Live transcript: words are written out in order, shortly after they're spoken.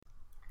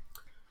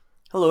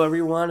Hello,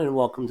 everyone, and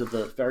welcome to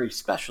the very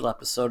special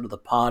episode of the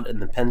Pod and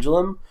the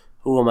Pendulum.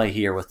 Who am I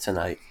here with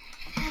tonight?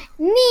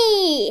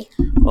 Me!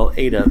 Well,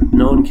 Ada,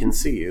 no one can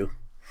see you.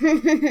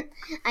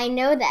 I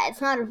know that. It's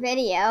not a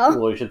video.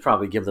 Well, you should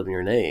probably give them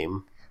your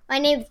name. My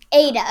name's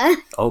Ada.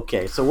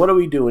 Okay, so what are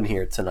we doing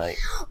here tonight?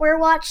 We're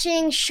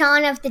watching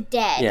Shaun of the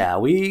Dead. Yeah,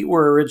 we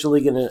were originally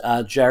going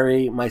to,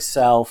 Jerry,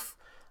 myself,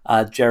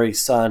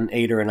 Jerry's son,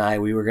 Ada, and I,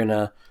 we were going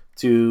to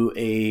do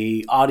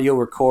a audio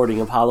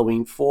recording of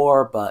Halloween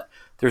 4, but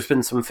there's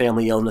been some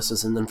family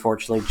illnesses, and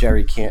unfortunately,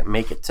 Jerry can't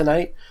make it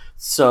tonight.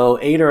 So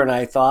Ada and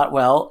I thought,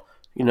 well,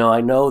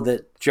 I know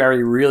that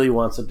Jerry really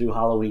wants to do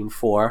Halloween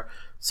 4,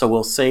 so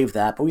we'll save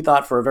that. But we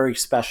thought for a very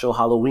special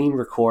Halloween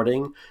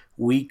recording,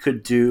 we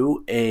could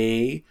do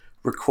a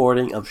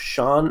recording of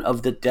Shaun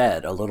of the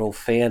Dead, a little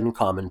fan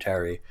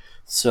commentary.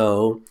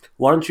 So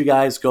why don't you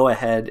guys go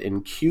ahead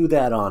and cue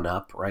that on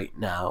up right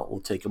now.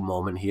 We'll take a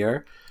moment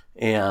here,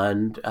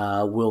 and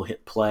we'll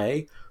hit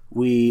play.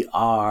 We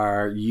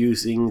are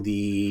using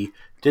the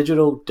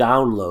digital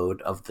download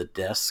of the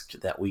disc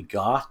that we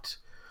got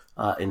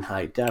in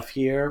high def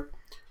here.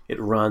 It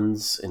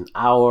runs an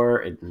hour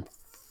and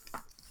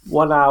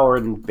 1 hour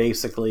and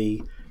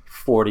basically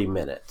 40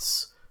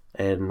 minutes.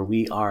 And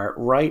we are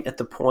right at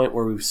the point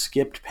where we've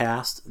skipped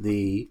past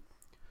the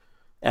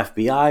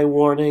FBI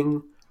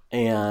warning,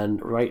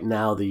 and right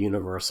now the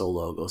Universal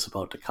logo is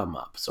about to come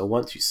up. So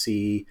once you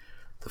see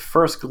the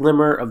first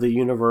glimmer of the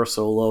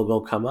Universal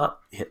logo come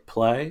up, hit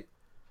play,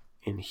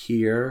 and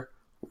here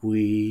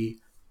we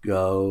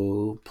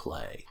go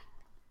play.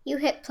 You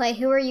hit play.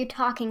 Who are you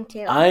talking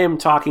to? I am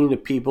talking to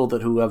people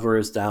that whoever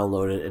has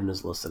downloaded and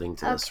is listening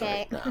to this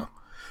Okay. right now.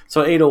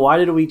 So Ada, why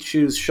did we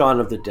choose Shaun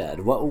of the Dead?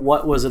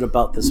 What was it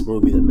about this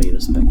movie that made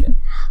us pick it?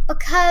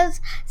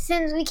 Because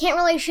since we can't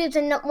really choose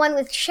one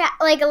with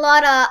a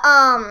lot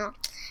of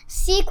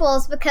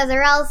sequels, because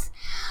or else,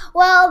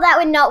 well, that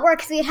would not work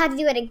because we'd have to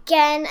do it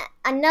again,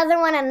 another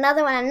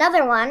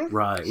one.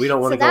 Right. We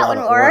don't want to go that out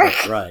wouldn't of order.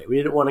 work. Right. We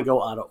didn't want to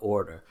go out of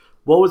order.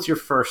 What was your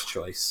first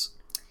choice?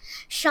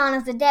 Shaun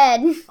of the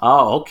Dead.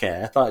 Oh,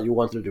 okay. I thought you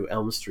wanted to do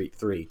Elm Street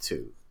 3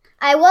 too.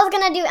 I was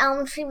gonna do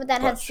Elm Street, but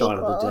that had Shaun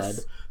sequels. of the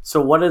Dead.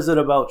 So what is it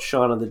about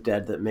Shaun of the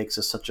Dead that makes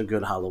it such a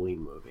good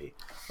Halloween movie?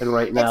 And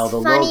right now It's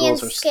the funny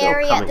logos and are still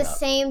scary coming at the up.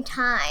 same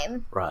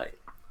time. Right.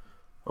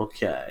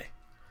 Okay.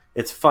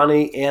 It's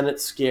funny and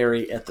it's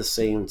scary at the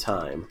same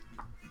time.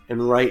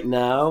 And right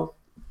now,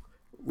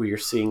 we are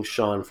seeing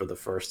Shaun for the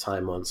first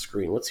time on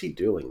screen. What's he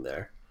doing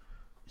there?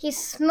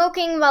 He's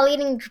smoking while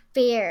eating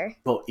beer.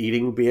 Well,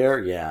 eating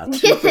beer? Yeah.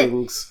 Two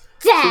things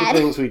Dad! Two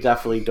things we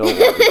definitely don't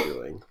want to be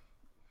doing.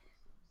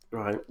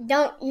 Right.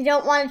 You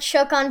don't want to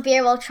choke on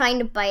beer while trying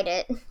to bite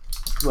it.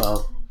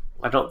 Well,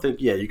 I don't think,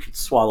 you could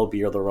swallow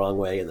beer the wrong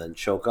way and then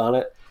choke on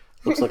it.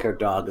 Looks like our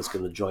dog is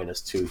going to join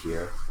us too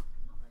here.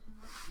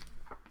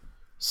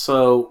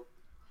 So,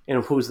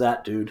 and who's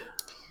that dude?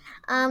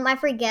 I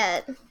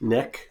forget.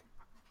 Nick?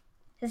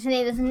 His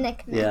name is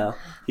Nick. Yeah.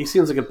 He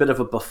seems like a bit of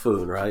a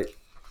buffoon, right?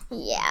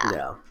 Yeah.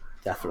 Yeah,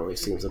 definitely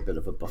seems a bit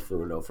of a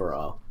buffoon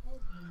overall.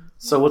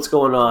 So what's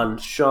going on?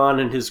 Shaun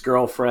and his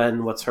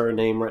girlfriend, what's her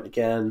name right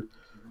again?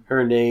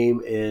 Her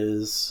name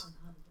is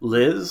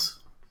Liz,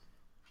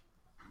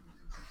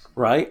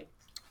 right?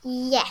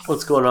 Yes.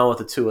 What's going on with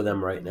the two of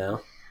them right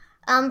now?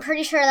 I'm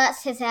pretty sure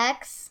that's his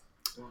ex.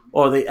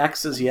 Oh, are they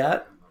exes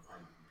yet?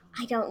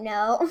 I don't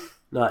know.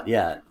 Not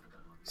yet.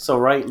 So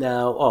right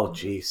now, oh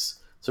jeez.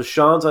 So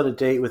Shaun's on a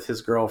date with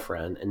his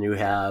girlfriend, and you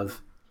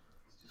have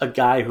a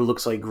guy who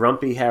looks like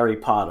Grumpy Harry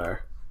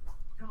Potter.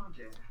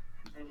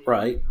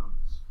 Right?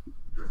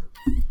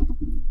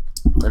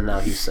 And now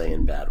he's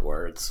saying bad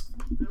words.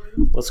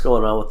 What's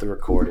going on with the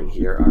recording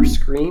here? Our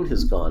screen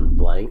has gone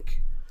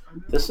blank.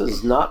 This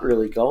is not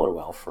really going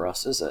well for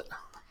us, is it?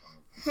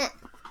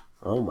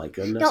 Oh my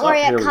goodness! Don't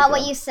worry, I here we caught go.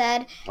 what you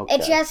said. Okay.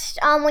 It just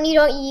when you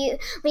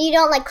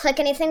don't like click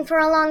anything for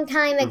a long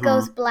time, it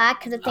goes black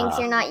because it thinks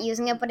you're not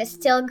using it, but it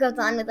still goes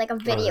on with like a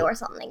video or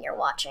something you're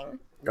watching.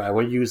 Right,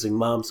 we're using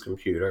Mom's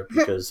computer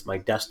because my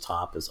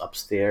desktop is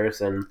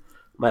upstairs and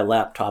my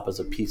laptop is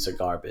a piece of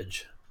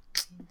garbage.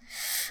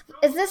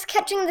 Is this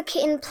catching the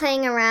kitten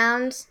playing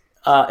around?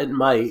 It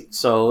might.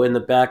 So in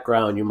the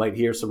background, you might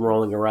hear some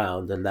rolling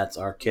around, and that's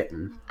our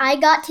kitten. I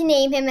got to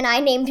name him, and I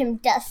named him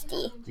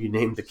Dusty. You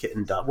named the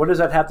kitten Dot. What does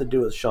that have to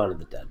do with Shaun of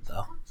the Dead,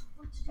 though?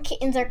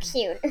 Kittens are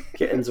cute.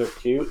 Kittens are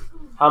cute.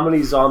 How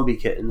many zombie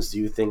kittens do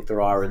you think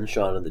there are in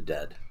Shaun of the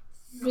Dead?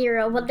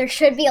 0, but there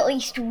should be at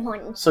least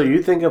 1. So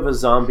you think if a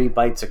zombie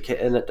bites a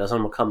kitten, it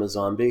doesn't become a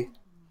zombie?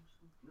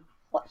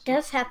 What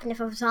does happen if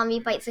a zombie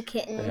bites a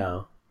kitten?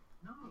 Yeah.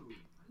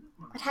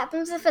 What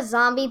happens if a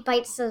zombie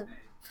bites a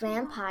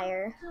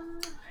vampire?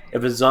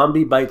 If a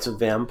zombie bites a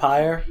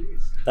vampire,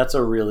 that's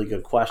a really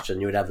good question.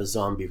 You would have a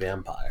zombie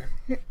vampire.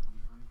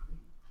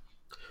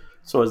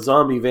 So a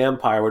zombie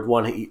vampire would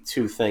want to eat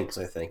 2 things,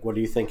 I think. What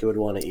do you think it would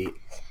want to eat?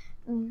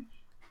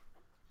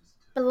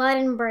 Blood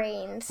and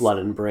brains. Blood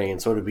and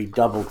brains. So it would be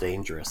double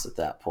dangerous at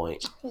that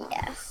point.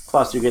 Yes.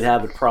 Plus, you could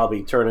have it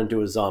probably turn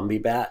into a zombie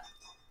bat.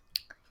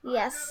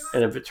 Yes.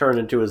 And if it turned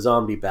into a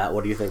zombie bat,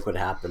 what do you think would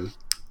happen?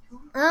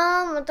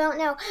 I don't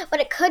know, but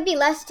it could be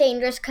less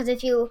dangerous because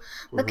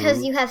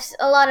Mm-hmm. you have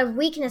a lot of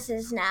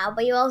weaknesses now,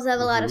 but you also have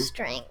a lot of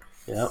Mm-hmm. Yep.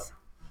 strengths.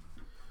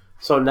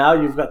 So now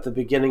you've got the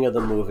beginning of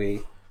the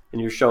movie,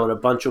 and you're showing a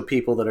bunch of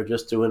people that are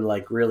just doing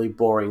like really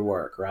boring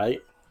work,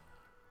 right?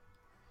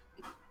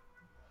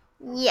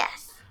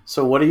 Yes.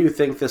 So what do you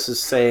think this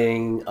is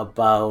saying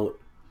about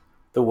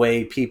the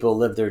way people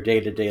live their day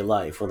to day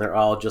life when they're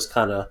all just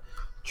kind of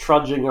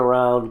trudging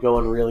around,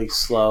 going really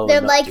slow They're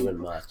and not like, doing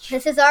much?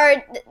 this is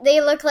our.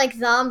 They look like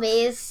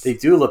zombies. They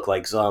do look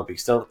like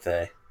zombies, don't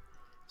they?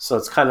 So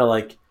it's kind of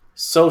like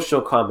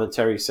social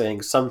commentary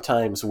saying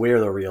sometimes we're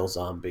the real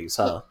zombies,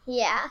 huh?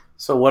 Yeah.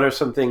 So what are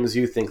some things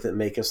you think that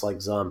make us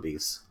like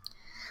zombies?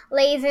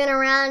 Lazing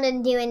around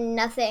and doing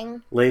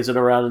nothing. Lazing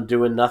around and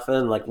doing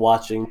nothing, like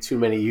watching too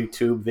many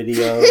YouTube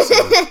videos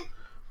and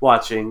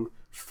watching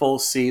full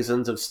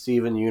seasons of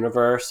Steven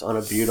Universe on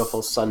a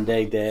beautiful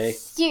Sunday day.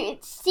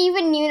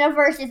 Steven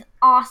Universe is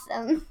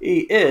awesome.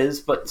 He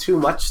is, but too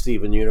much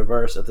Steven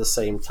Universe at the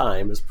same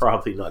time is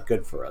probably not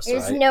good for us,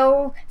 There's right?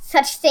 no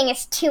such thing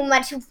as too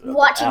much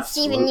watching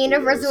Steven absolutely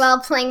Universe is. while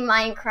playing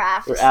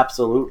Minecraft. There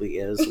absolutely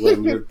is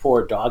when your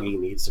poor doggy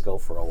needs to go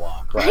for a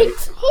walk, right? I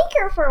take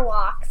her for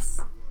walks.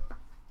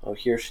 Oh,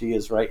 here she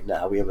is right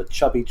now. We have a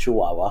chubby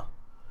chihuahua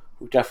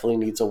who definitely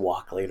needs a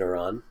walk later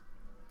on.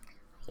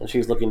 And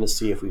she's looking to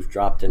see if we've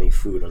dropped any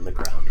food on the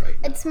ground right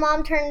now. It's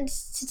mom turned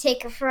to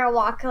take her for a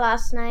walk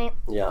last night.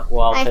 Yeah,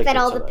 well, I take fed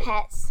her all tonight. the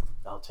pets.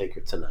 I'll take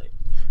her tonight.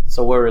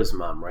 So where is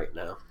Mom right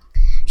now?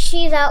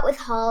 She's out with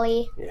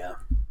Holly. Yeah.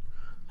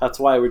 That's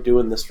why we're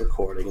doing this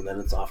recording, and then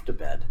it's off to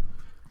bed.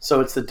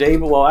 So it's the day,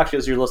 well, actually,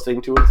 as you're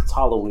listening to it, it's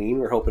Halloween.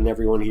 We're hoping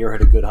everyone here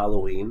had a good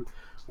Halloween.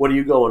 What are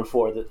you going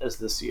for as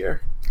this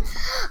year?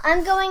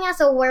 I'm going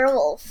as a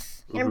werewolf.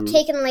 And I'm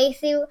taking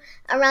Lacey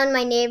around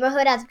my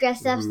neighborhood as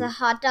dressed up as a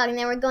hot dog, and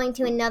then we're going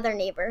to another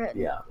neighborhood.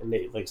 Yeah, and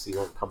Lacey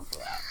won't come for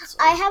that. So.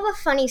 I have a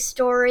funny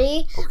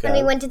story. Okay. When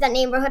we went to that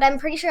neighborhood, I'm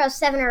pretty sure I was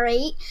 7 or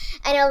 8,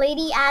 and a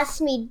lady asked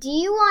me, "Do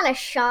you want a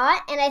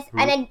shot?" And I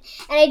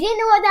didn't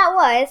know what that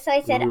was, so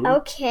I said,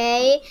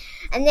 "Okay."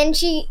 And then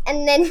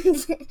and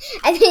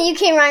then you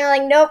came around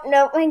and like,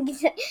 nope,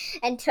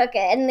 and took it.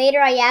 And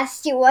later I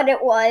asked you what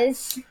it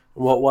was.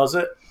 What was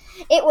it?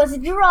 It was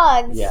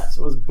drugs. Yes,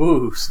 it was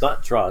booze,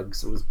 not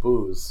drugs. It was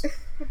booze.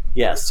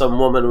 Yes, some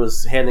woman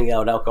was handing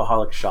out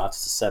alcoholic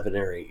shots to 7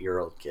 or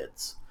 8-year-old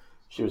kids.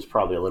 She was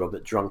probably a little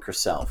bit drunk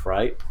herself,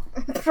 right?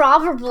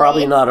 Probably.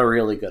 Probably not a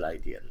really good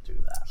idea to do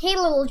that. Hey,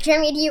 little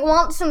Jimmy, do you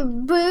want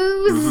some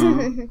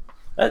booze?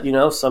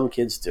 Some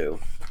kids do.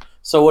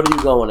 So what are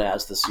you going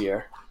as this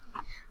year?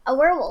 A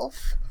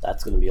werewolf.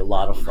 That's going to be a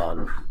lot of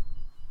fun.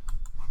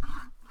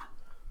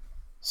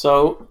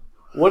 So,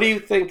 what do you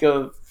think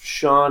of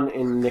Shaun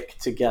and Nick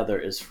together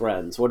as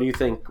friends? What do you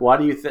think? Why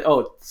do you think? Oh,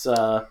 it's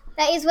that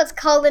is what's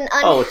called an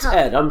Oh, it's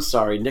Ed. I'm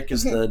sorry. Nick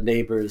is the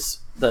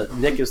neighbor's.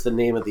 Nick is the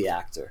name of the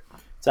actor.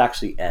 It's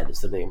actually Ed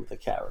is the name of the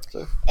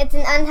character. It's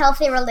an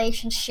unhealthy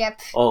relationship.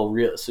 Oh,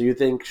 really? So you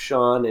think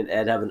Shaun and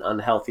Ed have an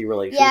unhealthy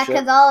relationship? Yeah,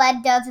 because all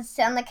Ed does is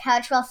sit on the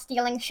couch while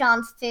stealing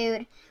Shaun's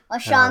food. While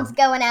Shaun's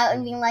going out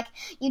and being like,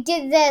 "You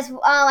did this.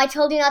 I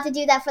told you not to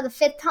do that for the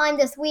 5th time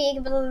this week."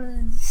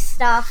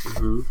 Stuff.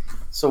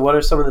 So what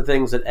are some of the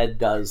things that Ed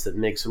does that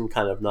makes him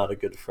kind of not a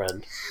good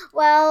friend?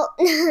 Well,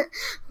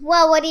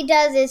 what he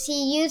does is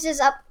he uses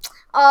up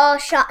all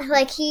Shaun,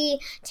 like he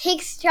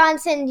takes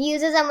Shaun's and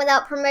uses them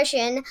without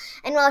permission,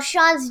 and while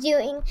Shaun's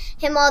doing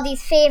him all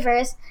these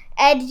favors,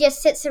 Ed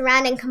just sits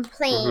around and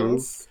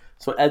complains.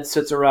 So Ed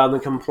sits around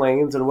and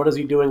complains, and what is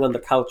he doing on the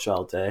couch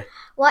all day?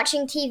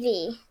 Watching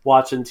TV.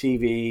 Watching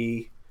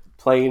TV,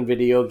 playing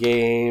video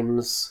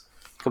games,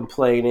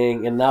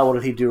 complaining, and now what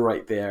did he do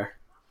right there?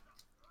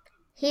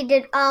 He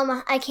did,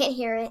 I can't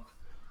hear it.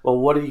 Well,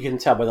 what you can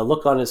tell by the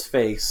look on his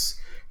face,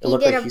 it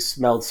looked like he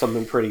smelled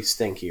something pretty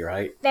stinky,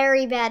 right?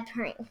 Very bad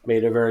prank.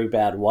 Made a very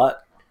bad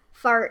what?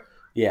 Fart.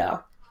 Yeah.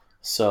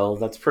 So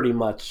that's pretty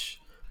much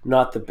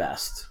not the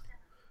best.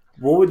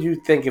 What would you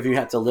think if you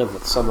had to live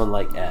with someone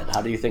like Ed?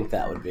 How do you think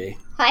that would be?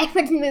 I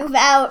would move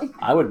out.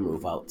 I would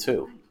move out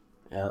too.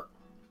 Yeah.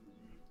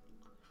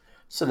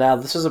 So now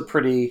this is a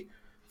pretty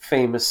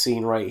famous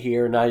scene right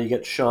here. Now you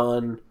get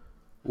Shaun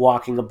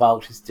walking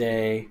about his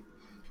day,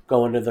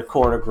 going to the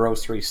corner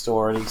grocery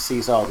store, and he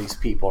sees all these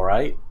people,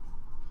 right?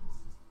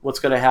 What's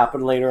going to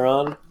happen later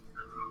on?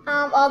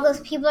 All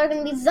those people are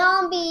going to be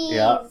zombies.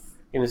 Yeah.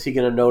 And is he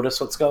going to notice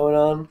what's going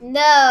on?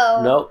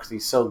 No. No, because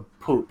he's so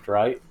pooped,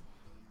 right?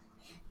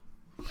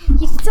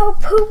 He's so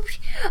pooped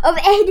of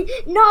Ed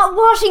not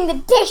washing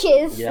the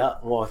dishes. Yeah,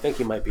 well, I think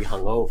he might be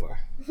hungover.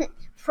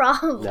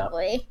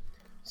 Probably. Yep.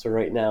 So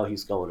right now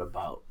he's going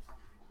about.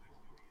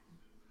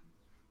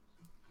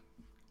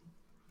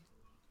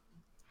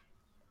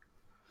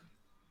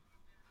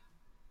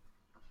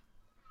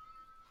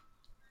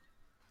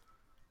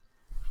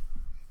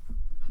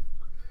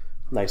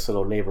 Nice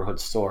little neighborhood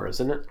store,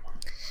 isn't it?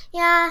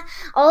 Yeah,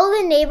 all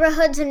the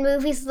neighborhoods and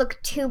movies look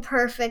too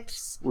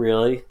perfect.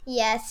 Really?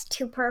 Yes,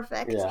 too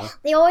perfect. Yeah.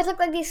 They always look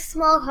like these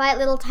small, quiet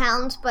little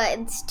towns, but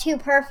it's too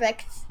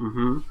perfect.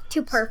 Mm-hmm.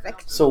 Too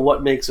perfect. So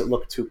what makes it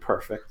look too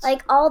perfect?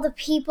 Like all the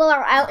people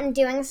are out and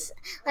doing,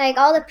 like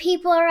all the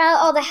people are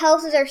out, all the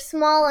houses are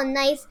small and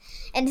nice,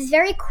 and it's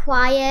very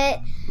quiet,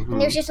 and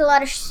there's just a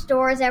lot of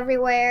stores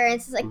everywhere.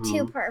 It's like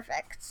too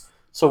perfect.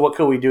 So what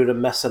can we do to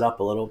mess it up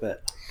a little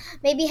bit?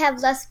 Maybe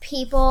have less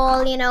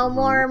people,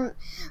 more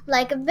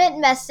like a bit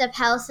messed up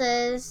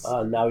houses.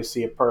 Now we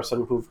see a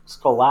person who's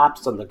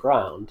collapsed on the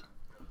ground.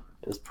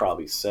 Is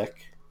probably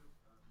sick.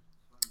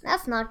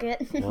 That's not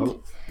good.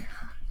 No.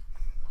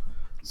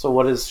 So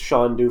what does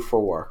Shaun do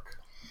for work?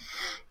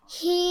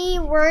 He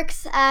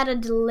works at a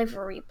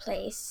delivery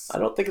place. I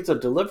don't think it's a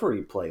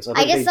delivery place.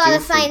 I just saw the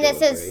sign that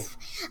says,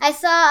 I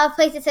saw a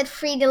place that said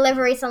free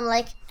delivery, so I'm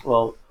like,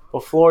 well,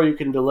 before you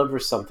can deliver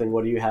something,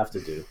 what do you have to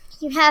do?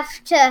 You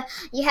have to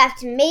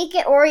make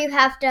it, or you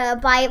have to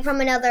buy it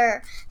from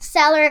another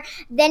seller.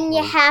 Then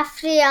you have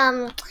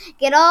to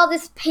get all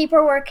this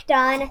paperwork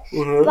done,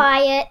 buy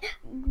it,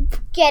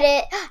 get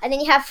it, and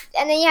then you have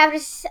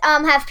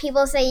to have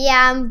people say,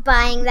 "Yeah, I'm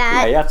buying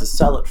that." Yeah, you have to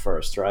sell it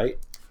first, right?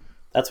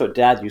 That's what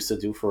Dad used to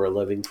do for a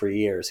living for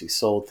years. He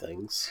sold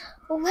things.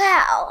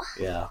 Wow.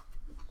 Yeah,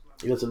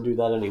 he doesn't do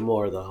that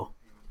anymore though.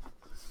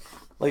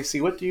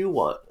 Lacey, what do you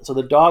want? So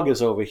the dog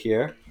is over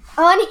here.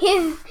 On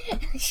his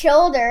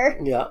shoulder.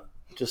 Yeah,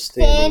 just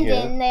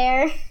standing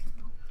there.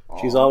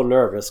 She's all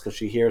nervous because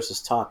she hears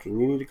us talking.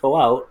 You need to go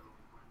out.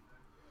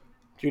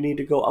 Do you need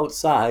to go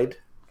outside?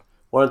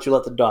 Why don't you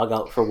let the dog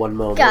out for one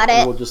moment? Got it.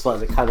 And we'll just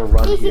let it kind of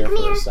run here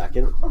for a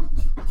second.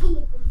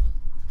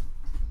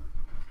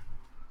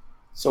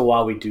 So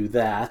while we do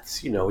that,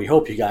 we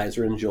hope you guys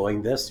are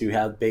enjoying this. You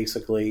have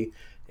basically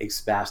a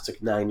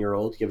spastic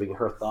 9-year-old giving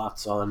her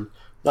thoughts on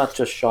not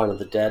just Shaun of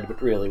the Dead,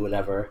 but really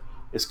whatever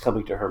is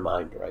coming to her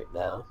mind right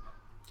now.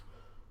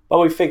 But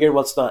we figured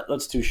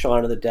let's do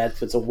Shaun of the Dead.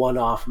 If it's a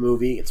one-off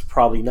movie, it's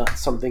probably not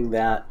something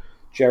that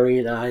Jerry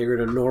and I are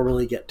going to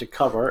normally get to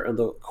cover in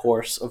the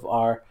course of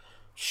our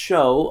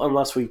show,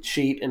 unless we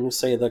cheat and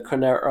say the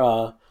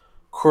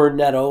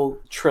Cornetto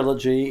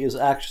trilogy is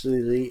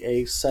actually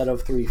a set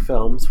of 3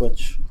 films,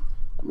 which,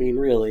 I mean,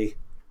 really,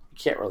 you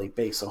can't really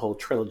base a whole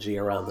trilogy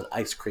around an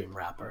ice cream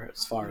wrapper,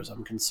 as far as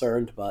I'm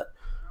concerned, but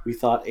we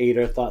thought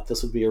Ada thought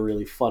this would be a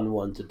really fun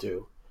one to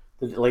do.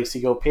 Did Lacey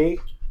go pee?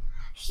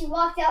 She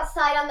walked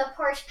outside on the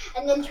porch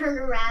and then turned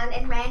around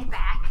and ran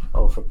back.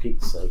 Oh, for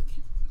Pete's sake.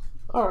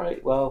 All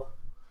right, well,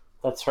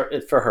 that's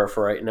it for her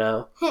for right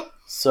now.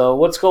 So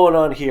what's going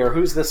on here?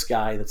 Who's this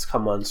guy that's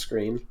come on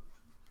screen?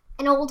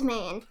 An old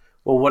man.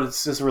 Well, what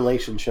is his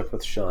relationship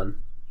with Shaun?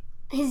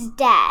 His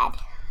dad.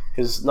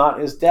 Not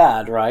his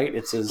dad, right?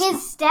 It's his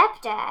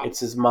stepdad. It's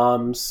his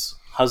mom's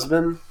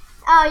husband.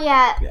 Oh,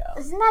 yeah.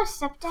 Isn't that a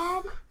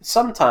stepdad?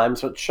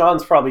 Sometimes, but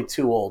Shaun's probably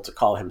too old to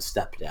call him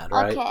stepdad,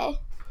 right? Okay.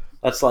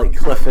 That's like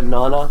Cliff and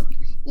Nana.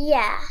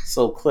 Yeah.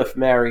 So Cliff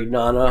married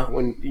Nana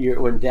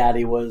when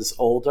Daddy was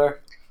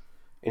older,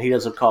 and he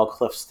doesn't call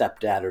Cliff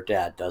stepdad or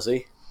dad, does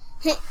he?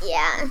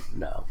 Yeah.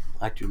 No,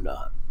 I do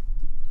not.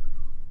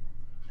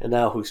 And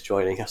now who's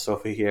joining us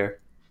over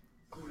here?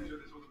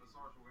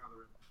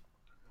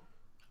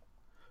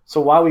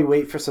 So while we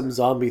wait for some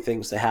zombie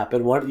things to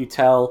happen, why don't you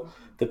tell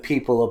the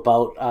people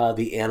about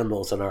the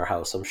animals in our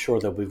house? I'm sure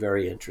they'll be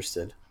very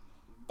interested.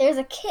 There's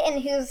a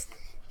kitten who's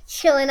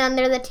chilling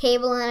under the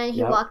table, and then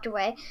he walked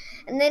away.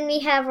 And then we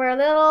have our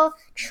little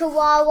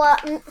Chihuahua.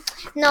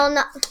 No,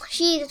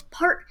 she's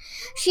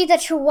a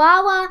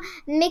Chihuahua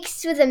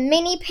mixed with a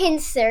mini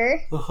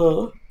pincer.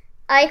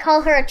 I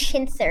call her a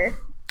chincer.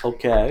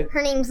 Okay.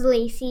 Her name's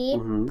Lacey.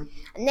 And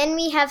then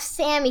we have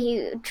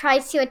Sammy, who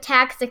tries to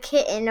attack the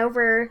kitten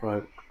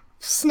over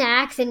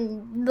snacks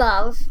and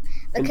love,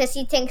 because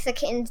he thinks the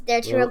kitten's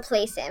there to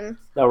replace him.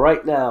 Now,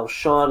 right now,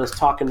 Shaun is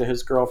talking to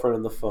his girlfriend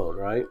on the phone,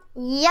 right?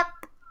 Yep.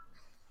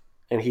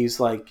 And he's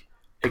like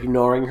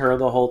ignoring her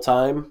the whole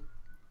time?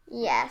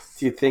 Yes.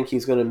 Do you think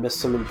he's going to miss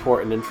some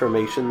important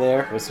information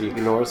there as he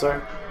ignores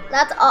her?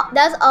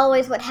 That's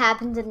always what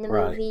happens in the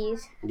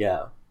movies.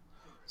 Yeah.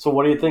 So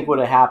what do you think would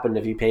have happened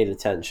if he paid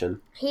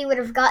attention? He would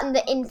have gotten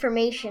the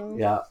information.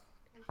 Yeah.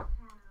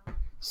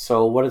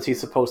 So what is he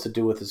supposed to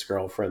do with his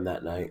girlfriend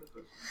that night?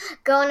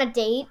 Go on a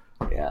date.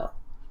 Yeah.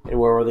 And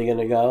where were they going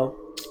to go?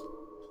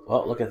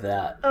 Well, look at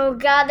that. Oh,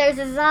 God, there's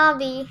a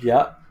zombie.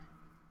 Yep.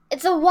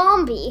 It's a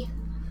wombie.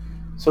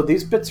 So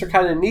these bits are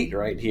kind of neat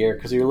right here,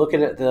 because you're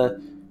looking at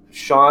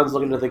Shaun's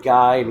looking at the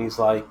guy, and he's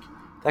like,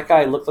 that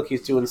guy looked like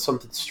he's doing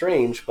something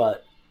strange,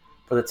 but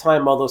by the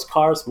time all those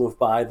cars move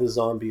by, the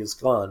zombie is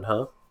gone,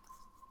 huh?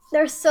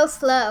 They're so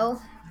slow.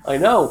 I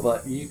know,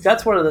 but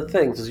that's one of the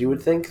things, is you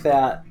would think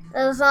that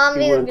the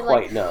zombie would be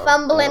like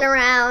fumbling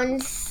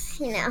around,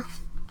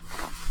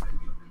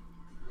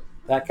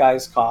 That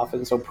guy's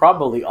coughing, so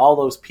probably all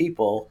those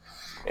people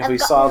If we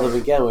saw them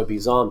again, it would be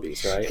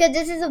zombies, right? Because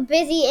this is a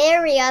busy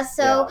area,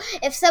 so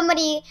if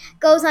somebody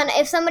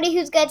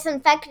who gets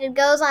infected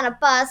goes on a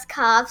bus,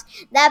 coughs,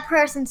 that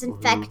person's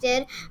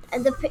infected.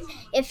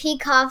 If he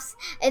coughs,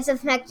 it's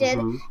infected.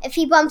 If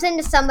he bumps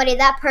into somebody,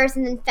 that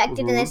person's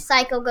infected, and this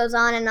cycle goes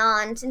on and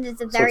on, since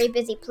it's a very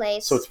busy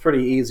place. So it's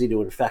pretty easy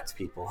to infect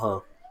people, huh?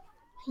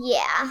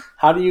 Yeah.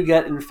 How do you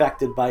get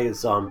infected by a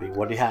zombie?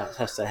 What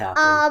has to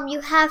happen?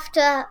 You have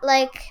to,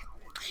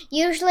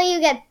 usually you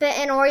get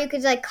bitten, or you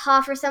could,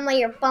 cough or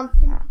something, or bump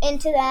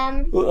into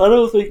them. Well, I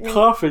don't think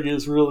coughing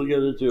is really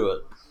going to do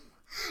it.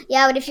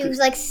 Yeah, but if you,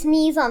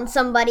 sneeze on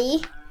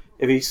somebody...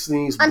 If you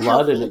sneeze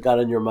blood and it got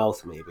in your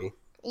mouth, maybe.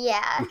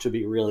 Yeah. Which would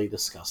be really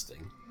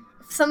disgusting.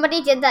 If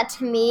somebody did that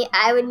to me,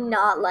 I would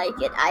not like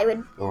it. I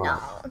would...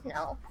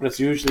 No. But it's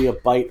usually a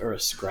bite or a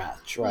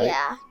scratch, right?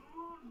 Yeah.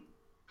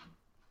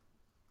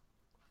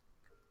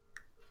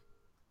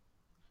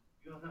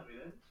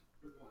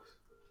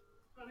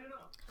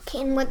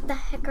 Okay, and what the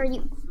heck are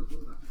you...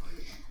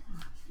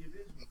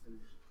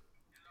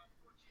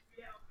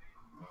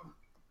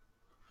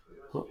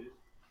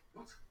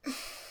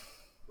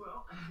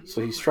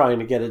 So he's trying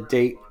to get a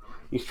date.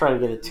 He's trying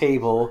to get a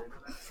table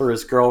for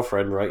his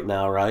girlfriend right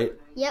now, right?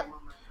 Yep.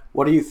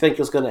 What do you think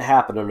is going to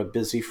happen on a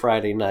busy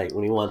Friday night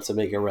when he wants to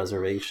make a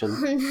reservation?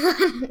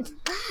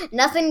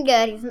 Nothing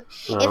good. No.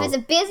 If it's a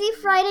busy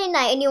Friday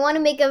night and you want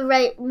to make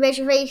a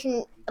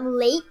reservation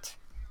late,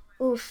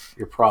 oof.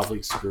 You're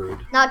probably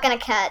screwed. Not going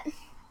to cut.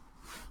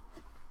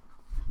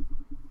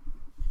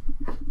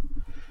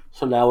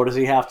 So now what does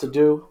he have to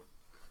do?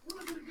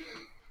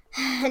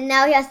 And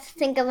now he has to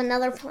think of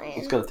another plan.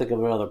 He's going to think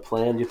of another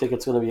plan. Do you think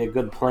it's going to be a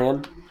good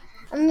plan?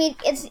 I mean,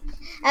 it's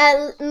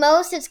at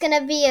most it's going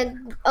to be a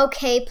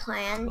okay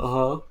plan.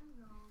 Uh-huh.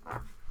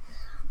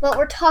 But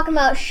we're talking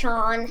about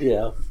Shaun.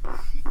 Yeah.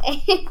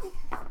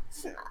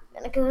 It's not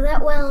going to go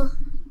that well.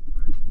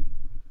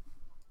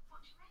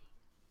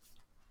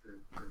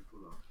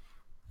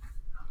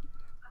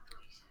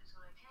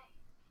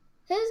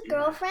 His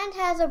girlfriend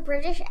has a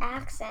British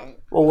accent.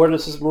 Well, where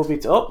does this movie...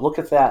 Oh, look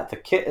at that. The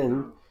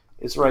kitten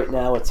is right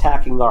now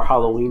attacking our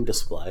Halloween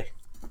display.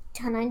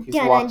 He's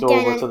walked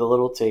over to the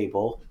little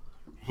table.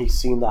 He's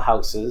seen the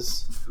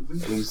houses.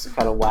 And he's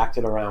kind of whacked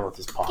it around with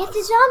his paws. Get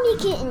the zombie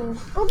kitten.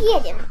 Go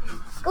get him.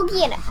 Go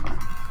get him.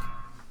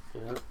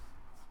 Yeah.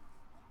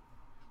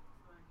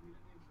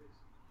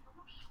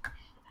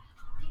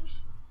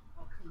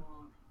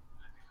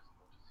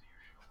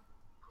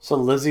 So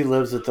Lizzie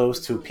lives with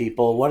those two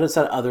people. What does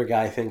that other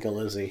guy think of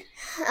Lizzie?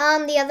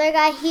 The other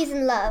guy, he's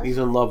in love. He's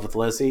in love with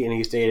Lizzie, and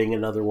he's dating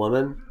another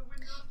woman?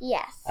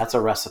 Yes. That's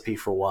a recipe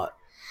for what?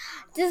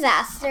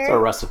 Disaster. It's a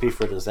recipe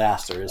for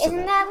disaster, isn't it?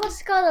 Isn't that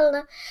what's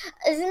called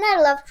isn't that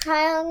a love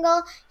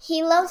triangle?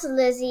 He loves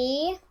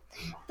Lizzie,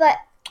 but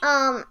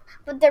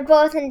they're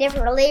both in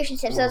different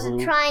relationships, so it's a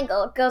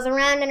triangle. It goes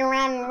around and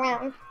around and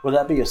around. Would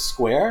that be a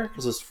square?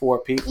 Because it's 4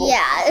 people?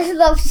 Yeah, it's a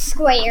love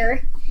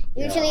square.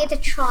 Usually it's a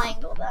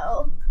triangle,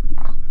 though.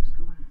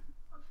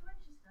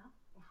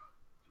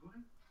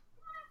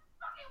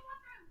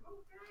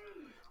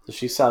 So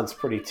she sounds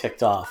pretty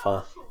ticked off,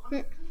 huh?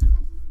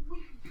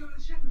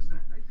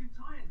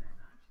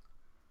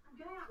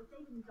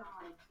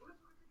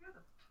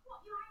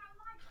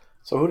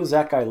 So who does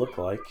that guy look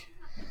like?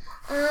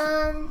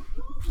 The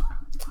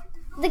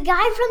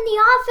guy from the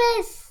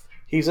office.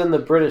 He's in the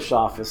British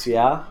office,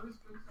 yeah?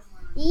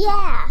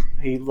 Yeah.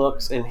 He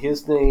looks, and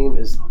his name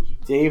is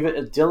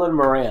Dylan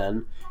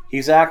Moran.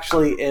 He's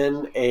actually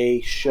in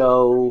a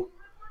show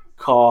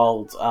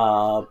called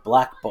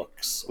Black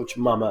Books, which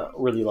Mama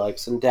really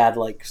likes and Dad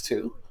likes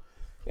too.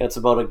 And it's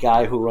about a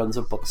guy who runs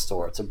a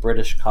bookstore. It's a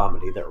British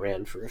comedy that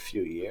ran for a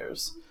few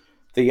years.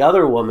 The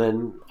other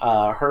woman,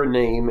 her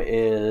name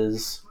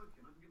is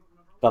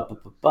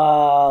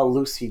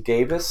Lucy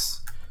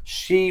Davis.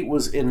 She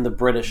was in the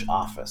British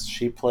office.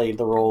 She played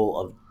the role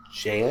of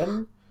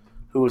Jan,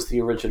 who was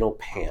the original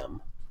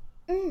Pam,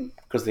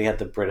 because they had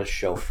the British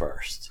show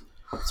first.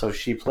 So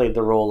she played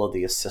the role of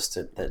the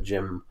assistant that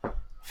Jim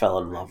fell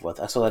in love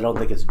with. So I don't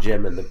think it's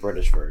Jim in the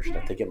British version.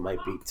 I think it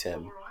might be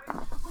Tim.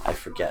 I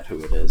forget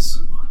who it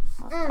is.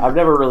 I've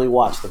never really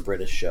watched the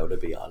British show, to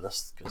be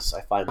honest, because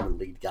I find the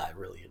lead guy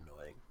really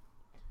annoying,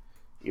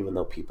 even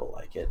though people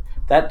like it.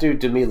 That dude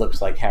to me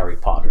looks like Harry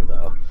Potter,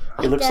 though.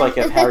 He looks like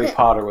if Harry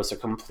Potter was a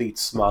complete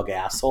smug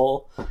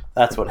asshole.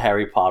 That's what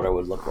Harry Potter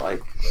would look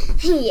like.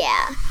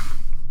 Yeah.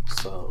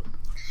 So.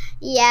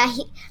 Yeah,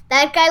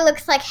 that guy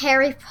looks like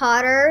Harry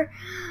Potter,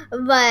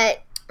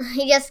 but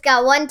he just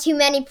got one too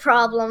many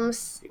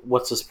problems.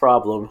 What's his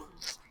problem?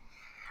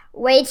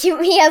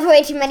 He has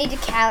way too many to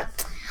count.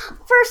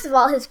 First of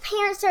all, his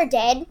parents are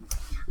dead.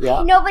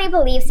 Yeah. Nobody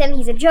believes him.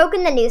 He's a joke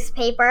in the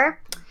newspaper.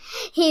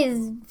 His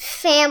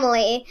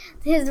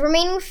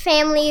remaining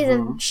family is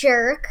a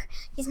jerk.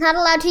 He's not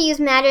allowed to use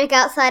magic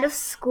outside of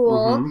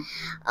school.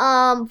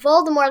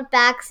 Voldemort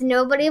backs.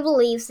 Nobody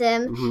believes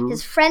him.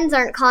 His friends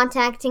aren't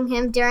contacting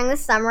him during the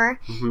summer.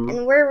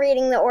 And we're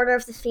reading the Order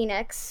of the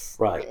Phoenix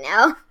right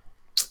now.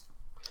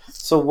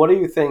 So what do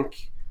you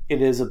think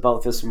it is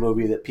about this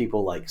movie that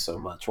people like so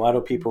much? Why do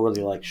people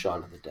really like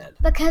Shaun of the Dead?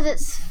 Because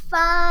it's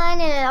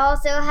fun, and it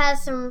also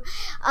has some,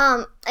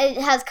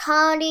 it has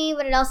comedy,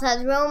 but it also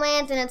has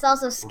romance, and it's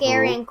also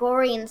scary and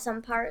gory in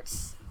some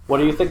parts. What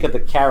do you think of the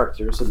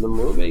characters in the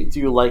movie? Do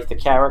you like the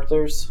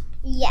characters?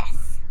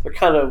 Yes. They're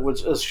kind of,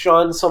 is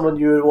Shaun someone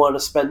you would want to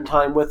spend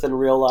time with in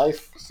real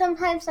life?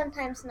 Sometimes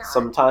not.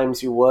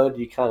 Sometimes you would.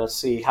 You kind of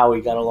see how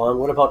he got along.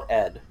 What about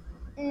Ed?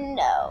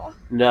 No.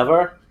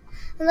 Never?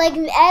 Like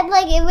Ed,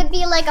 like it would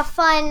be like a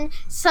fun,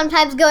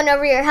 sometimes going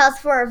over your house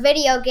for a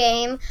video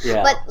game.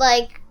 Yeah. But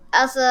like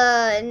as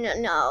a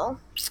no.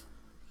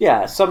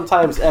 Yeah,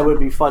 sometimes Ed would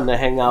be fun to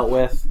hang out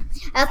with.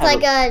 That's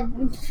like a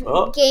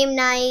game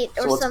night or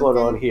something. So what's going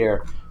on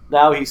here?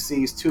 Now he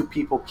sees two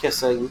people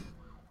kissing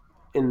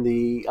in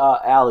the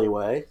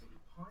alleyway.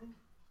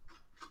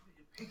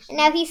 And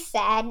now he's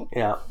sad.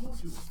 Yeah.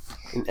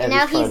 And Ed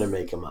is trying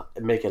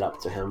to make it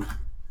up to him.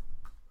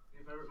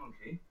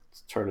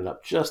 Let's turn it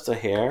up just a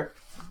hair.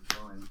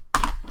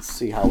 Let's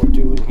see how we're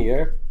doing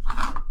here.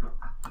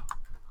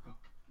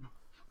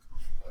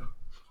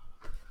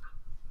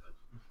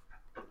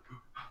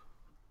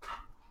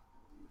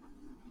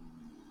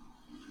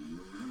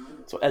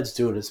 So Ed's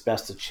doing his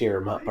best to cheer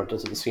him up, but it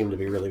doesn't seem to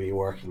really be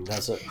working,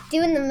 does it?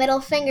 Doing the middle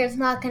finger is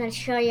not going to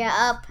cheer you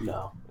up.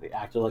 No. He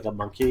acted like a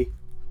monkey.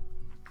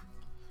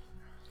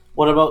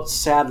 What about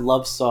sad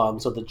love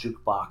songs on the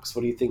jukebox?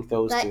 What do you think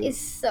those do? That is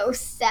so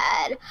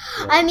sad.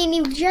 Yeah. I mean,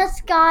 you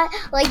just got,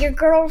 like, your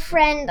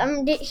girlfriend,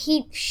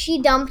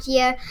 she dumped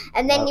you,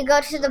 and then you go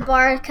to the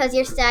bar because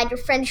you're sad, your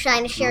friend's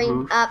trying to cheer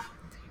you up,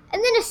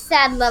 and then a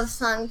sad love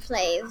song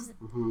plays,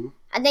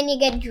 and then you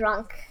get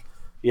drunk.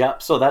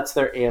 Yep, so that's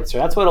their answer.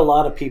 That's what a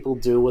lot of people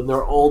do when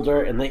they're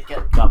older and they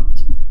get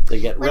gumped. They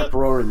get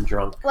rip-roaring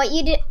drunk. What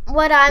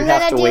I'm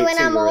going to do when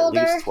I'm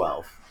older... At least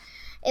 12.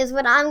 Is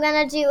what I'm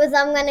going to do is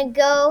I'm going to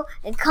go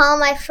and call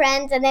my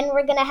friends, and then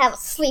we're going to have a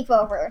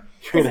sleepover.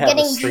 You're going to have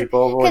a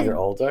sleepover when you're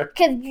older?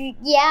 Because,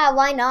 yeah,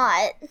 why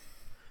not?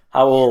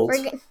 How old?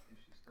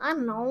 I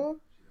don't know.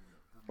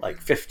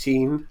 Like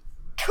 15?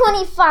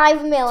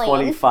 25 million.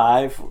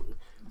 25?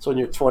 So when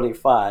you're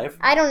 25.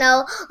 I don't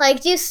know.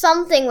 Like, do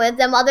something with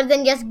them other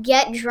than just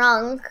get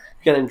drunk.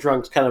 Getting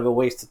drunk's kind of a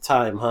waste of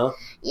time, huh?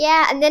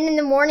 Yeah, and then in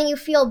the morning you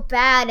feel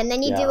bad, and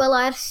then you do a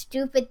lot of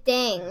stupid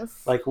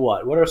things. Like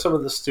what? What are some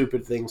of the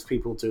stupid things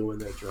people do when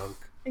they're drunk?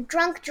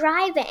 Drunk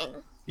driving.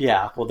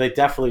 Yeah, well, they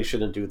definitely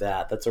shouldn't do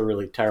that. That's a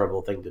really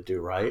terrible thing to do,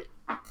 right?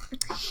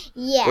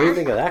 Yeah. What do you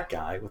think of that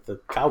guy with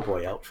the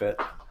cowboy outfit?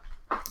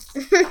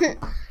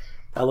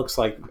 That looks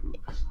like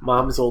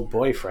Mom's old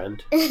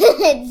boyfriend.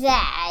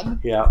 Dad.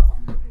 Yeah.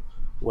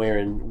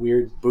 Wearing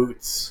weird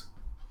boots.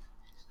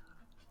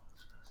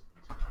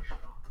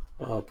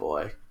 Oh,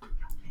 boy.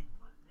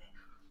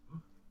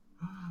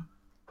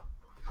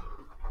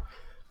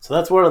 So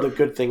that's one of the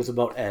good things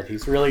about Ed.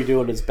 He's really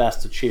doing his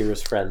best to cheer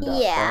his friend up.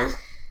 Yeah. Right?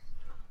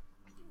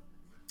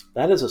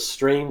 That is a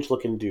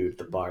strange-looking dude,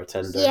 the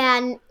bartender. Yeah,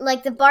 and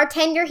like the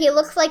bartender, he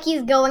looks like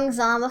he's going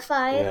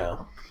zombified. Yeah.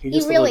 He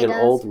just really looks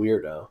like an old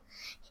weirdo.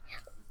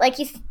 Like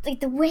he's like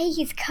the way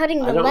he's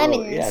cutting the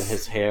lemons. Yeah, and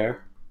his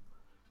hair.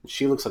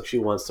 She looks like she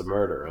wants to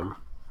murder him.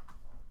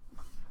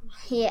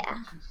 Yeah.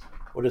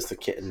 What is the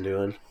kitten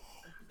doing?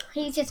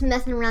 He's just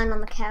messing around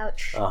on the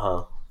couch.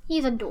 Uh-huh.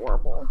 He's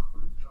adorable.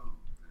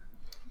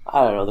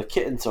 I don't know. The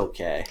kitten's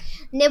okay.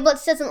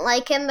 Niblets doesn't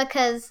like him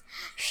because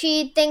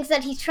she thinks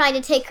that he's trying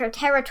to take her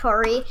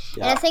territory.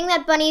 Yeah. And the thing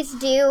that bunnies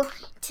do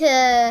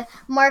to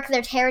mark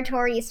their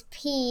territory is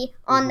pee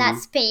on that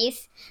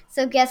space.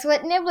 So guess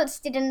what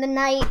Niblets did in the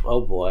night?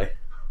 Oh, boy.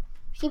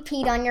 She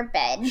peed on your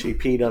bed. She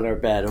peed on our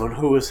bed. And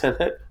who was in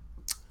it?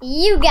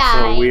 You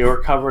guys. So we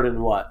were covered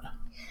in what?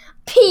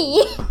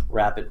 Pee.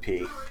 Rapid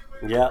pee.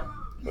 Yeah.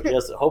 But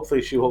yes,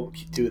 hopefully she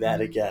won't do that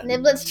again.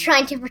 Niblet's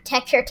trying to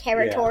protect her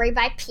territory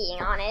by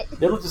peeing on it.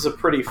 Niblet is a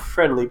pretty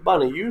friendly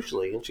bunny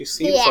usually, and she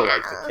seems to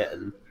like the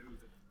kitten.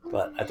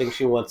 But I think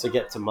she wants to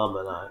get to Mom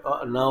and I.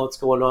 Oh, now what's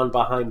going on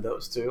behind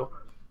those two?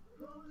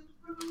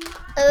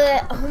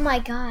 Oh my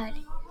god.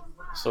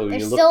 So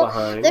you look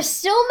behind. They're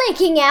still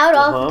making out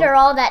after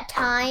all that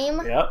time.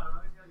 Yep.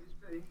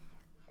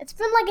 It's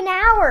been like an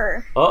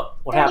hour. Oh,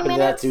 what happened to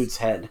that dude's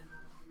head?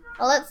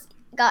 Well, it's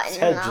gotten His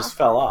head just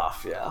fell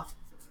off, yeah.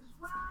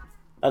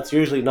 That's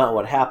usually not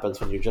what happens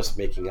when you're just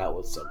making out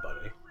with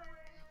somebody.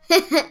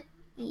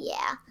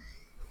 Yeah.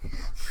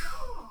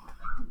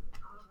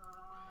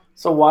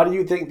 So why do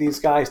you think these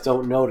guys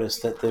don't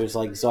notice that there's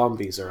like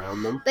zombies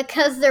around them?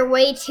 Because they're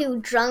way too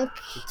drunk.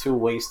 Too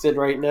wasted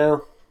right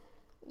now?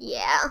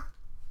 Yeah.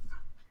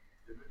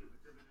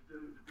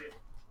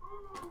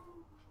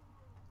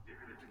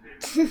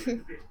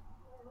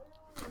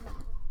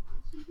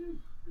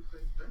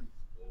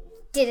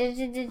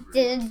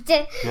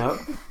 Yep.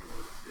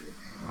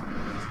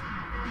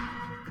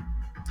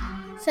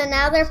 So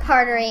now they're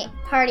partying.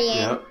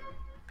 Yep.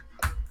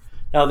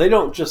 Now they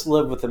don't just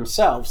live with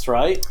themselves,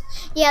 right?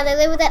 Yeah, they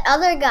live with that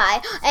other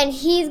guy, and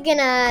he's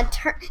gonna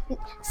turn.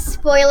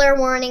 Spoiler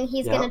warning: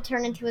 he's gonna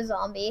turn into a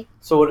zombie.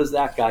 So what does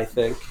that guy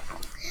think?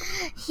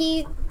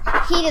 He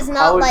does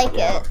not like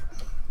it.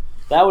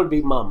 That would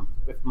be Mom.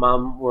 If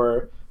Mom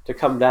were to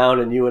come down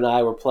and you and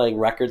I were playing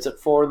records at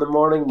 4 a.m,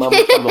 Mom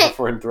would come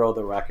over and throw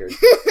the record,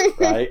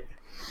 right?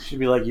 She'd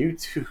be like, "You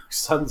two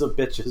sons of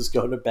bitches,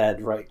 go to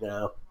bed right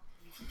now."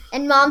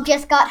 And Mom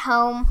just got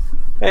home.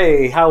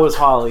 Hey, how was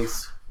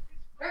Holly's?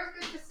 It was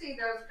good to see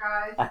those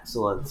guys.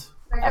 Excellent.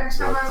 They're going to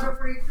come over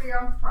briefly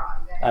on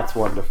Friday. That's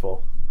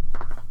wonderful.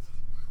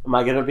 Am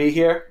I going to be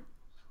here?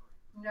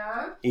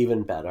 No.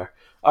 Even better.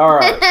 All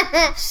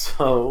right.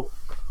 So.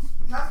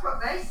 That's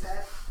what they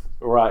said.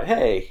 Right.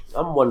 Hey,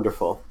 I'm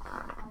wonderful.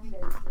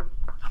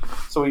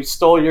 So we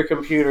stole your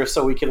computer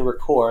so we can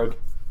record,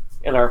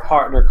 and our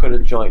partner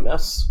couldn't join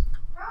us.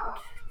 Oh.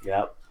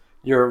 Yep.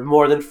 You're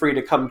more than free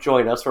to come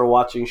join us. We're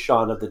watching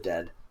Shaun of the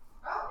Dead.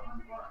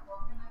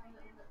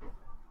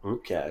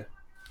 Okay.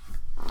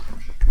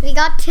 We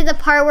got to the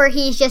part where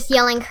he's just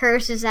yelling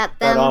curses at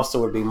them. That also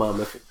would be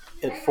Mom if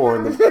at 4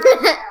 in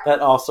the.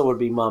 That also would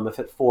be Mom if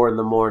at 4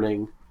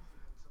 a.m.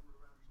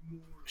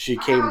 she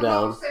came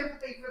down. I have a lot of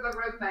sympathy for the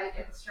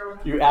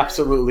roommate. You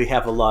absolutely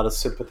have a lot of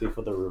sympathy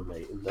for the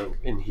roommate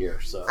in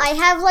here. So I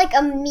have like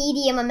a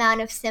medium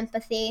amount of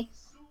sympathy.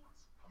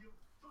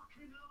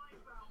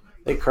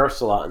 They curse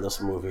a lot in this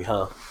movie,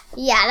 huh?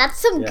 Yeah, that's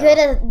some good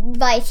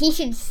advice. He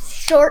should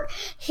sort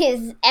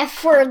his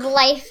F-word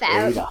life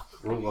out. Yeah.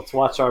 Let's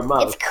watch our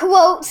mouth. It's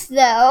quotes,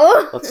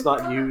 though. Let's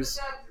not use.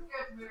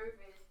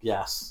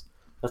 Yes.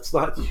 Let's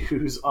not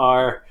use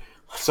our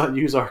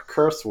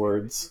curse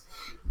words.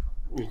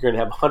 You're going to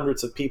have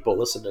hundreds of people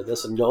listen to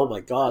this and go, "Oh my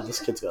God, this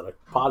kid's got a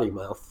potty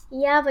mouth."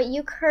 Yeah, but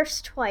you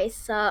cursed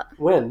twice.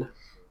 When?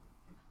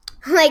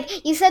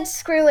 Like, you said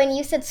screw and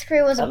you said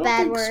screw was a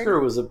bad word.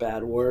 Screw was a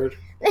bad word.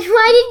 Then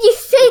why did you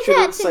say that to me?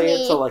 You shouldn't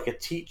say it to like a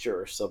teacher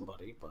or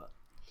somebody, but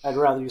I'd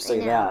rather you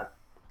say that.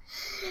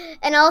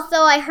 And also,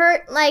 I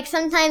heard, like,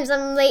 sometimes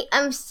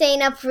I'm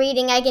staying up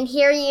reading. I can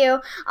hear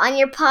you on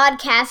your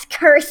podcast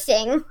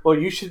cursing. Well,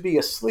 you should be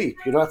asleep.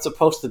 You're not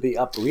supposed to be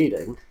up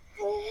reading.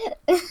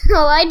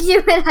 Well, I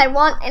do what I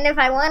want, and if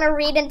I want to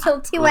read until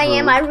 2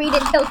 a.m., I read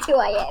until 2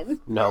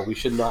 a.m. No, we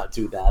should not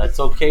do that. It's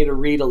okay to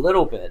read a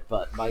little bit,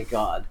 but my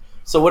God.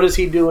 So what is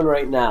he doing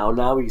right now?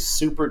 Now he's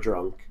super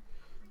drunk,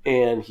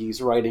 and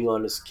he's writing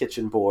on his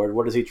kitchen board.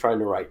 What is he trying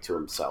to write to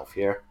himself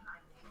here?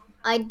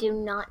 I do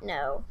not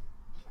know.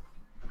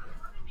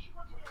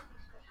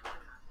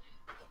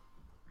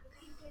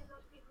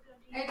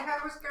 Hey, how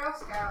was Girl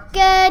Scouts?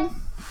 Good.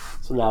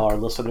 So now our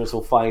listeners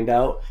will find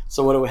out.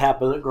 So what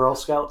happen at Girl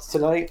Scouts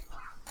tonight?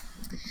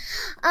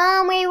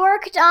 We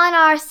worked on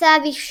our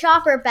Savvy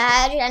Shopper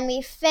badge, and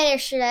we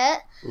finished it.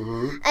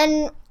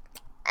 Mm-hmm.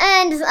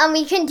 And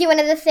we couldn't do one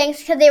of the things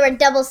because they were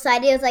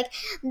double-sided. It was like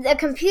the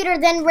computer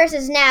then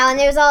versus now, and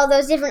there was all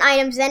those different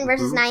items then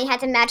versus now. You had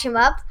to match them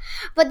up.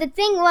 But the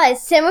thing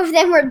was, some of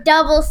them were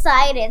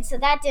double-sided, so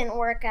that didn't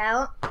work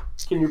out.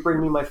 Can you bring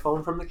me my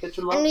phone from the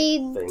kitchen, Mom? And we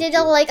did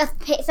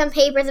some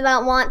papers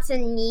about wants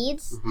and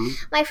needs. Mm-hmm.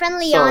 My friend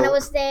Liana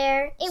was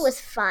there. It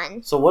was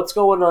fun. So what's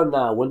going on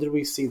now? When did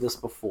we see this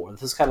before?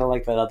 This is kind of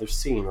like that other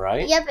scene,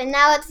 right? Yep, and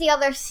now it's the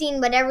other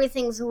scene, but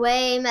everything's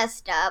way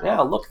messed up.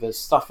 Yeah, look, this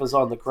stuff is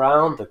on the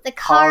ground. The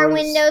car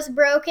window's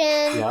broken.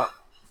 Yeah.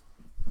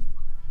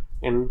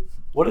 And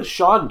what is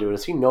Shaun doing?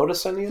 Does he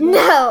notice any of this?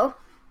 No.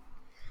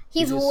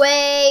 He's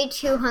way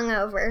too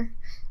hungover.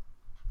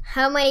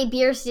 How many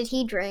beers did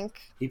he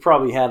drink? He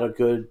probably had a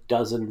good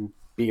dozen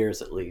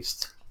beers at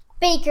least.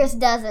 Baker's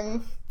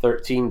dozen.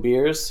 13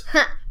 beers?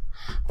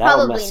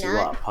 That'll Probably mess not. you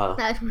up, huh?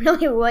 That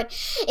really would.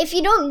 If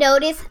you don't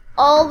notice,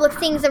 all the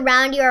things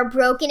around you are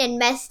broken and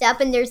messed up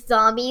and there's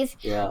zombies.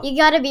 Yeah. You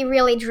gotta be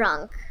really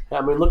drunk.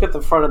 I mean, look at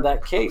the front of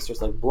that case.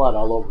 There's like blood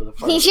all over the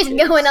front He's of the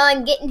just case. going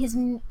on getting his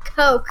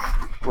Coke.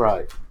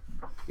 Right.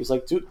 He's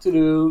like,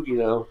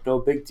 doo-doo-doo, no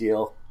big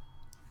deal.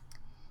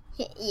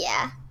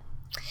 Yeah.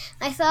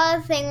 I saw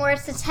a thing where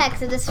it's a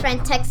text of this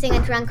friend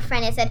texting a drunk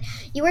friend. It said,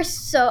 you were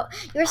so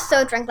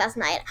drunk last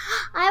night."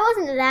 "I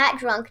wasn't that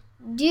drunk,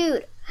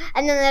 dude."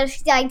 And then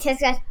the guy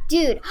texted,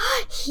 "Dude,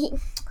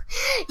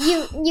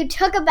 you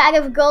took a bag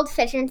of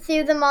goldfish and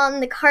threw them on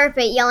the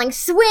carpet, yelling,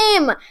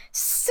 'Swim!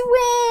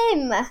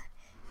 Swim!'"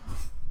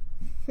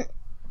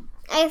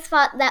 I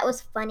thought that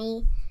was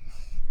funny.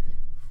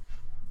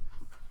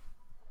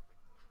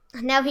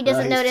 Now he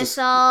doesn't notice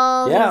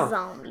all the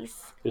zombies.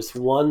 There's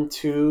 1,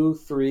 2,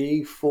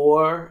 3,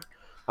 4.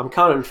 I'm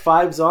counting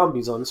 5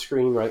 zombies on the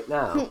screen right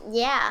now.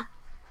 Yeah.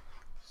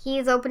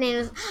 He's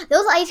opening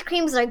those ice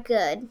creams are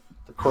good.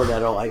 The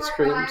Cornetto ice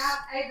creams. I asked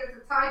Ada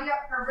to tidy up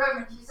her room,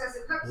 and she says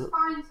it looks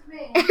fine to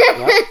me.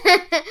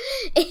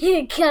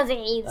 Because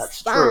he's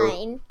That's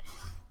fine.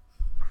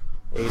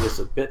 True. Ada's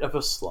a bit of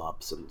a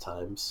slob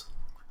sometimes.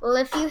 Well,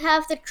 if you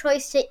have the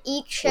choice to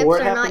eat chips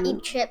or not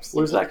eat chips,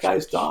 Where's that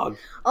guy's dog?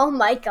 Oh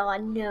my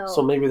God, no!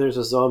 So maybe there's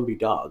a zombie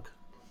dog.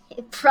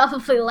 It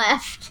probably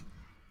left.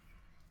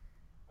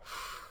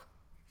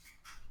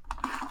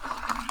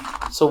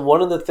 So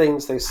one of the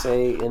things they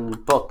say in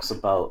books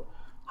about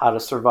how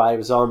to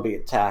survive zombie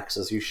attacks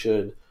is you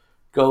should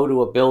go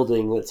to a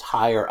building that's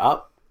higher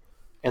up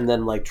and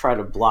then like try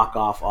to block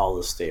off all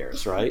the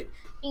stairs, right?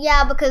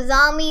 Yeah, because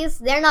zombies,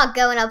 they're not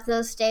going up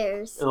those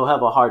stairs. They'll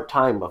have a hard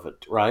time of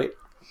it, right?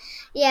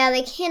 Yeah,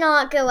 they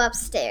cannot go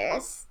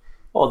upstairs.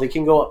 Well, they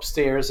can go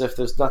upstairs if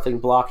there's nothing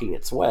blocking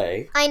its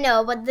way. I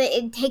know, but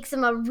it takes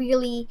them a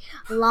really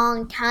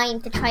long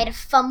time to try to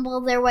fumble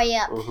their way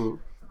up. Mm-hmm.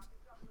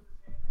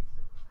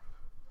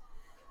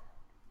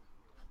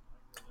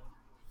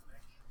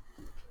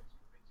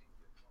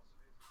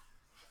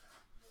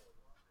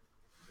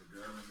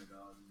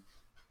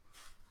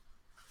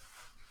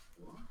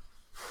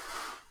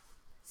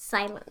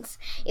 Silence.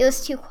 It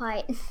was too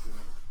quiet.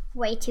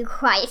 Way too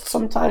quiet.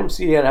 Sometimes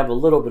you gotta have a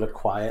little bit of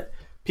quiet.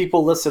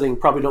 People listening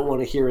probably don't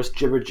want to hear us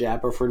jibber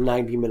jabber for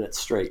 90 minutes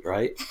straight,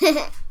 right?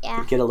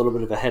 Yeah. You get a little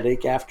bit of a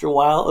headache after a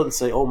while and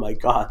say, oh my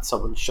God,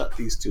 someone shut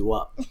these two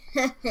up,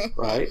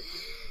 right?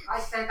 I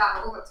say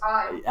that all the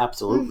time. You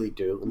absolutely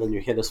do. And then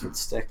you hit us with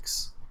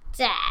sticks.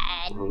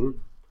 Dad. Mm-hmm.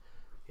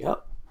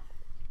 Yep.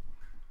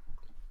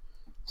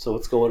 So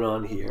what's going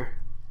on here?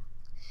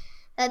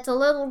 That's a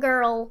little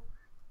girl.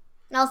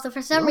 And also,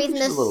 for some reason,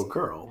 this this is a little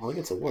girl. I think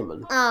it's a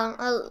woman.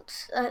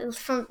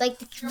 From like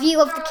the view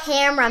of the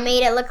camera,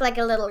 made it look like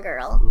a little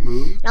girl.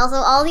 Mm-hmm. And also,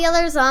 all the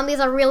other zombies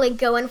are really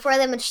going for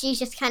them, and she's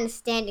just kind of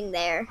standing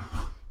there,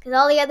 because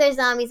all the other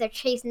zombies are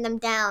chasing them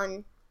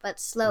down, but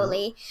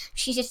slowly.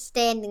 She's just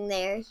standing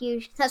there.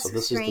 Huge. That's So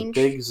this strange.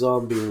 is the big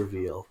zombie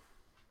reveal.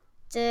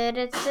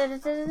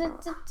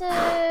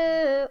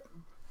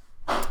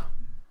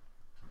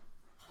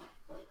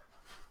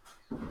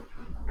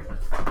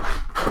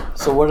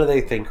 So what do they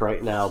think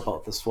right now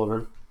about this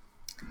woman?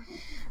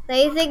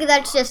 They think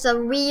that's just a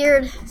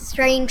weird,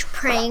 strange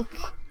prank.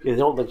 You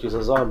don't think she's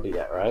a zombie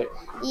yet, right?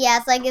 Yeah,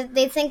 it's like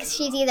they think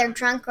she's either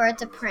drunk or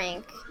it's a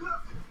prank.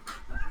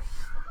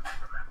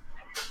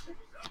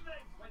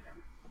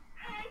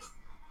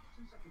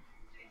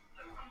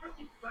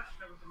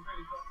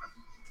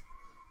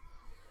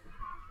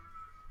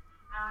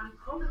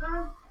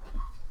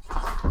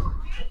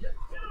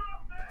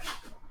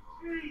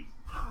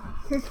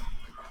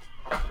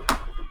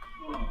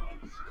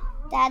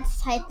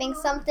 Dad's typing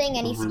something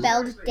and he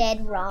spelled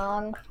dead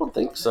wrong. I don't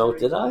think so,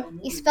 did I?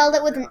 You spelled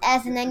it with an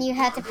S and then you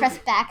had to press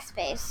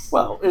backspace.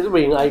 Well, I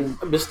mean, I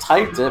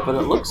mistyped it, but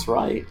it looks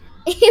right.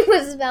 It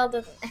was spelled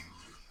with an S.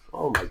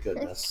 Oh my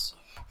goodness.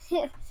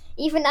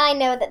 Even I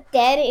know that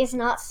dead is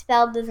not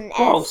spelled with an S.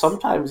 Well,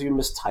 sometimes you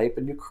mistype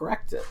and you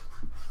correct it.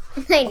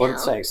 I know. Wouldn't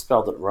say I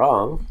spelled it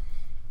wrong.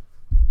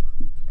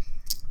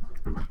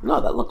 No,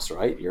 that looks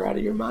right. You're out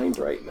of your mind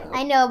right now.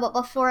 I know, but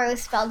before it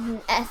was spelled with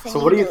an S. And so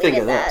what do you think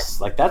of that.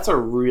 this? Like, that's a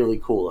really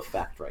cool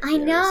effect right there. I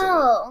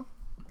know.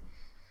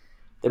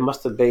 They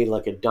must have made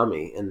like a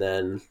dummy and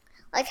then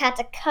like had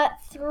to cut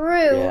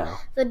through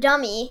the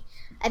dummy.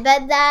 I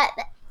bet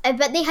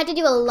they had to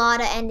do a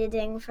lot of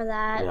editing for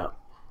that. Yeah.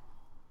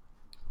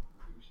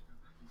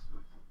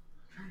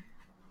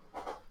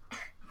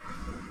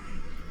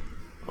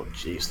 Oh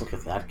jeez, look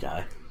at that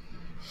guy.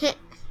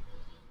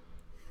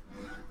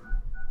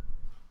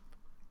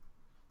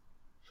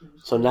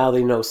 So now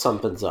they know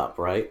something's up,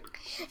 right?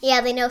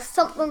 Yeah, they know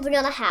something's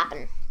gonna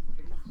happen.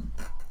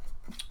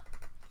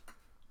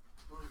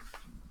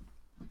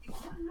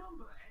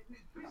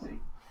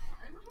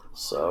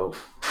 So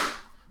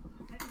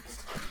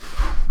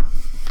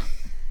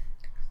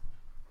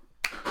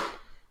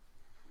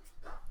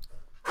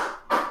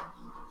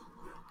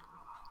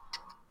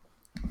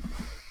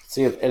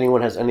see if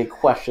anyone has any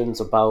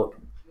questions about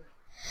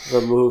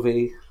the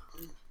movie.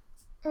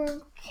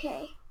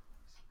 Okay.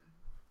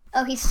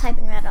 Oh, he's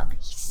typing that up.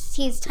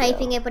 He's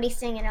typing it, but he's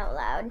saying it out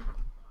loud.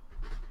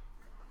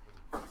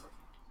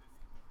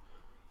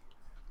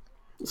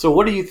 So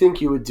what do you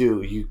think you would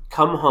do? You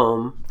come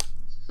home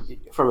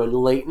from a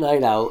late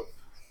night out,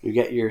 you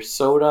get your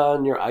soda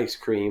and your ice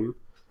cream,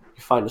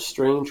 you find a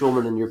strange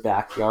woman in your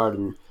backyard,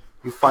 and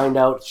you find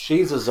out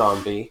she's a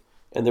zombie,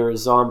 and there are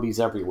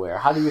zombies everywhere.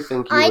 How do you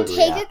think you would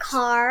take react? A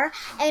car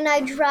and I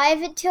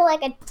drive it to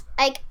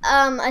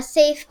a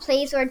safe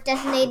place or a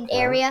designated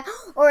area,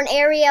 or an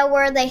area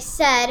where they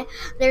said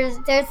this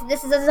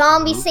is a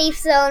zombie safe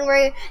zone.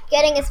 We're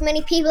getting as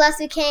many people as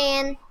we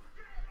can.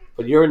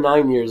 But you're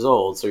 9 years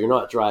old, so you're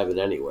not driving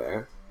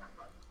anywhere.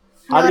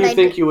 How do you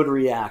think you would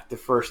react the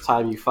first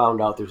time you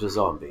found out there's a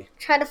zombie?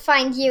 Try to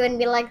find you and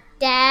be like,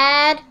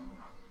 Dad,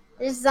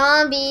 there's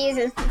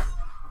zombies.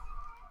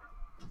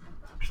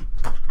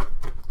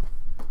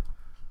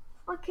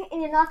 Okay,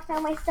 and you knocked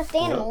down my stuffed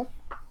animal.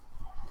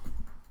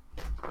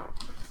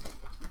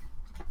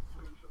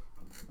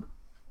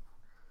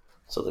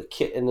 So the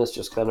kitten is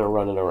just kind of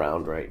running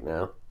around right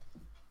now.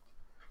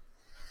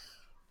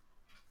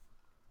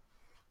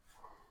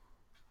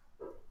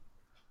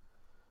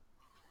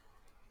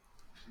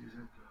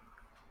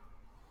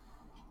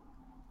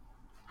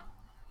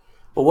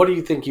 Well, what do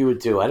you think you would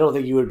do? I don't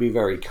think you would be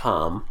very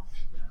calm.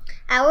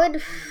 I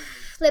would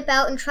flip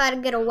out and try to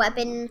get a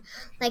weapon,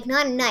 like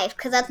not a knife,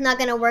 because that's not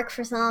going to work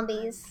for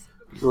zombies.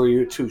 Or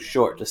you're too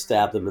short to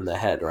stab them in the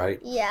head, right?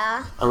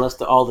 Yeah.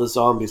 Unless all the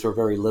zombies were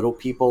very little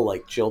people,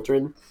 like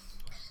children.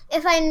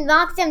 If I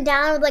knocked them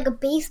down with like a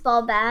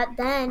baseball bat,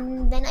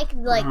 then I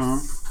could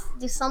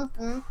do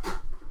something.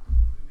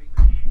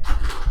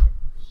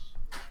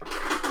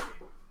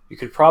 You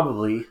could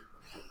probably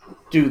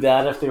do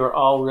that if they were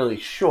all really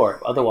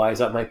short. Otherwise,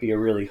 that might be a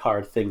really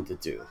hard thing to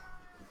do.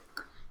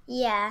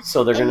 Yeah.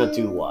 So they're going to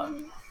do what?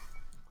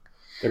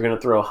 They're going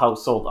to throw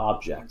household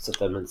objects at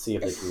them and see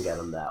if they can get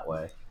them that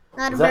way.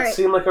 Does that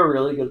seem like a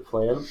really good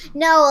plan?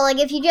 No, like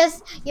if you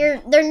just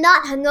they're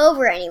not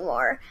hungover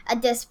anymore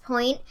at this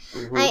point,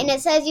 and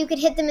it says you could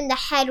hit them in the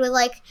head with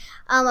like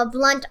a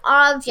blunt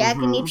object,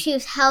 and you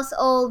choose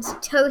household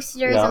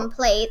toasters and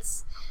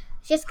plates.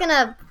 It's just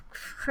gonna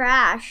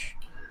crash.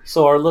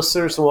 So our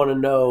listeners want to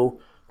know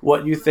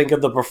what you think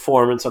of the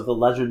performance of the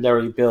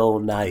legendary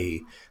Bill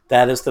Nighy.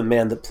 That is the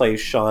man that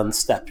plays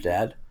Shaun's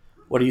stepdad.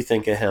 What do you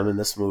think of him in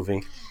this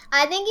movie?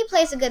 I think he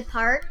plays a good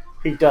part.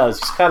 He does.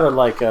 He's kind of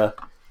like a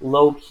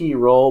low-key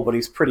role, but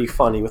he's pretty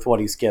funny with what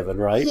he's given,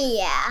 right?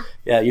 Yeah.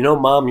 Yeah, you know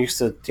Mom used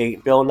to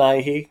date Bill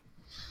Nighy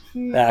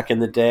back in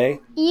the day.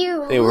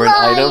 They were an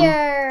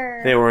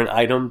item. They were an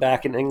item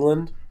back in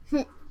England.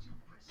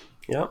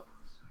 Yep.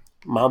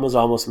 Mom was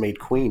almost made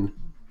queen.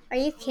 Are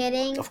you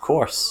kidding? Of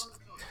course.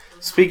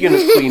 Speaking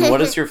of Queen,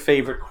 what is your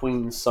favorite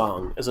Queen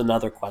song is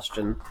another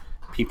question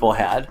people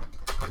had.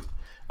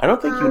 I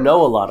don't think you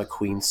know a lot of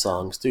Queen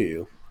songs, do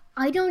you?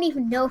 I don't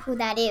even know who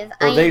that is.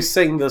 Well, they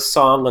sing the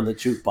song on the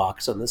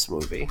jukebox in this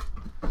movie.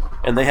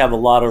 And they have a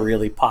lot of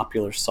really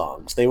popular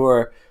songs. They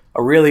were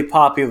a really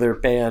popular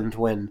band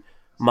when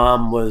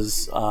Mom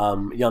was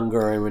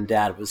younger and when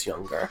Dad was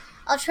younger.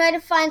 I'll try to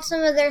find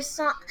some of their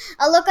songs.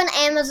 I'll look on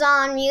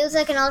Amazon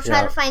Music and I'll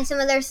try to find some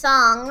of their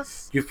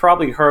songs. You've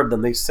probably heard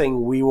them. They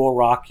sing We Will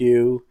Rock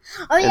You.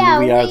 Oh, yeah.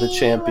 And We Are the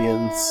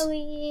Champions.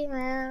 We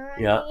will,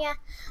 yeah.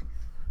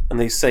 And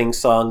they sing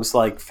songs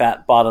like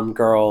Fat Bottom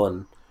Girl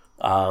and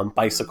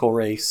Bicycle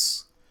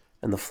Race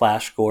and the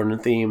Flash Gordon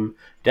theme.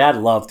 Dad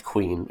loved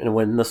Queen, and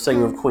when the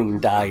singer of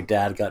Queen died,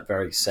 Dad got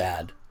very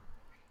sad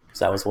because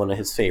that was one of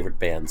his favorite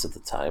bands at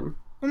the time.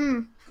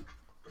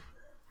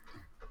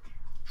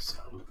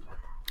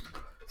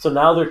 So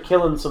now they're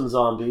killing some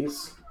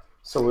zombies,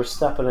 so we're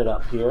stepping it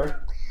up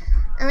here.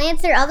 I'll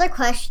answer other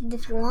questions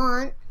if you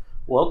want.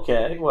 Well,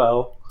 okay,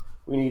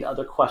 we need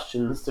other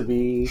questions to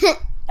be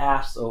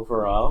asked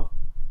overall.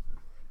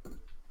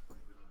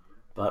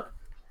 But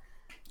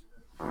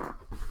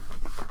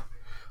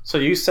so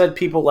you said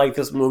people like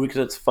this movie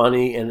because it's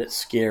funny and it's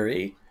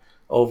scary.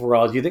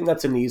 Overall, do you think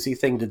that's an easy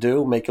thing to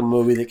do? Make a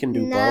movie that can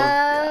do both? No.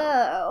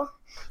 Yeah.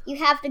 You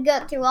have to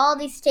go through all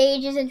these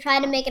stages and try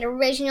to make it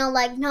original,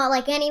 like not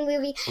like any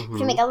movie. You have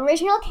to make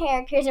original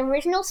characters,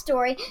 original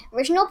story,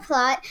 original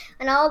plot,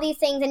 and all these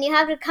things. And you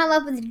have to come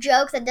up with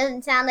jokes that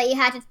doesn't sound like you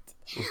have to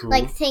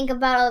like think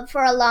about it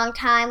for a long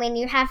time. And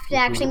you have to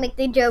actually make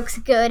the jokes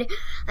good.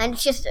 And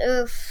it's just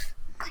oof.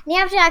 You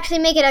have to actually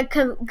make it a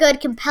good,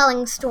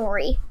 compelling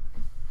story.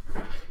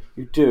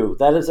 You do.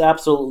 That is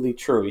absolutely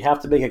true. You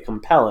have to make it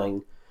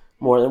compelling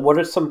more than... What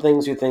are some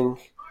things you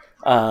think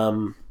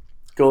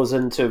goes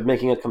into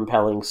making a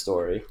compelling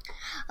story?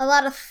 A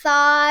lot of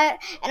thought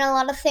and a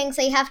lot of things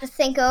that you have to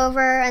think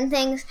over and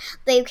things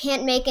that you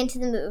can't make into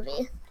the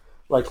movie.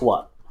 Like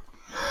what?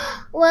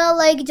 Well,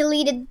 like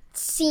deleted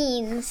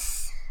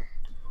scenes.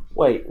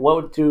 Wait,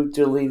 what do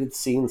deleted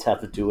scenes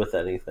have to do with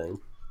anything?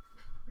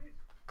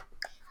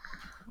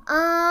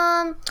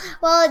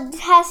 Well, it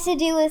has to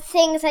do with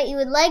things that you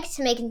would like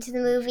to make into the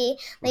movie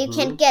that you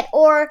can't get,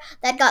 or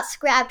that got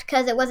scrapped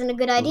because it wasn't a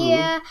good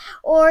idea,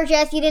 or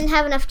just you didn't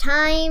have enough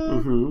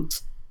time,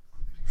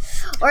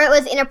 or it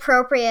was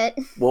inappropriate.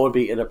 What would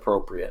be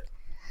inappropriate?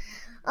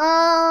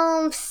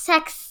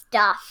 Sex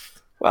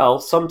stuff. Well,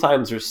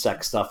 sometimes there's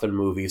sex stuff in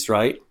movies,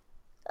 right?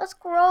 That's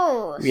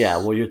gross. Yeah,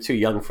 well, you're too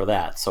young for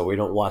that, so we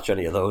don't watch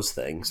any of those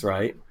things,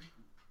 right?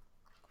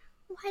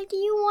 Why do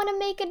you want to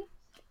make it...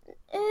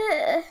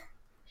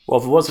 Well,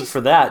 if it wasn't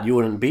for that, you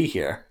wouldn't be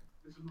here.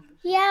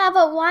 Yeah,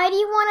 but why do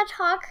you want to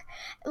talk...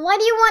 Why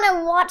do you want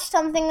to watch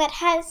something that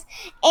has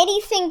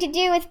anything to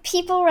do with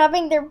people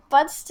rubbing their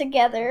butts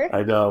together?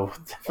 I know.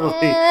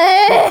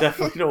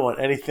 Definitely don't want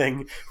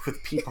anything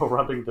with people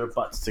rubbing their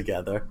butts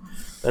together.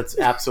 That's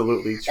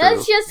absolutely true.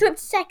 That's just what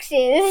sex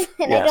is,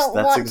 and I don't want to do it. Yes,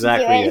 that's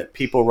exactly it.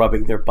 People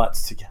rubbing their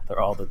butts together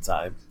all the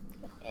time.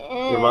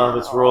 Your mom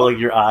is rolling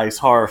your eyes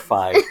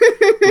horrified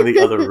in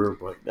the other room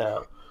right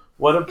now.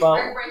 What about...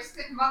 I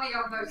wasted money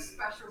on those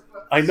special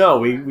books. I know.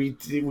 We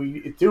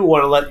do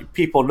want to let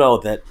people know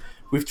that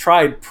we've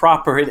tried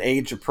proper and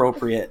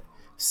age-appropriate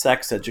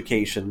sex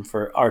education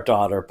for our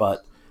daughter,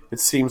 but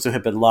it seems to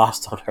have been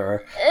lost on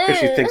her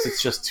because she thinks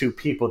it's just two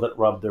people that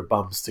rub their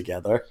bums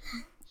together,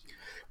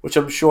 which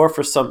I'm sure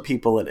for some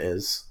people it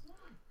is.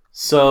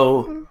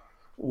 So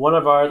one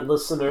of our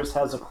listeners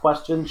has a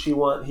question. He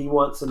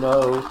wants to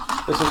know,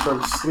 this is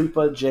from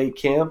Sleepa J.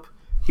 Camp.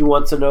 He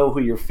wants to know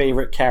who your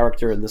favorite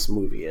character in this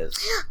movie is.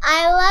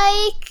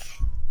 I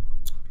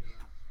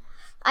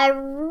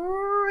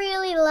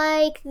really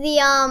like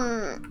the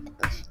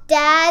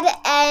Dad,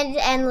 Ed,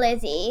 and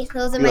Lizzie.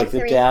 Those are my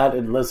three. The Dad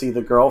and Lizzie,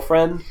 the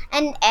girlfriend?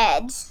 And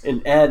Ed.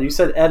 And Ed. You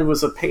said Ed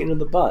was a pain in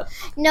the butt.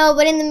 No,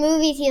 but in the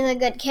movies he's a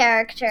good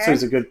character. So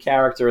he's a good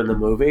character in the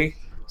movie?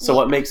 So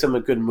what makes him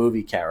a good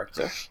movie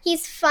character?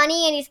 He's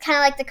funny and he's kind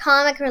of like the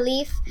comic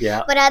relief.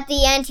 Yeah. But at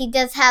the end, he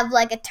does have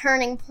like a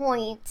turning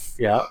point.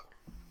 Yeah.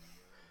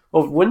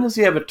 Well, when does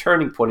he have a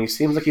turning point? He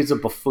seems like he's a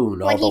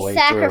buffoon all the way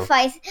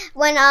through.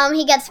 When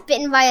he gets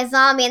bitten by a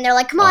zombie and they're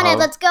like, come on, Ed,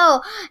 let's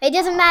go. It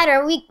doesn't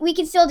matter. We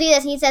can still do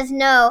this. And he says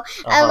no.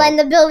 And when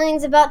the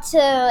building's about to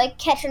like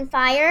catch on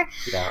fire,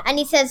 and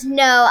he says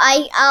no,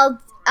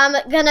 I'm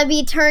gonna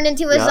be turned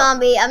into a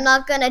zombie. I'm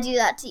not gonna do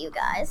that to you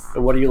guys.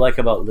 And what do you like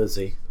about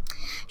Lizzie?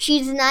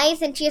 She's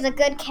nice and she's a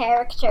good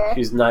character.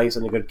 She's nice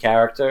and a good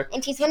character.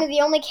 And she's one of the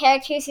only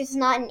characters who's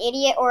not an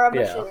idiot or a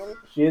buffoon. Yeah,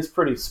 she is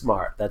pretty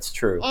smart. That's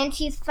true. And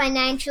she's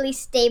financially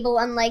stable,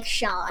 unlike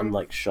Shaun.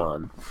 Unlike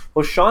Shaun.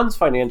 Well, Shaun's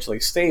financially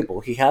stable.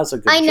 He has a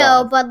good job. I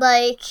know, but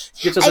like...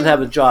 He just doesn't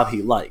have a job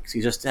he likes.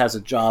 He just has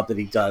a job that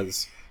he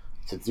does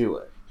to do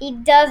it. He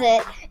does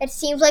it. It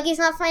seems like he's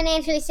not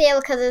financially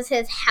stable because of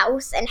his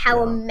house and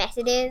how a mess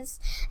it is.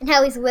 And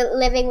how he's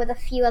living with a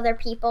few other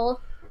people.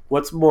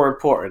 What's more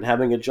important,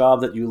 having a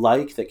job that you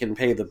like that can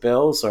pay the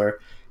bills, or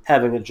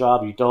having a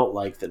job you don't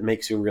like that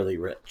makes you really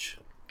rich?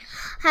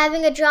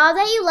 Having a job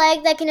that you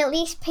like that can at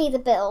least pay the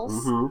bills.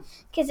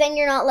 Because then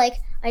you're not like,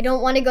 I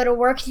don't want to go to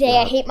work today.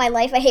 I hate my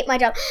life. I hate my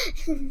job.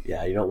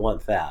 Yeah, you don't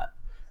want that.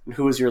 And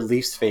who is your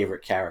least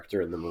favorite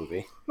character in the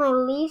movie? My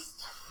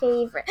least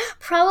favorite,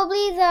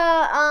 probably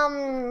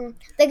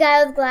the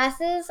guy with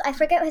glasses. I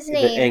forget his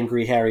name. The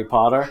angry Harry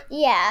Potter.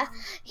 Yeah,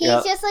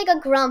 he's just like a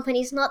grump, and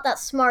he's not that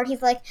smart.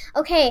 He's like,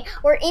 okay,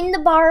 we're in the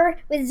bar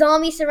with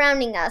zombies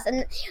surrounding us,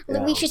 and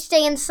we should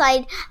stay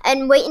inside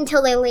and wait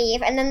until they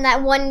leave. And then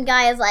that one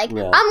guy is like,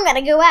 I'm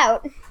gonna go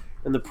out.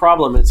 And the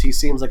problem is, he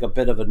seems like a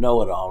bit of a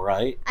know-it-all,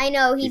 right? I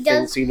know he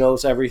thinks he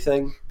knows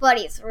everything, but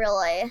he's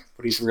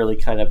really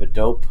kind of a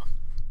dope.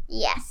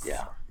 Yes.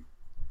 Yeah.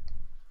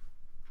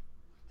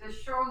 Does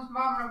Shaun's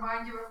mom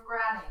remind you of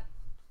Granny?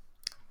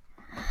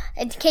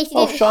 In case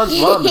you didn't... Shaun's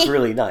mom is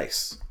really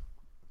nice.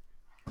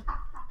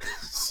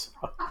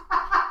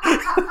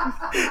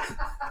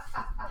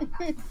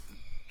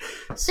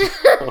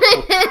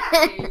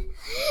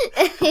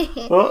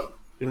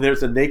 And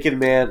there's a naked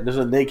man. There's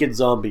a naked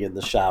zombie in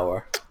the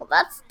shower. Well,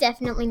 that's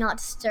definitely not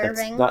disturbing.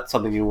 That's not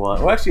something you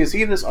want. Well, actually, is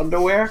he in his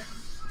underwear?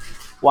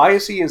 Why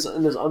is he in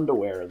his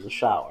underwear in the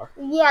shower?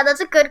 Yeah, that's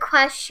a good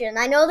question.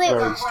 I know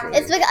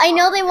I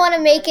know they want to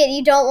make it.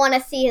 You don't want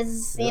to see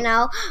his,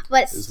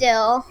 but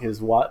still. His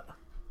what?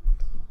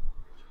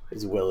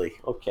 His willy.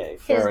 Okay,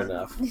 fair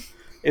enough.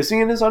 Is he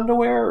in his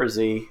underwear, or is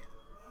he?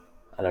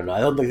 I don't know.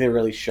 I don't think they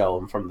really show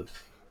him from the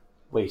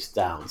waist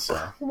down.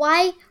 So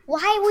why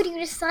would you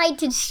decide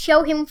to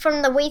show him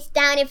from the waist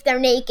down if they're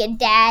naked,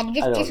 Dad?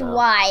 Just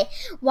why?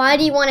 Why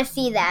do you want to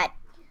see that?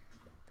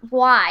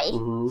 Why?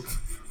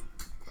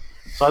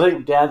 So I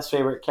think Dad's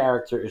favorite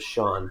character is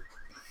Shaun,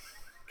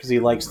 because he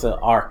likes the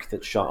arc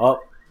that Shaun... Oh,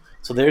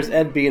 so there's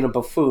Ed being a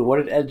buffoon. What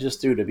did Ed just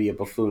do to be a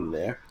buffoon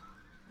there?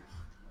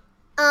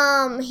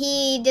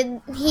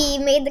 He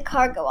made the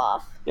car go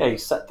off. Yeah, he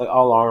set the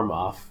alarm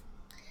off.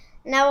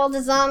 Now all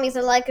the zombies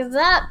are like, is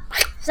that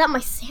my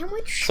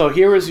sandwich? So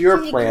here is your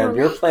plan.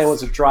 Your plan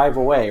was to drive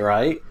away,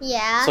 right?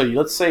 Yeah. So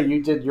let's say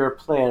you did your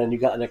plan and you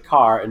got in a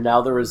car and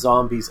now there are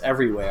zombies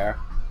everywhere.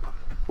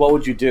 What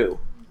would you do?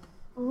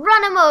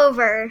 Run them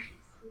over.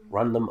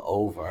 Run them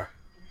over.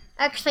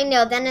 Actually,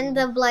 no. Then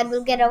the blood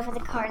would get over the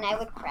car and I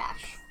would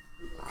crash.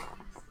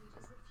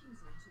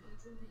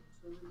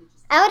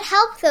 I would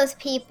help those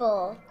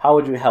people. How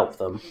would you help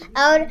them?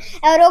 I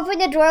would open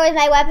the door with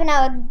my weapon.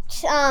 I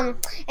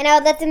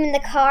would let them in the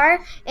car.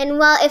 And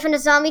if a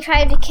zombie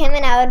tried to come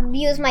in, I would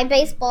use my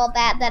baseball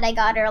bat that I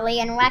got early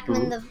and whack them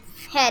in the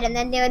head, and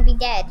then they would be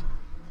dead.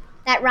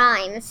 That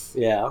rhymes.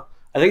 Yeah.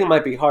 I think it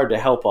might be hard to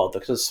help all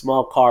because it's a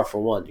small car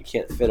for one. You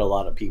can't fit a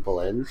lot of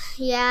people in.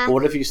 Yeah. But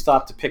what if you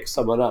stopped to pick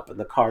someone up and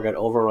the car got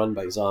overrun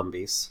by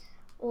zombies?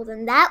 Well,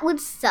 then that would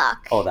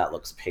suck. Oh, that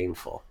looks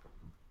painful.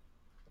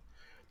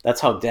 That's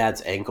how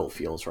Dad's ankle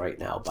feels right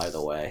now, by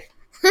the way.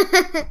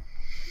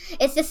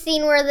 It's the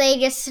scene where they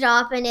just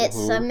stop and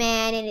it's a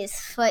man and his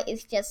foot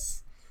is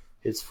just...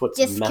 His foot's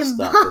just messed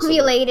up,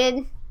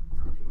 discombobulated.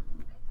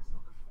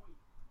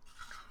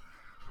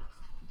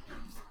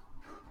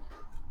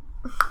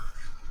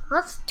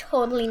 That's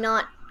totally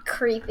not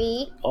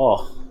creepy.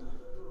 Oh.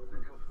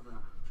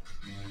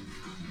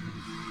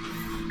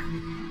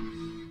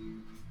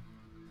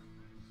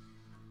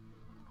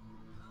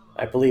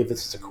 I believe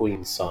this is a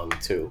Queen song,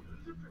 too.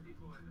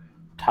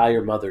 Tie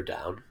Your Mother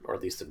Down, or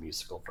at least the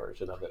musical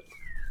version of it.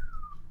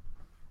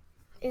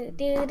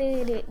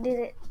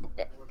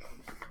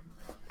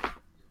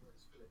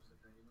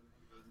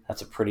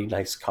 That's a pretty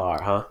nice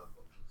car, huh?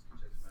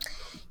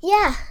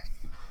 Yeah.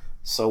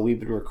 So we've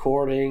been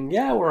recording.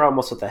 Yeah, we're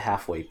almost at the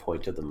halfway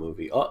point of the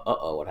movie.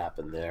 Uh-oh, what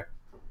happened there?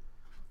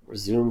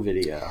 Resume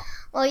video.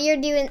 Well, you're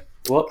doing...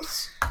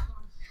 Whoops.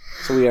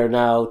 So we are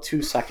now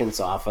 2 seconds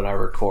off on our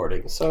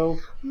recording. So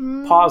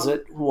pause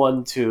it.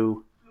 1,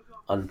 2,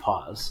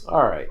 unpause.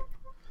 All right.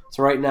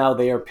 So right now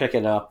they are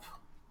picking up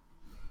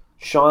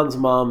Shaun's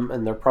mom,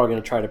 and they're probably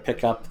going to try to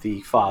pick up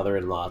the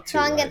father-in-law too.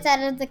 Shaun gets out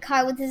of the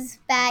car with his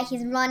bat.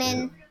 He's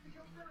running.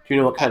 Do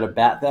you know what kind of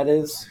bat that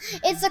is?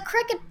 It's a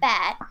cricket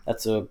bat.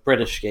 That's a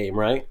British game,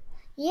 right?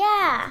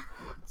 Yeah.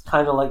 It's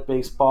kind of like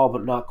baseball,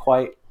 but not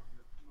quite.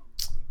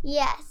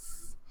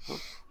 Yes.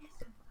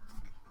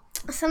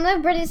 Some of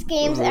the British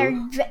games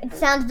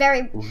sound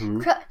very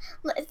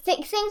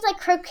things like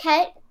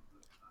croquet.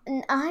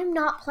 I'm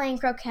not playing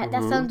croquet.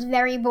 That sounds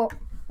very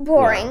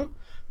boring. Yeah.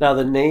 Now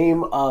the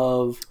name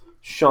of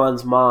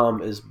Shaun's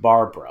mom is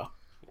Barbara.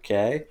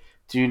 Okay.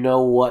 Do you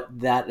know what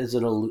that is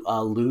an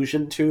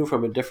allusion to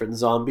from a different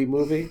zombie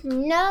movie?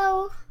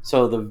 No.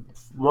 So the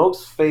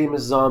most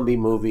famous zombie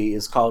movie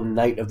is called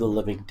Night of the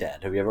Living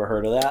Dead. Have you ever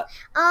heard of that?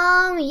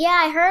 Yeah,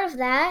 I heard of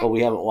that. But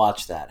we haven't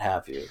watched that,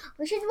 have you?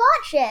 We should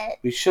watch it.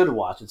 We should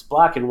watch. It's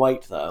black and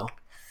white, though.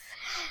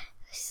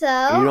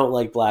 So? You don't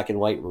like black and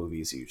white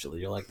movies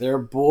usually. You're like, they're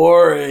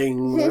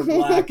boring. They're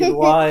black and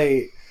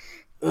white.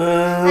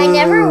 I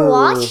never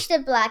watched a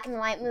black and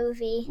white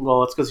movie.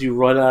 Well, it's because you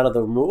run out of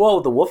the movie.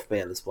 Well, the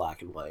Wolfman is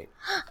black and white.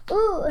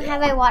 Ooh, yeah.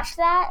 Have I watched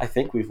that? I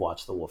think we've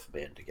watched the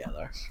Wolfman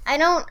together. I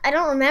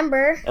don't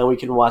remember. And we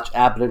can watch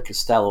Abbott and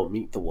Costello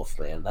meet the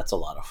Wolfman. That's a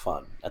lot of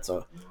fun. That's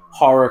a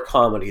horror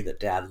comedy that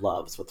Dad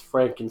loves with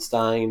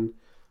Frankenstein,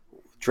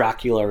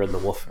 Dracula, and the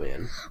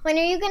Wolfman. When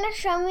are you gonna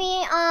show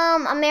me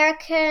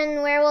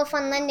American Werewolf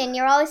in London?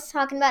 You're always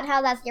talking about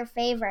how that's your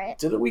favorite.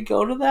 Didn't we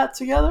go to that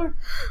together?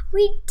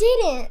 We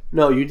didn't.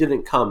 No, you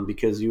didn't come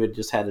because you had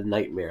just had a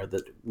nightmare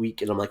that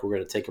week, and I'm like, we're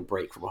gonna take a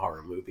break from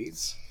horror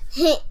movies.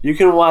 You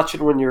can watch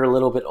it when you're a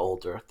little bit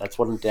older. That's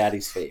one of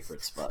Daddy's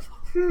favorites, but.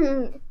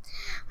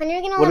 When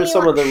you're gonna what are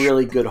some of the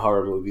really good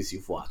horror movies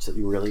you've watched that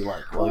you really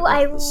like?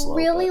 I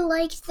really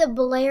liked The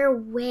Blair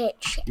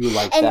Witch. You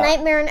like and that?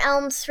 Nightmare on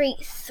Elm Street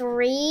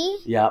 3.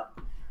 Yep.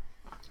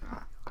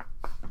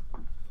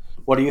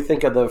 What do you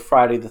think of the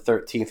Friday the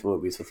 13th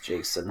movies with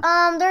Jason?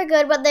 They're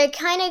good, but they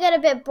kind of get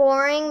a bit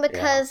boring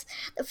because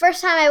the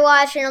first time I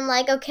watched it, I'm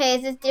like,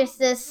 okay, there's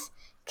this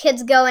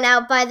kids going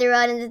out by the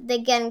road and they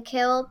getting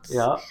killed.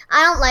 Yeah.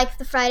 I don't like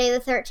the Friday the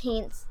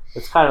 13th.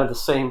 It's kind of the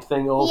same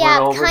thing over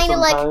and over sometimes.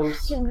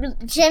 Yeah, kind of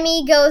like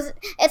Jimmy goes...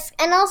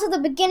 And also the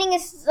beginning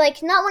is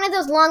like not one of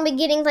those long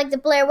beginnings like the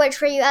Blair Witch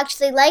where you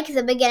actually like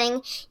the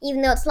beginning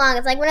even though it's long.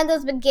 It's like one of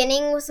those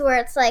beginnings where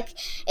it's like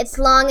it's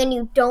long and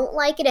you don't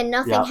like it and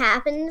nothing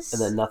happens.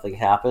 And then nothing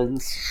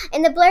happens.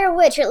 In the Blair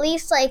Witch, at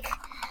least it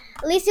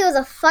was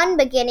a fun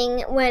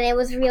beginning when it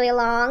was really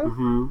long.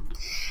 Mm-hmm.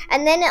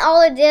 And then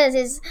all it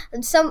is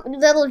some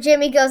little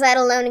Jimmy goes out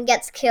alone and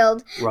gets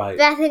killed. Right.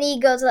 Bethany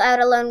goes out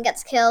alone and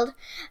gets killed.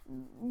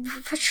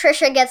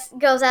 Patricia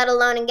goes out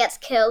alone and gets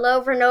killed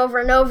over and over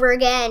and over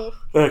again.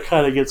 That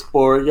kind of gets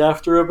boring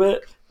after a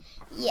bit.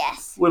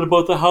 Yes. What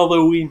about the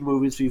Halloween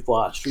movies we've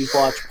watched? We've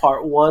watched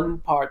Part 1,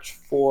 Part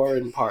 4,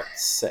 and Part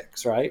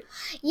 6, right?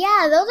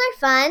 Yeah, those are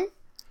fun.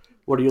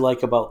 What do you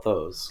like about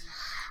those?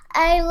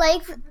 I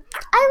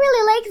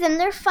really like them.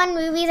 They're fun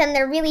movies and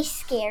they're really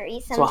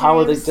scary sometimes. So how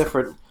are they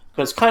different?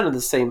 Because it's kind of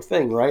the same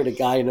thing, right? A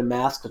guy in a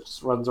mask that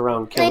just runs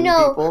around killing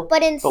people.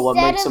 But what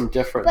makes them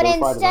different? But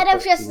instead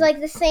of just like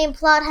the same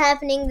plot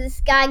happening, this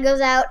guy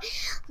goes out,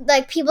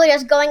 like people are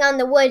just going on in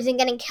the woods and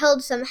getting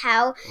killed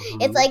somehow.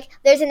 Mm-hmm. It's like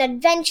there's an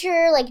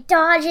adventure, like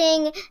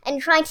dodging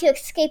and trying to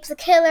escape the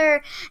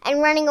killer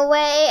and running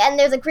away. And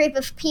there's a group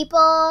of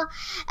people,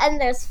 and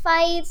there's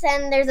fights,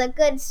 and there's a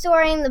good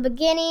story in the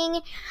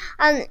beginning,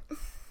 and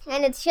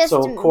it's just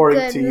so according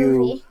a good to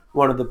movie. You.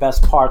 One of the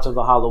best parts of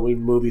the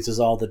Halloween movies is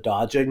all the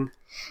dodging.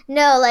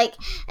 No,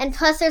 and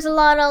plus there's a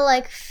lot of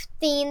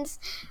scenes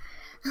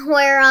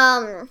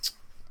where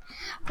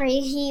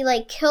he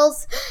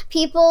kills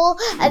people,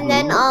 and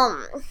then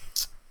I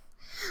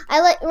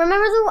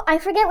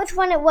forget which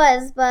one it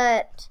was,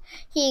 but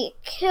he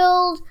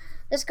killed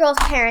this girl's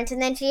parents,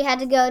 and then she had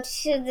to go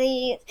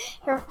to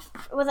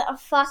was it a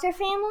foster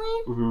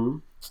family? Mm-hmm.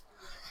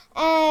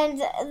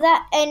 And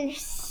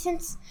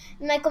since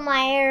Michael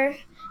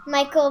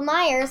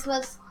Myers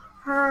was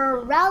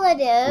her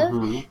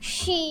relative,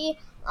 she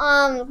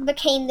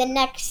became the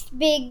next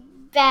big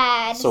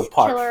bad so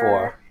part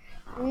killer.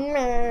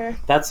 4.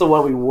 That's the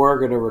one we were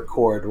going to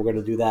record. We're going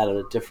to do that at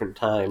a different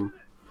time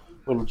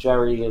when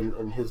Jerry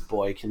and his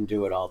boy can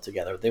do it all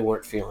together. They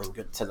weren't feeling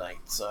good tonight,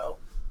 so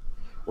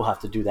we'll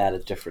have to do that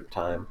at a different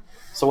time.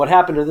 So what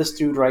happened to this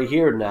dude right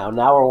here now?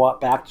 Now we're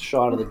back to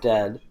Shaun of the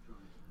Dead.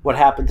 What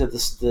happened to the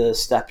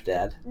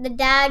stepdad? The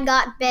dad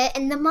got bit,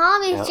 and the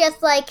mom is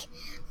just like,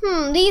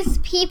 these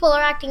people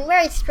are acting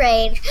very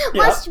strange.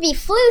 Must be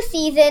flu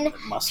season.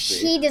 Must be.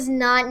 She does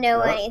not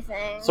know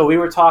anything. So we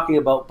were talking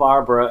about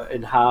Barbara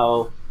and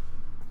how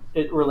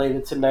it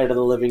related to Night of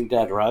the Living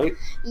Dead, right?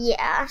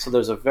 Yeah. So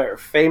there's a very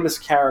famous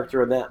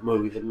character in that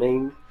movie. The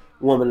main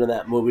woman in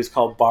that movie is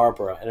called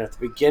Barbara. And at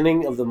the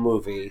beginning of the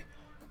movie,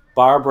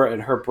 Barbara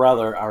and her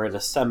brother are in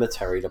a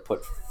cemetery to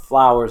put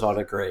flowers on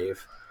a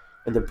grave.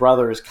 And the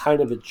brother is kind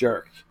of a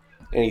jerk.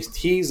 And he's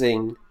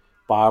teasing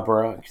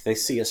Barbara because they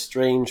see a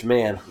strange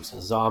man who's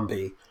a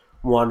zombie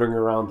wandering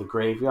around the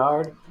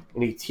graveyard.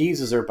 And he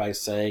teases her by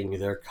saying,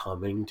 "They're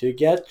coming to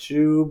get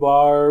you,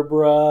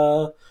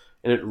 Barbara."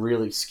 And it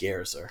really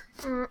scares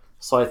her.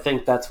 So I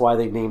think that's why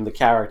they named the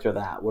character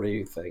that. What do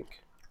you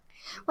think?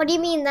 What do you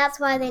mean that's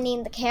why they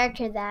named the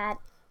character that?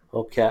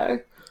 Okay.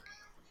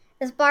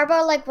 Is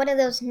Barbara like one of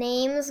those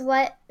names?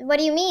 What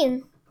do you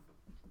mean?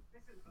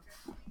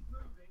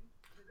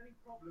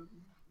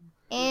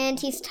 And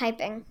he's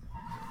typing.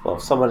 Well,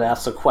 if someone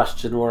asks a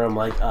question where I'm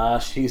like,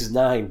 she's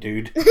 9,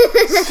 dude.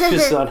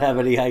 Just not have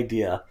any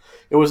idea.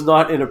 It was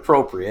not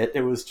inappropriate.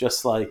 It was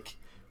just like,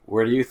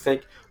 where do you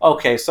think?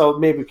 Okay, so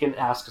maybe we can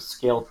ask a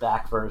scaled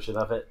back version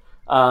of it.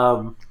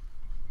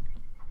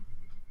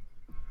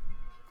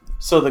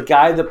 So the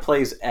guy that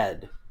plays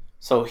Ed,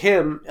 so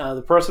him,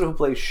 the person who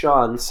plays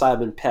Shaun,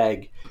 Simon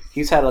Pegg,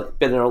 he's been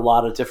in a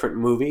lot of different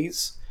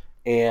movies,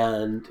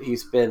 and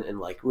he's been in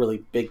like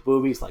really big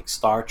movies like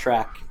Star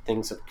Trek,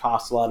 things that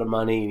cost a lot of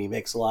money, and he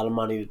makes a lot of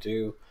money to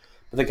do.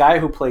 But the guy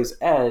who plays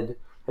Ed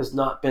has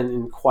not been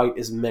in quite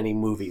as many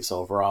movies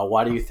overall.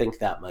 Why do you think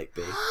that might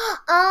be?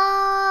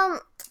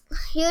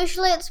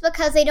 Usually it's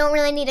because they don't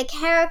really need a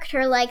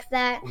character like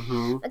that.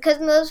 Mm-hmm. Because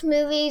most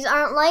movies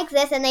aren't like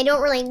this, and they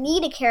don't really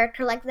need a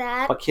character like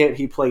that. But can't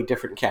he play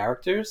different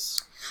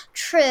characters?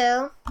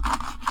 True.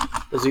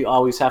 Does he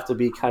always have to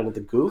be kind of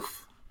the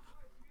goof?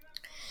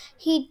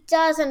 He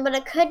doesn't, but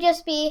it could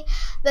just be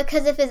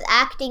because of his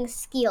acting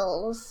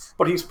skills.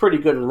 But he's pretty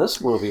good in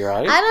this movie,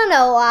 right? I don't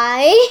know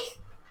why.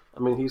 I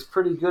mean, he's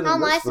pretty good How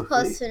in am this I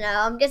supposed movie. to know?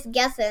 I'm just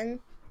guessing.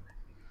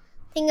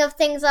 Think of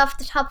things off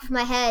the top of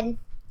my head.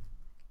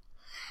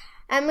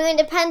 I'm going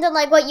to depend on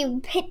like what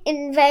you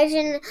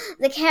envision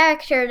the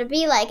character to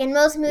be like. In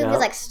most movies,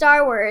 like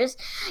Star Wars,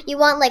 you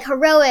want like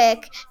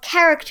heroic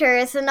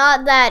characters and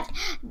not that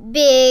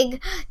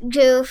big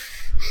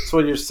goof. So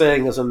what you're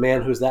saying is a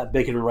man who's that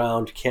big and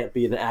round can't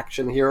be an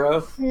action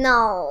hero?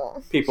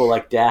 No. People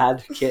like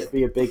Dad can't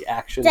be a big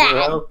action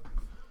hero?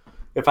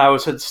 If I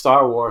was in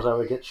Star Wars, I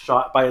would get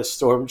shot by a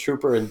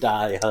stormtrooper and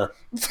die, huh?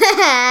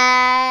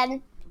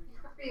 Dad.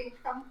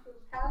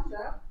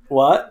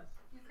 What?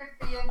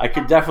 I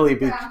could definitely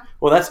be...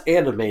 Well, that's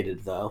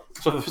animated, though.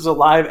 So if it's a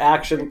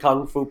live-action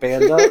Kung Fu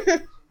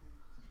Panda...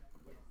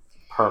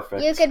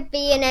 Perfect. You could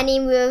be in any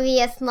movie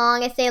as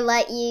long as they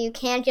let you. You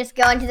can't just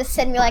go into the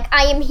set and be like,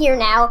 I am here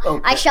now.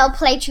 Okay. I shall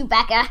play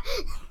Chewbacca.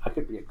 I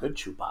could be a good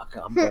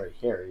Chewbacca. I'm very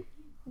hairy.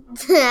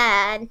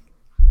 Dad.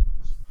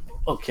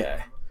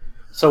 Okay.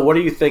 So what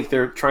do you think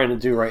they're trying to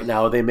do right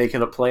now? Are they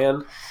making a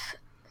plan?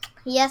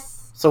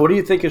 Yes. So what do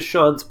you think is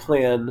Shaun's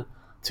plan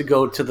to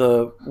go to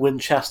the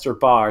Winchester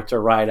bar to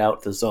ride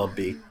out the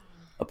zombie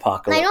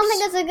apocalypse? I don't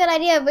think that's a good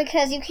idea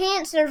because you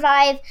can't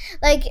survive.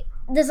 Like,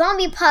 the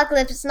zombie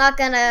apocalypse is not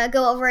going to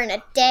go over in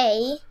a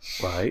day.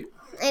 Right.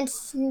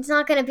 It's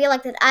not going to be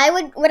like that.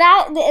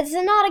 It's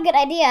not a good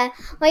idea.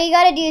 What you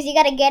got to do is you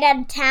got to get out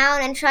of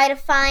town and try to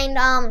find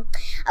a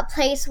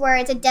place where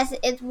it's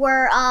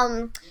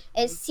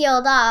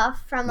sealed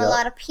off from a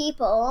lot of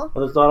people.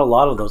 Well, there's not a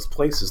lot of those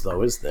places,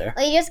 though, is there?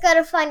 Well, you just got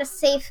to find a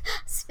safe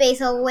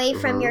space away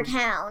from your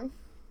town.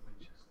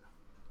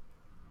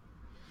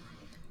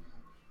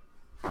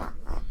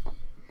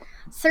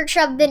 Search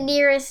up the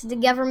nearest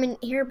government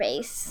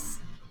airbase.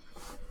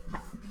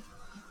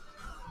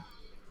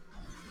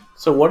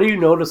 So what do you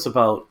notice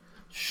about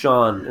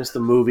Shaun as the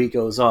movie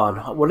goes on?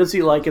 What is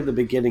he like in the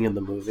beginning of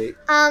the movie?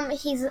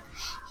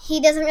 He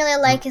doesn't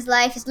really like his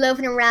life. He's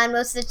loafing around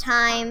most of the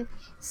time.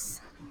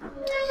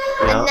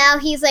 Yeah. And now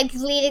he's like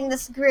leading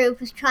this group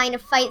who's trying to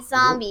fight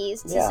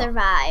zombies to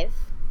survive.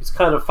 He's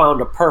kind of found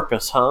a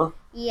purpose, huh?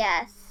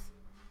 Yes.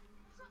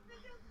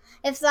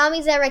 If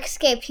zombies ever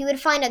escaped, he would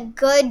find a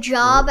good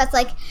job as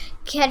like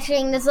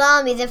catching the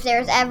zombies. If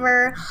there's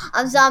ever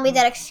a zombie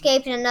that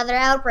escaped in another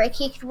outbreak,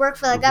 he could work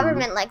for the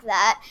government like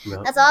that. Yeah.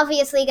 That's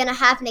obviously going to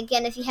happen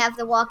again if you have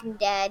The Walking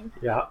Dead.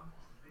 Yeah.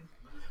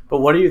 But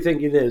what do you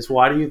think it is?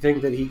 Why do you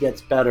think that he gets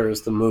better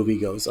as the movie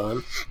goes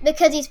on?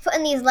 Because he's put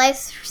in these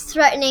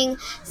life-threatening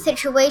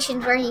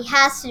situations where he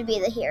has to be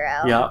the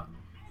hero. Yeah.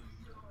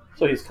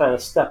 So he's kind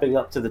of stepping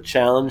up to the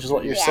challenge is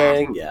what you're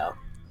saying? Yeah.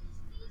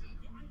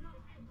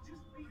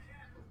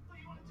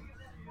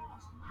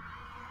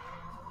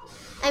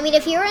 I mean,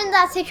 if you're in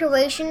that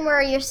situation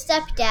where your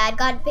stepdad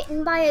got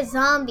bitten by a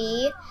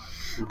zombie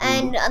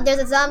and there's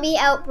a zombie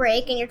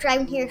outbreak and you're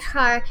driving to your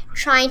car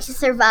trying to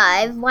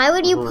survive, why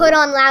would you put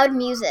on loud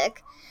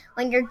music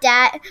when your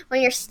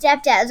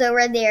stepdad's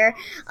over there,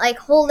 like,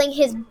 holding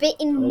his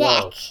bitten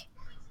neck?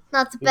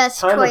 Not the best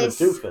choice. He's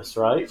kind of a doofus,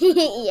 right?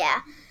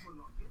 Yeah.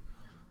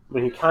 I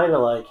mean, he kind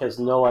of, like, has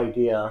no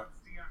idea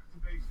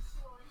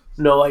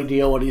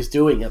what he's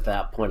doing at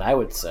that point, I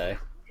would say.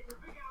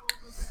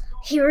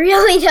 He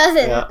really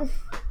doesn't. Yeah.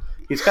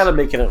 He's kind of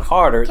making it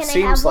harder. Can it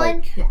seems I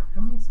have like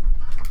one?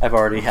 I've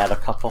already had a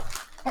couple.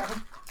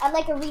 I'd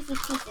like a Reese's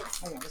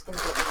Pieces.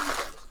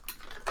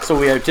 So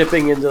we are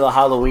dipping into the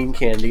Halloween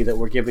candy that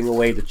we're giving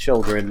away to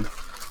children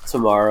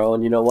tomorrow,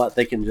 and you know what?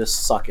 They can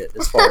just suck it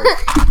as far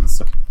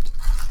as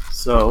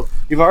So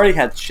you've already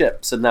had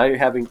chips, and now you're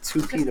having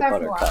 2 peanut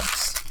butter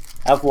cups.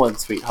 Have one,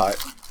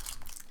 sweetheart.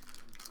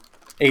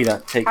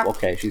 Ada, take.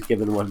 Okay, she's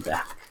giving one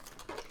back.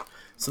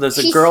 So there's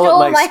a girl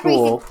at my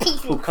school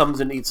who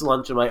comes and eats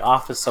lunch in my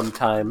office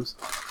sometimes.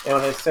 And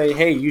when I say,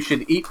 hey, you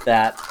should eat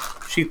that,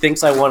 She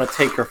thinks I want to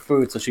take her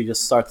food, so she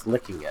just starts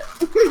licking it.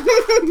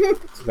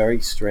 It's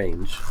very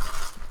strange.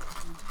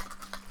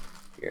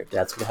 Here,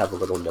 Dad's gonna have a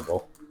little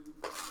nibble.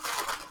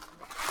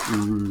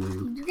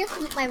 Did you just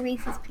eat my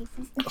Reese's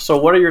Pieces? So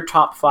what are your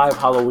top 5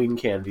 Halloween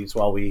candies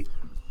while we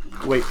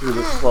wait through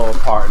the slower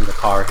part in the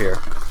car here?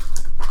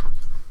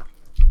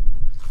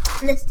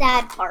 The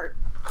sad part.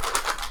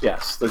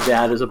 Yes, the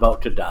dad is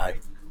about to die.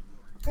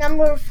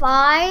 Number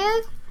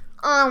 5.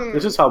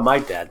 This is how my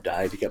dad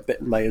died. He got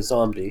bitten by a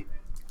zombie.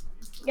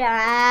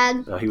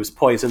 Dad. He was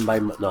poisoned by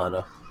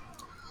Nana.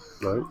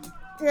 Right?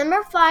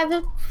 Number 5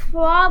 is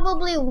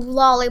probably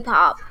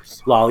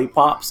lollipops.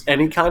 Lollipops?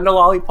 Any kind of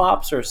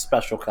lollipops or a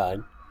special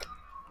kind?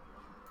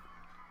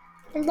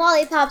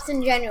 Lollipops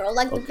in general,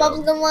 like the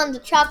bubblegum ones,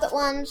 the chocolate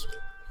ones.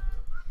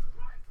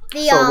 So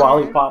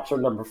lollipops are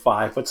number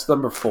 5. What's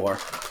number 4?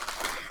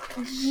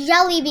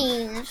 Jelly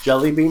beans.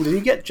 Jelly beans? Did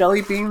you get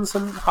jelly beans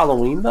on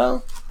Halloween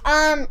though?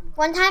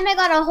 One time I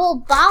got a whole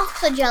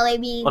box of jelly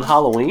beans. On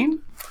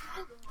Halloween?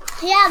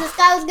 Yeah, this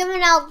guy was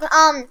giving out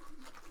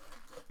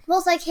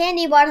most like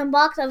candy bars and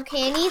box of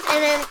candies,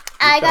 and then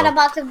I got a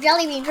box of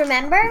jelly beans.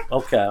 Remember?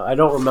 Okay, I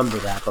don't remember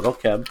that, but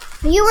okay.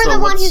 You were the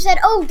one who said,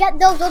 "Oh, get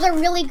those. Those are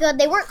really good."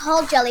 They weren't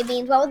called jelly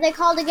beans. What were they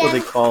called again? What were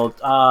they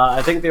called?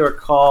 I think they were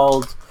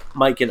called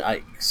Mike and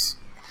Ike's.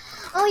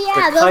 Oh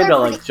yeah, they're kind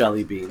of like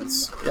jelly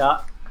beans. Yeah.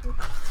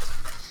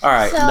 All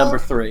right, so, number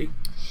 3.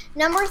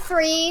 Number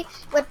 3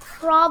 would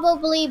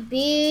probably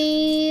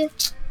be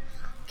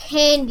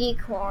candy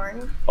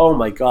corn. Oh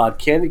my God,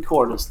 candy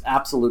corn is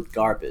absolute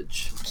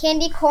garbage.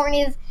 Candy corn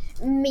is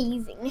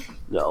amazing.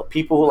 No,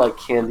 people who like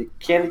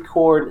candy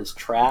corn is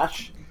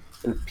trash,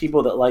 and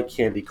people that like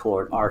candy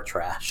corn are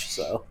trash.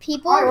 So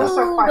people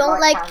who don't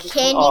like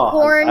candy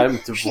corn, I'm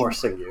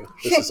divorcing you.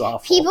 This is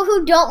awful. People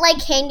who don't like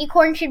candy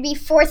corn should be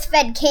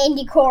force-fed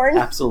candy corn.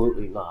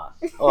 Absolutely not.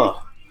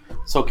 Oh.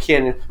 So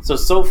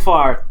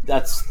far,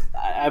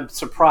 I'm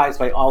surprised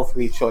by all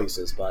 3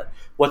 choices, but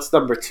what's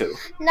number 2?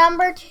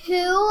 Number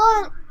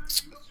 2,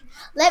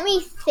 let me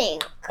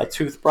think. A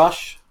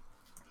toothbrush?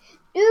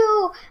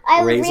 Ooh,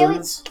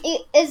 Raisins?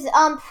 It is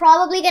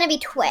probably gonna be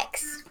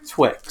Twix.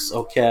 Twix,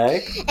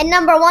 okay. And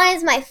number 1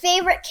 is my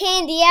favorite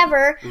candy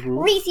ever,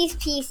 Reese's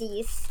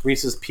Pieces.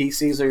 Reese's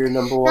Pieces are your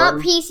number 1? Not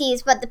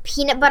Pieces, but the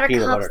peanut butter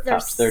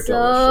cups. They're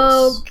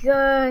so delicious.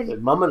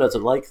 Good. Mama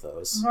doesn't like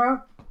those.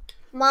 No.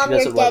 Mom, she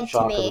doesn't you're like dead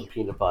chocolate to me. And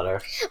peanut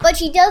butter. But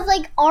she does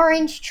like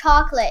orange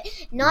chocolate,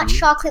 not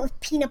chocolate with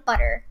peanut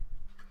butter.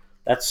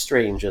 That's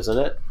strange, isn't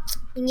it?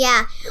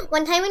 Yeah.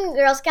 One time in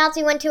Girl Scouts,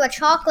 we went to a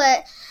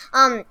chocolate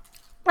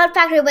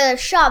factory with a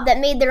shop that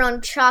made their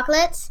own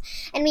chocolates,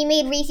 and we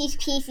made Reese's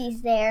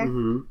Pieces there,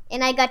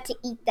 and I got to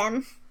eat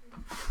them.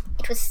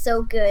 It was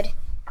so good.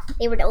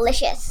 They were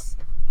delicious.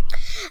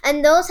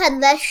 And those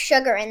had less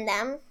sugar in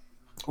them.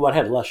 What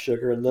had less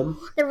sugar in them?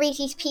 The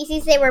Reese's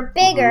Pieces, they were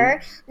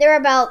bigger. They were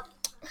about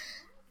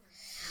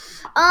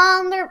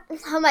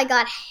oh my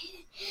God.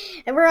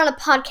 And we're on a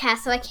podcast,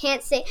 so I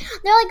can't say.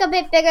 They're like a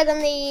bit bigger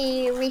than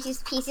the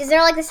Reese's Pieces. They're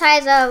like the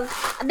size of,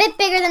 a bit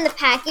bigger than the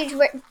package,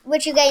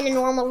 which you get in a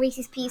normal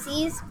Reese's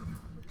Pieces.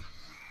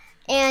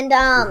 And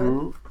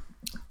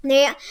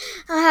they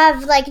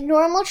have like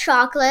normal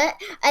chocolate,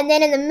 and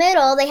then in the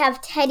middle they have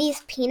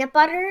Teddy's peanut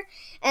butter.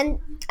 And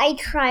I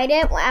tried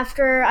it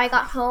after I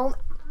got home,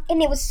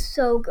 and it was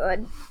so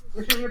good.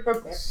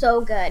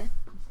 So good.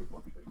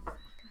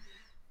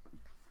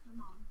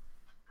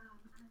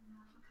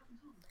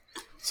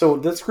 So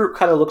this group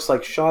kind of looks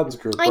like Shaun's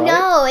group, right? I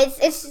know. It's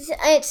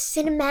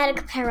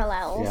cinematic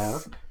parallels. Yeah.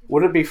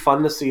 Wouldn't it be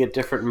fun to see a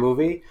different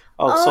movie?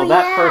 So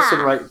that person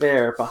right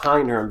there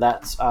behind her,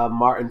 that's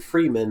Martin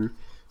Freeman.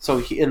 So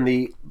in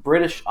the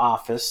British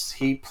office,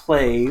 he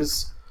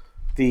plays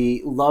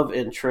the love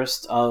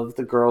interest of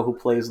the girl who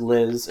plays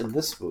Liz in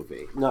this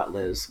movie. Not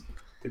Liz.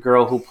 The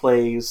girl who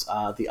plays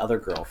the other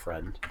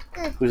girlfriend,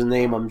 whose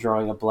name I'm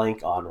drawing a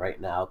blank on right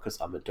now because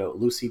I'm a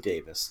dope. Lucy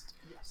Davis,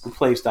 who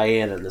plays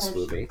Diana in this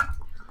movie,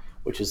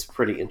 which is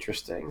pretty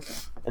interesting.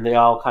 And they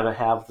all kind of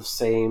have the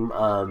same...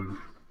 have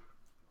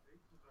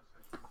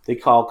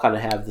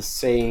the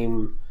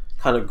same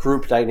kind of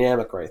group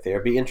dynamic right there.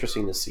 It'd be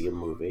interesting to see a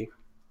movie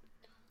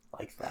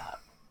like that.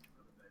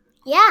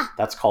 Yeah.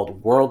 That's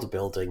called world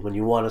building, when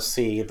you want to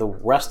see the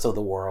rest of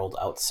the world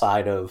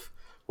outside of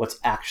what's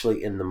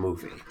actually in the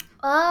movie.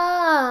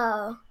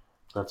 Oh.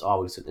 That's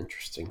always an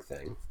interesting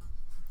thing.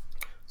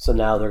 So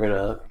now they're going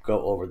to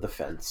go over the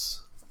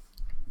fence.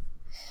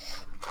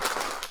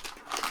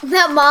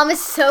 That mom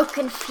is so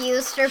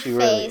confused. Her She face.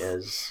 really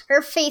is.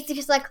 Her face is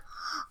just like,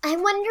 I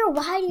wonder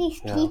why these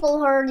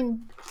people are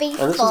in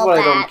baseball and this is what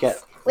bats I don't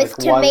get. with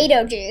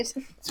tomato juice.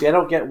 See, I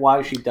don't get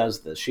why she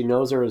does this. She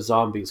knows there are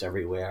zombies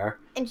everywhere,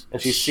 and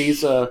she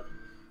sees a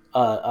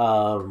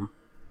door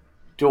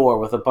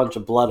with a bunch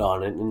of blood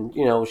on it, and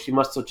she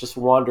must have just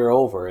wander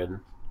over and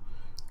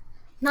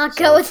not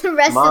go with the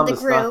rest of the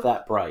group. Mom is not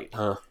that bright,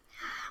 huh?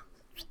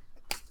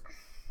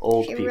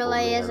 Old she people,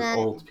 really man. isn't.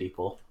 Old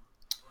people.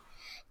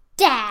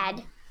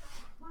 Dad.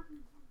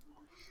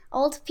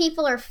 Old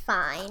people are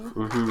fine.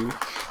 Mm-hmm.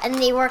 And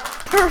they work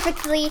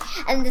perfectly,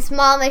 and this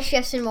mom is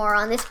just a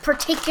moron. This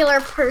particular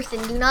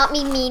person, do not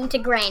be mean to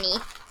Granny,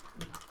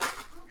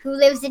 who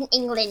lives in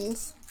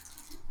England.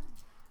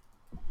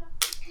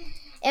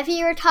 If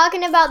you were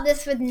talking about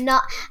this with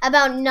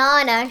about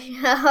Nana...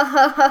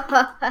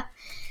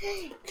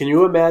 Can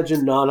you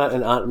imagine Nana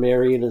and Aunt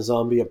Mary in a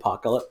zombie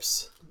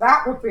apocalypse?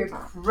 That would be a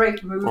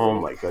great movie. Oh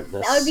my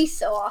goodness. That would be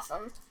so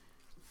awesome.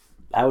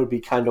 That would be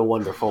kind of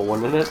wonderful,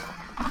 wouldn't it?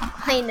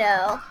 I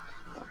know.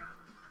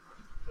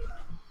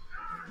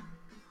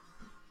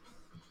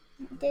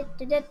 So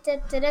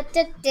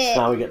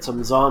now we get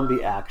some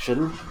zombie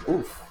action.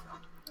 Oof.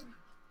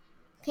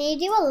 Can you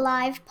do a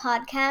live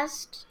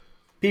podcast?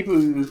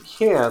 People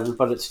can,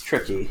 but it's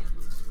tricky.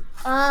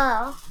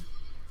 Oh.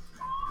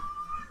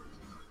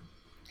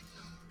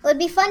 It would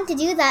be fun to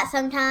do that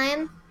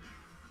sometime.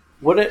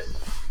 Would it?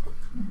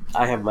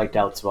 I have my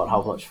doubts about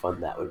how much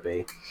fun that would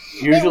be.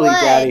 Usually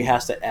Daddy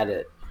has to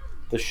edit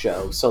the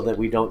show so that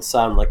we don't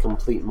sound like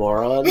complete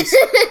morons.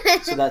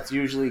 So that's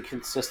usually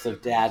consists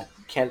of Dad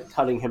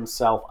cutting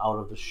himself out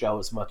of the show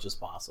as much as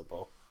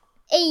possible.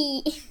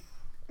 Hey.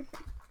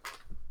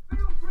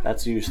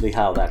 That's usually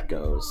how that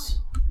goes.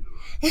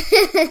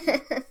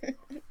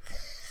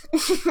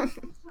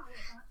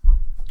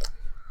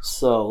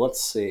 So,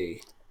 let's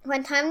see.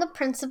 One time the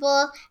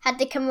principal had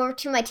to come over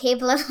to my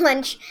table at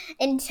lunch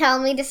and tell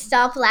me to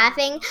stop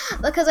laughing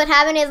because what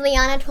happened is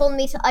Liana told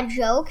me a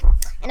joke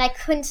and I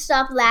couldn't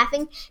stop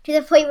laughing to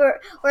the point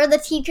where the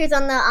teachers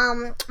on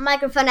the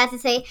microphone had to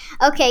say,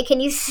 "Okay, can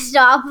you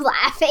stop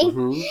laughing?"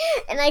 Mm-hmm.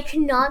 And I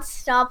could not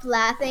stop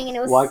laughing, and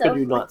it was Why so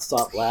could you not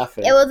stop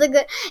laughing? It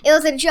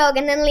was a joke,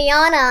 and then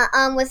Liana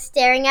was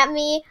staring at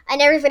me,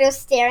 and everybody was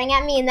staring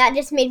at me, and that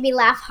just made me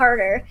laugh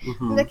harder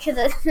because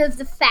of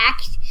the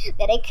fact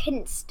that I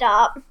couldn't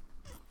stop.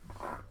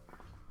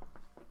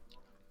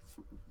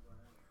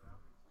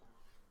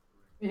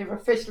 We have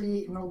officially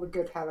eaten all the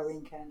good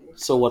Halloween candy.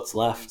 So what's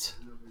left?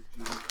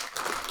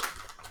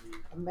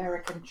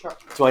 American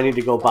chocolate. Do I need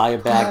to go buy a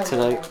bag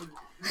tonight?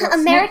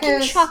 American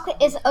Snickers, chocolate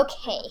is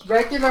okay.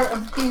 regular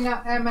and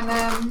peanut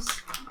M&Ms.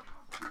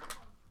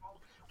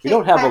 We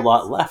don't have a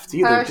lot left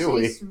either, do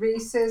we? Hershey's,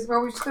 Reese's.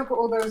 Well, we've still got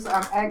all those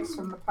eggs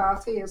from the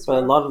party as well.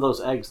 But a lot of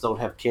those eggs don't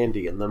have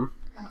candy in them.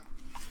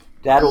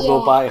 Dad will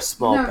go buy a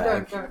small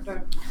bag.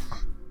 Don't.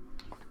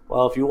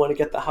 Well, if you want to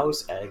get the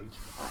house egged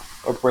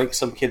or break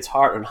some kid's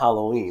heart on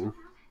Halloween,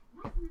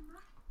 you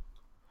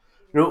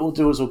know what we'll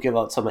do is we'll give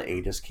out some of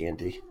Ada's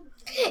candy.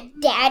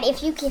 Dad,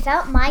 if you give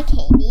out my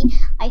candy,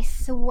 I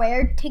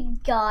swear to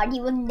God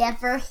you will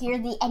never hear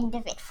the end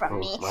of it from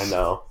me. I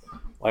know.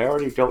 I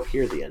already don't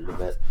hear the end of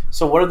it.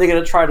 So what are they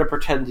going to try to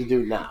pretend to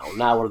do now?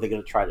 Now what are they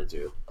going to try to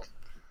do?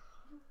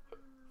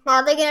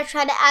 Now they're going to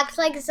try to act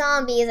like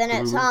zombies, and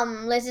it's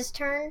Liz's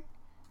turn.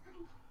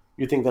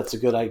 You think that's a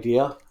good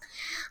idea?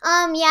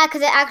 Yeah,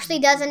 because it actually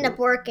does end up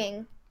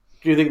working.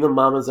 Do you think the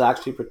mom is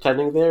actually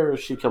pretending there, or is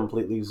she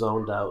completely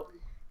zoned out?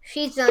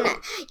 She's done it.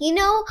 You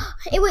know,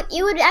 it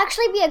would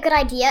actually be a good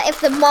idea if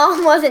the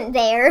mom wasn't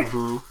there.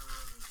 Mm-hmm.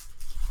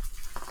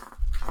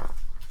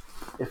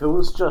 If it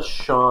was just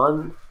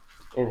Shaun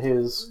and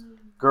his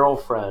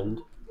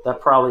girlfriend,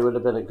 that probably would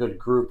have been a good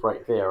group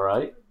right there,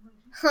 right?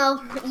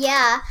 Oh,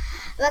 yeah.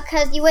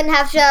 Because you wouldn't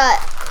have to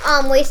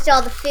waste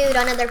all the food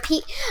on other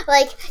people.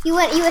 Like, you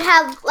would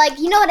have, like,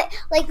 you know what,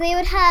 like, they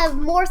would have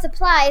more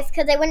supplies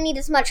because they wouldn't need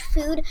as much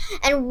food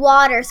and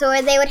water, so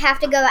they would have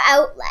to go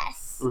out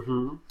less.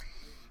 Mm-hmm.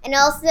 And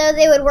also,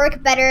 they would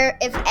work better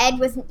if Ed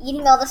wasn't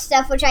eating all the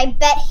stuff, which I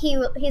bet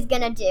he's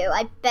gonna do.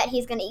 I bet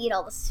he's gonna eat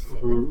all this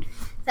food.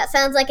 Mm-hmm. That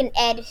sounds like an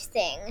Ed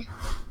thing.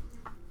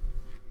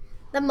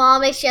 The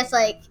mom is just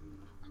like,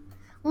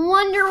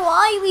 wonder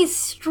why he's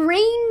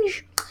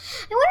strange?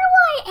 I wonder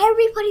why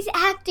everybody's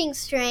acting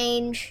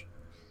strange.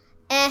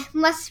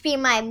 Must be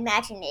my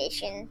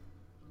imagination.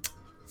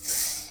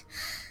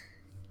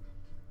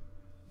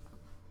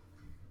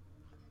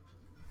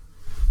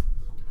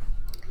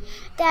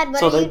 Dad, what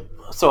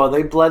So are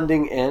they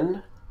blending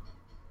in?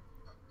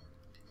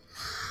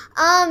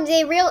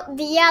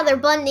 they're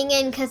blending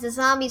in because the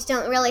zombies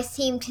don't really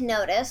seem to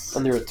notice.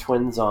 And there are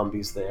twin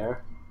zombies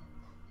there.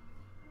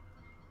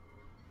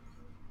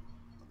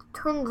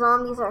 Twin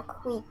zombies are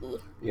creepy.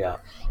 Yeah.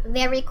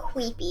 Very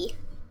creepy.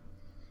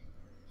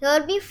 It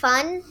would be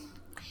fun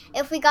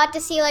if we got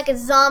to see like a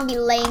zombie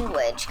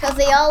language, because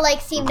they all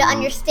like seem to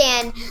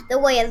understand the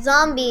way a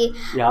zombie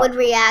would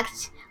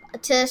react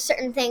to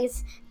certain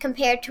things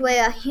compared to the way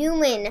a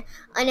human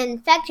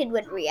uninfected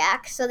would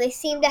react. So they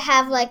seem to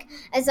have like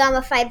a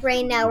zombified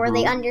brain now where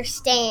they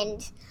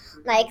understand,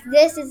 like,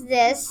 this is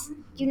this.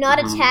 Do not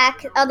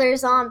attack other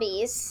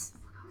zombies.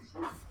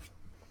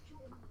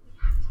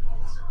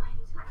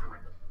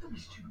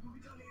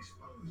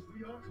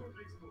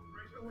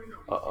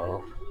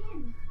 Uh-oh.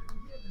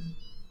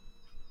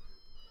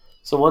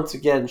 So once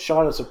again,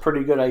 Shaun has a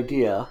pretty good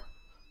idea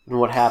on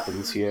what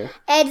happens here.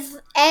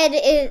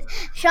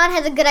 Shaun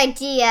has a good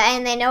idea,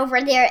 and then over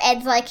there,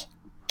 Ed's like,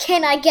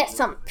 "Can I get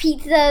some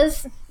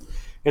pizzas?"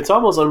 It's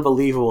almost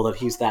unbelievable that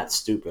he's that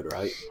stupid,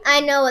 right?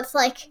 I know, it's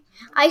like,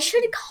 I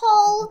should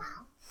call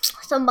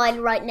somebody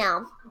right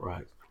now.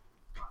 Right.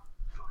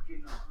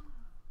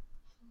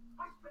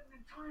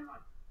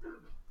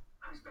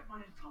 I spent my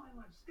entire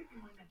life sticking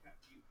my neck out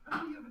to you.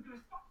 And all you ever do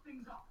is fuck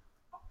things up.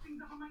 Fuck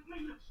things up and make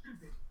me look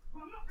stupid.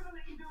 Well, I'm not going to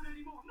let you do it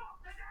anymore.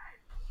 Not today.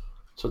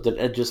 So did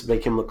Ed just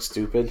make him look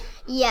stupid?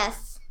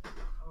 Yes.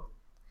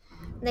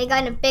 They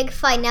got in a big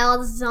fight. Now all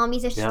the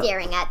zombies are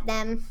staring at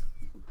them.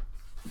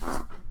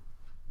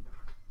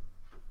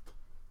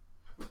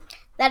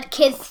 That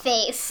kid's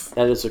face.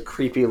 That is a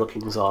creepy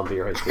looking zombie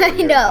right there.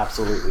 I know.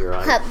 Absolutely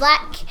right.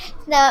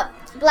 The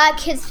black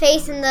kid's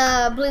face in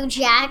the blue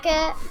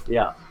jacket.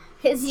 Yeah.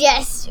 Is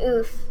just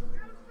oof.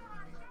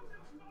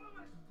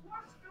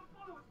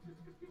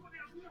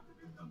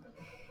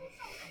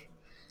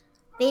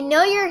 They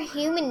know you're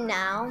human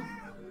now.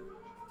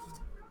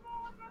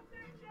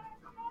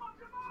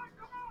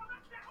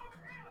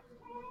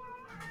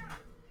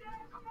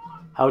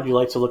 How would you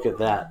like to look at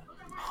that?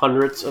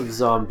 Hundreds of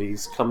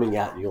zombies coming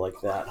at you like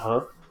that,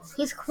 huh?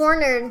 He's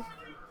cornered.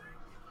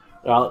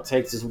 All it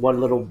takes is one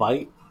little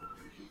bite.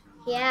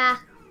 Yeah.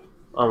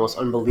 Almost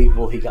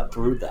unbelievable he got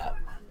through that.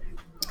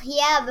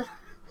 Yeah.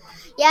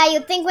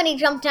 You'd think when he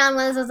jumped down,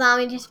 one of those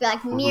zombies just be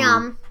like,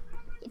 "Yum."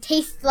 It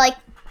tastes like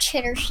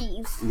cheddar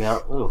cheese.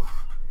 Now, ooh.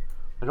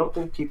 I don't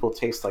think people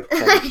taste like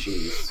cheddar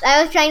cheese.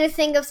 I was trying to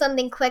think of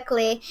something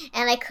quickly,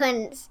 and I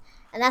couldn't.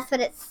 And that's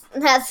what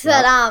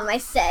I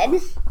said.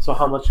 So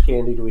how much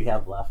candy do we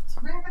have left?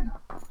 We have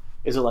enough.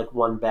 Is it like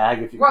one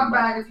bag if you One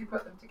bag if you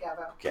put them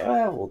together. Okay,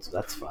 well,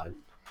 that's fine.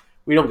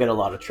 We don't get a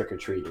lot of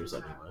trick-or-treaters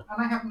anyway.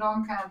 And I have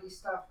non-candy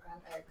stuff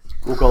and eggs.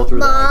 We'll go through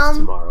the eggs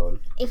tomorrow. And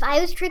if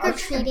I was I was just going to give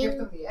trick-or-treating...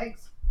 them the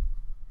eggs.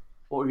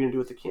 what are we going to do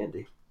with the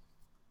candy?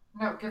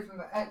 No, give them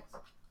the eggs.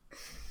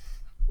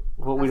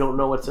 Well, we don't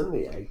know what's in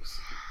the eggs.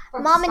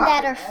 Mom and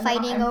Dad are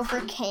fighting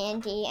over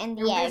candy and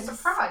the eggs. It's a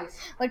surprise.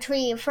 Which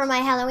for my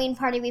Halloween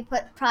party, we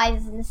put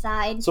prizes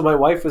inside. So my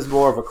wife is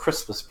more of a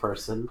Christmas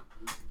person,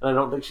 and I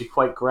don't think she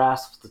quite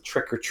grasps the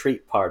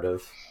trick-or-treat part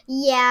of...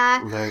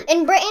 Yeah. Right.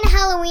 In Britain,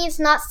 Halloween's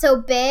not so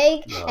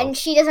big, No. and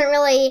she doesn't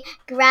really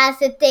grasp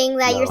the thing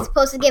that you're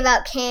supposed to give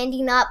out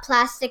candy, not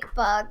plastic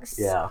bugs.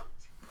 Yeah.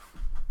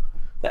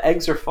 The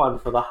eggs are fun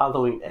for the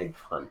Halloween egg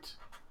hunt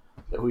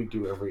that we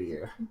do every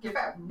year. Give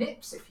out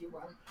nips if you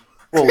want.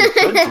 Well, we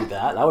could do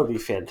that. That would be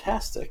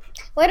fantastic.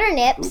 What are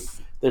nips?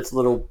 It's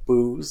little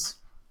booze.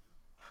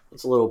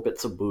 It's little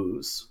bits of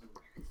booze.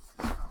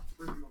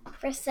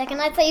 For a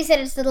second, I thought you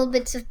said it's little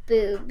bits of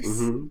boobs.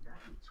 Mm-hmm.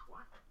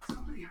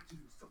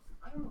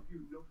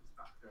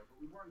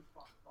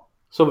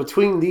 So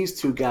between these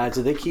two guys,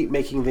 do they keep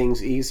making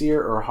things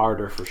easier or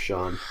harder for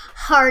Shaun?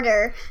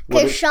 Harder.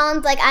 Because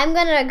Shaun's like, I'm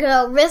going to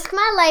go risk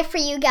my life for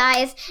you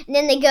guys. And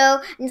then they go,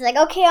 and he's like,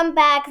 okay, I'm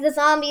back. The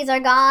zombies are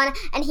gone.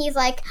 And he's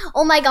like,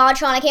 oh my God,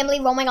 Shaun, I can't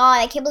believe, oh my God,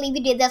 I can't believe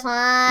you did this.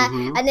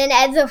 And then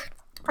Ed's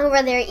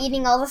over there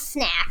eating all the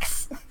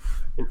snacks.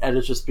 And Ed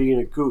is just being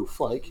a goof.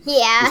 Like,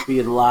 yeah. He's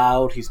being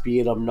loud. He's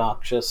being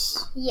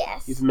obnoxious.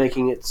 Yes. He's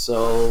making it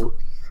so...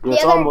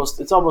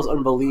 it's almost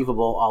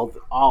unbelievable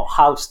all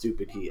how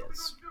stupid he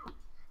is.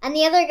 And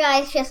the other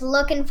guy's just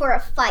looking for a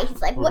fight.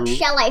 He's like, what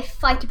shall I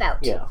fight about?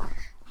 Yeah.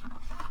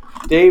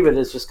 David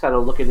is just kind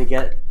of looking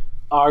to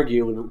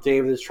argue, and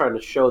David is trying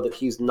to show that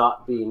he's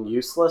not being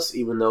useless,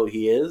 even though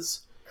he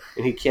is,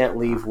 and he can't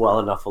leave well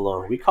enough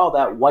alone. We call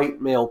that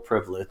white male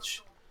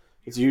privilege.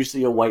 It's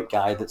usually a white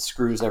guy that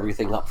screws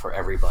everything up for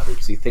everybody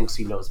because he thinks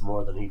he knows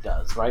more than he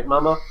does. Right,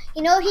 Mama?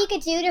 You know what he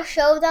could do to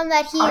show them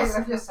that he's... I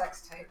love your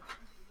sex tape.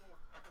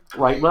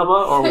 Right,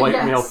 Mama, or white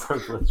Yes. male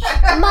privilege?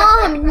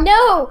 Mom,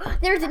 no!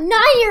 There's a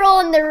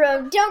 9-year-old in the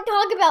room. Don't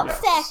talk about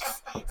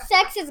sex.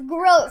 Sex is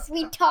gross.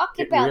 We talked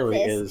about really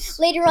this is.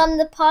 later on in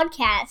the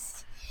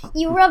podcast.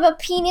 You rub a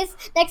penis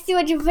next to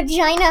a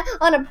vagina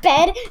on a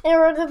bed, and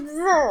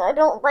I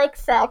don't like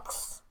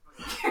sex.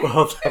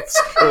 Well, that's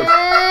good.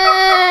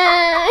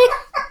 I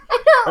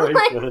don't Very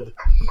like. good.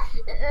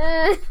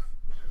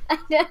 I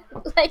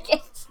don't like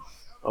it.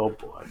 Oh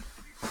boy.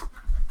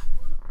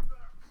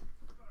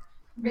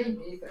 Me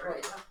neither,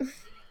 right?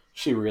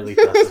 She really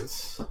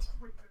doesn't.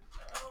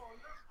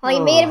 Well,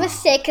 you made a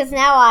mistake because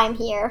now I'm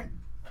here.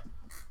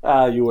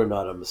 You were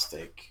not a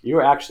mistake. You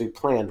were actually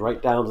planned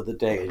right down to the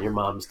day in your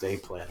mom's day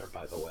planner,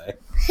 by the way.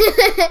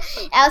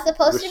 I was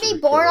supposed to Wish be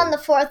you born could. on the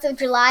 4th of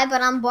July,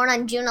 but I'm born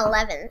on June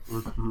 11th.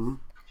 Mm-hmm.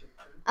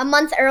 A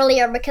month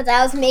earlier because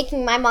I was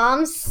making my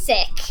mom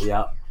sick.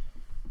 Yeah.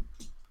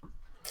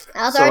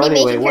 I was already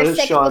making what her is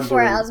sick Shaun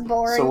before doing? I was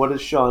born. So what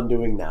is Shaun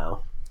doing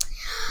now?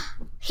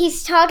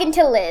 He's talking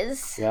to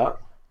Liz. Yeah.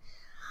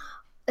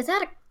 Is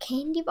that a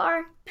candy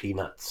bar?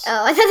 Peanuts.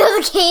 Oh, I thought that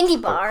was a candy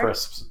Or bar.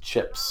 crisps,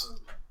 chips.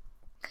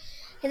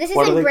 This is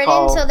What are in they Britain,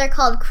 called? so they're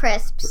called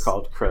crisps. They're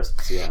called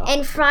crisps, yeah.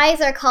 And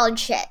fries are called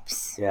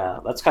chips. Yeah,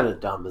 that's kind of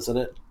dumb, isn't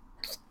it?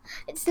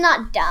 It's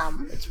not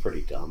dumb. It's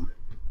pretty dumb.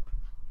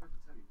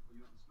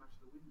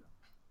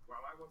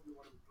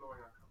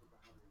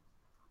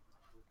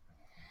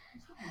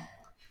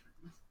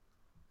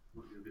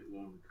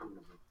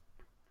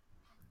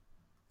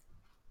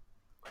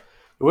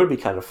 It would be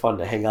kind of fun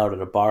to hang out at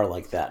a bar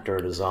like that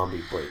during a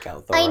zombie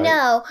breakout, though, I right?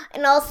 know.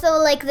 And also,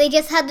 like, they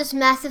just had this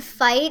massive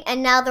fight,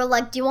 and now they're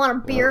like, do you want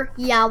a beer?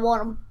 Yeah, I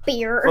want a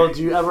beer. Well,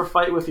 do you ever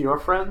fight with your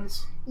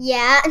friends?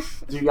 Yeah.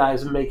 Do you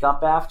guys make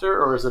up after,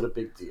 or is it a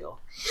big deal?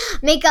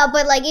 Make up,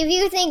 but, like, if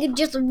you think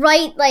just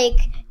right, like,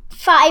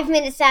 5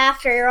 minutes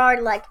after, you're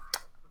already like,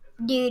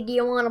 dude, do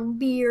you want a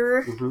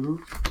beer? Mm-hmm.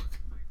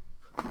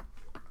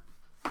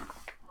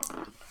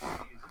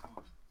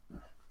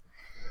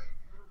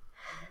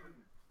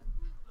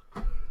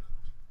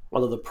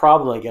 Well, the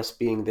problem, I guess,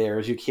 being there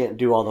is you can't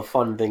do all the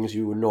fun things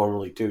you would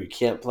normally do. You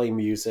can't play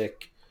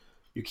music.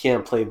 You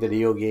can't play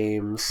video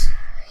games.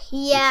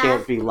 Yeah. You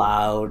can't be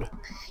loud.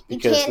 You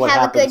Because can't what have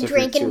a happens good if you're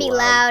drink and too be loud?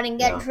 loud and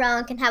get Yeah.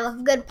 drunk and have a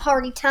good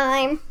party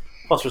time.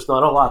 Plus, there's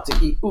not a lot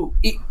to eat. Ooh,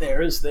 eat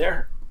there, is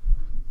there?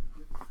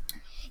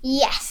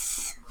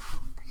 Yes.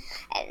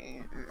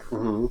 And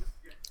Mm-hmm.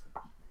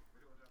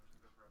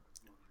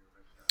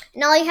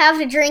 all you have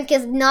to drink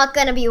is not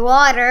going to be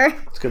water.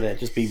 It's gonna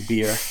just be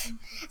beer.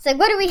 It's like,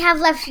 what do we have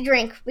left to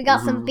drink? We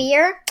got some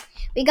beer.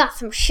 We got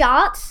some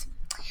shots.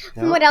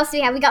 Yeah. What else do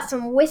we have? We got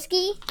some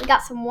whiskey. We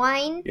got some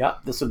wine. Yeah,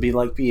 this would be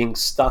like being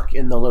stuck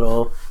in the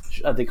little,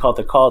 they call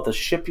it the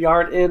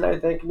Shipyard Inn, I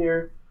think,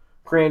 near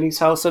Granny's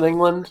house in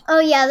England. Oh,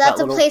 yeah, that's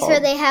That a little place where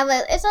pub. they have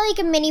it's like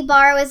a mini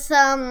bar with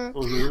some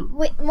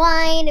Mm-hmm.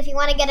 wine if you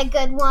want to get a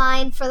good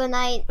wine for the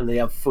night. And they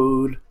have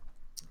food.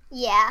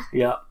 Yeah.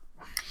 Yeah.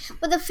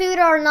 But the food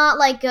are not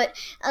like good.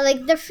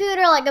 Like the food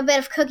are like a bit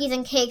of cookies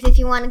and cakes if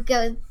you want to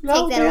go No,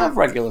 take they that have off.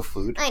 regular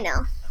food. I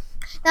know.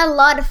 Not a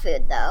lot of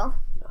food though.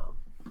 No.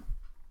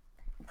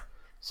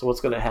 So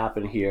what's going to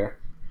happen here?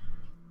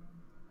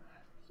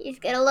 He's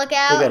gonna look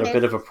out. We got a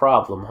bit of a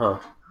problem, huh?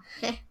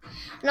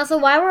 And also,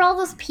 why were all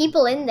those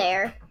people in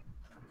there?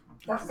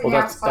 That's the Well,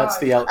 outside. that's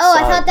the outside. Oh,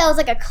 I thought that was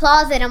like a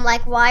closet. I'm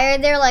like, why are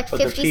there like But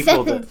the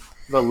 57? people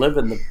that live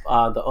in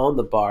that own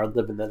the bar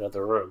live in that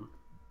other room.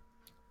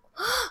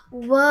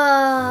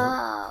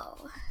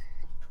 Whoa.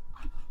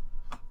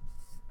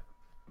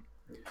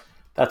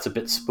 That's a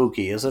bit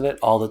spooky, isn't it?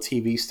 All the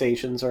TV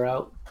stations are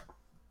out.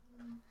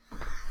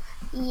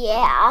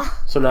 Yeah.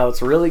 So now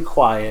it's really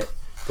quiet.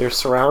 They're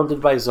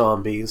surrounded by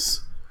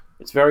zombies.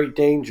 It's very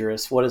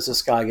dangerous. What is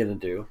this guy going to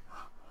do?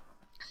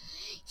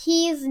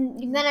 He's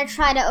gonna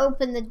try to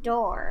open the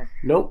door.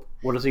 Nope.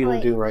 What is he going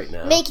to do right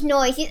now? Make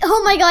noise.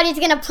 Oh my god, he's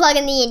gonna plug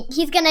in the.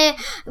 He's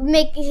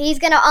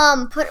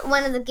gonna put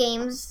one of the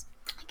games.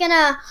 He's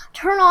gonna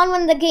turn on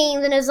one of the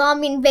games in a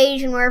zombie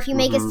invasion where if you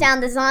make a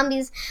sound, the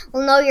zombies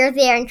will know you're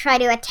there and try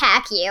to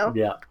attack you.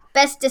 Yeah.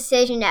 Best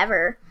decision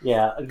ever.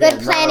 Yeah. Again,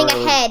 Good planning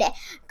ahead.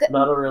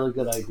 Not a really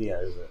good idea,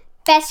 is it?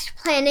 Best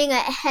planning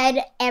ahead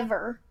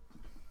ever.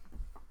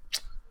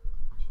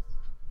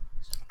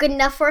 Good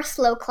enough for a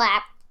slow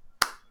clap.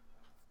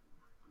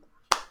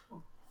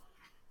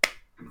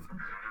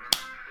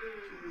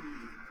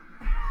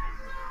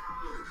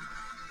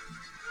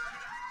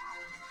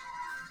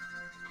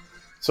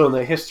 So in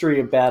the history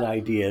of bad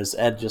ideas,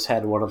 Ed just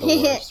had one of the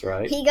worst,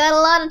 right? He got a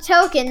lot of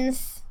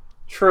tokens.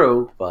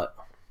 True, but...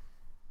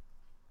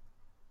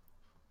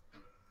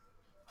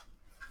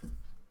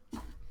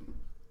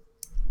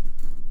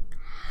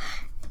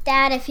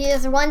 Dad, if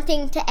there's one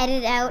thing to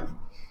edit out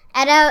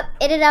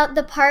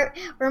the part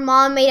where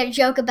Mom made a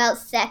joke about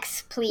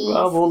sex, please.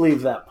 Well, we'll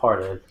leave that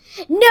part in.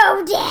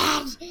 No,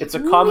 Dad! It's a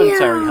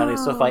commentary, No. honey,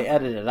 so if I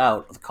edit it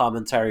out, the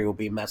commentary will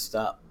be messed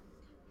up.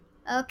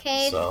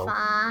 Okay, So.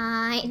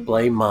 fine.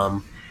 Blame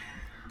Mom.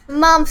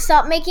 Mom,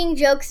 stop making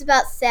jokes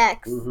about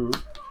sex. Mm-hmm.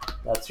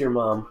 That's your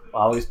mom.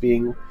 Always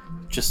being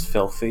just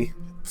filthy.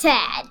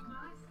 Dad.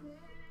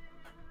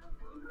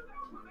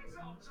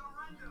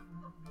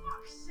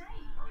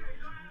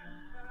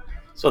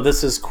 So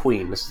this is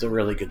Queen. This is a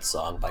really good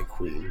song by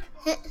Queen.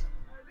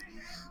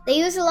 They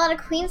use a lot of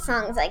Queen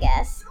songs, I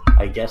guess.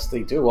 I guess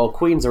they do. Well,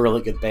 Queen's a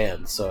really good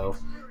band, so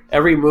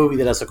every movie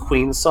that has a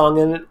Queen song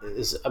in it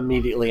is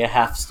immediately a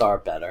half star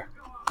better.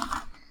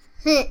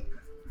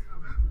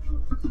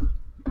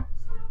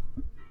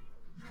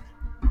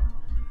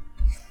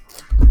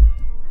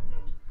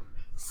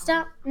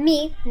 Stop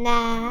me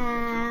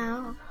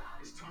now.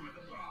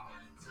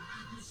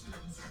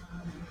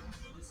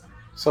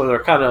 So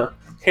they're kind of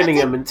hitting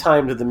him in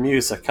time to the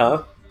music,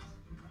 huh?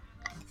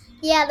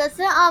 Yeah, that's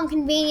a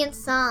convenient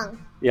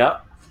song.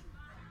 Yep.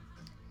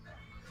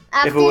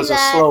 After If it was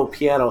that, a slow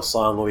piano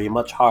song, it would be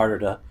much harder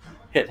to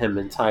hit him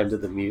in time to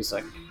the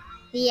music.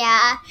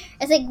 yeah,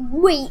 it's like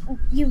wait,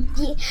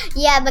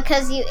 yeah,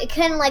 because you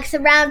couldn't like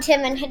surround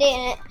him and hit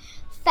it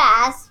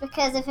fast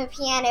because of a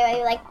piano.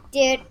 You're like,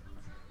 dude,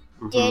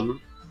 Mm-hmm.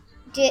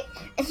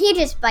 and he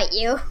just bite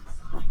you.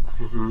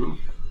 Mm-hmm.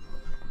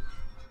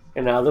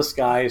 And now this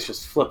guy is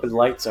just flipping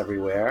lights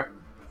everywhere.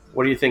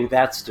 What do you think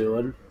that's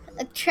doing?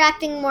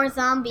 Attracting more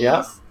zombies.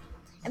 Yeah.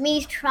 I mean,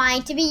 he's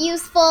trying to be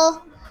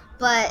useful,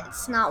 but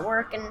it's not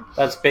working.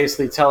 That's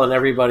basically telling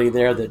everybody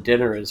there that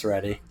dinner is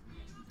ready.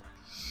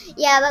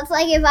 Yeah, that's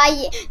like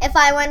if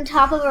I went on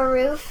top of a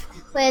roof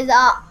with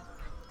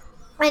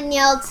and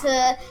yelled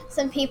to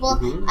some people,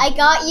 Mhm. "I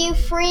got you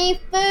free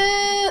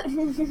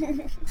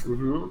food."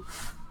 Mm-hmm.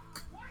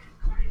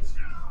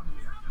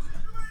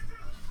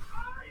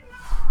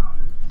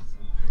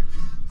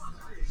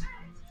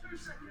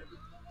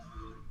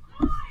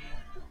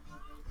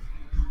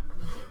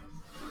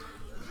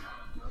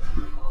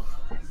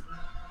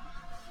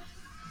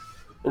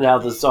 Now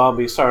the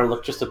zombie's starting to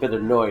look just a bit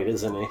annoyed,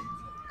 isn't he?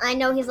 I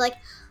know, he's like,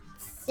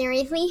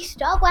 seriously,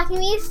 stop whacking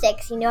me with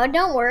sticks. You know it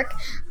don't work.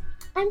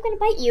 I'm gonna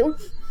bite you.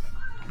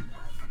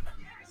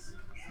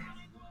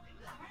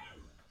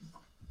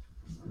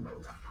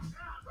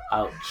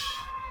 Ouch.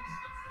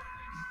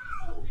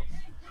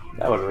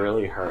 That would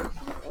really hurt.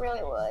 It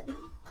really would.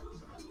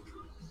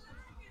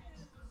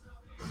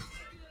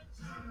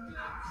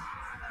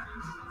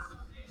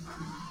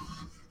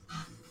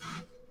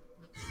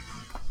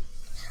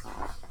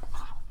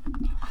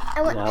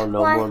 Now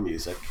no more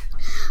music.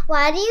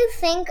 Why do you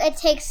think it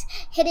takes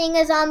hitting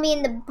a zombie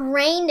in the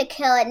brain to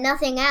kill it,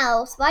 nothing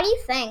else? Why do you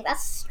think?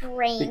 That's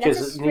strange. Because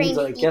That's a it needs,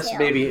 strange I guess detail.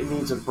 maybe it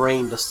needs a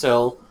brain to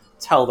still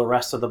tell the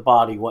rest of the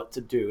body what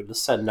to do, to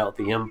send out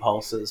the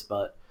impulses,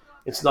 but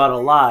it's not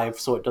alive,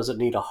 so it doesn't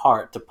need a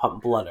heart to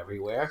pump blood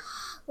everywhere.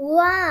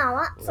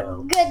 Wow, that's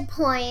a good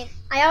point.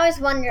 I always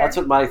wonder. That's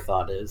what my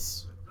thought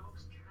is.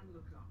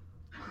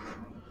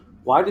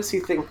 Why does he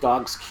think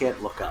dogs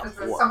can't look up? That's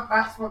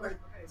what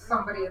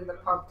somebody in the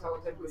pub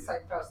told him, the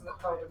same person that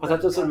told him. But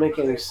that doesn't make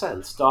any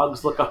sense.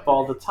 Dogs look up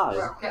all the time.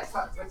 Well, I guess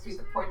that would be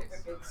the point of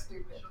it being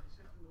stupid.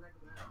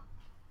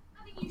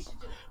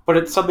 But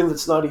it's something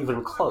that's not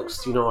even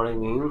close, do you know what I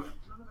mean?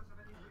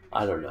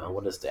 I don't know.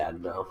 What does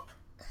Dad know?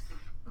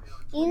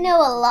 You know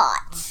a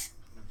lot.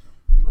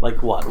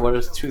 Like what? What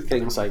are 2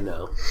 things I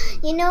know?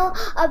 You know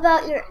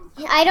about your...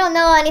 I don't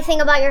know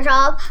anything about your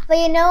job, but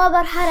you know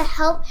about how to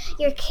help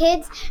your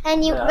kids,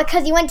 and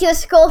because you went to a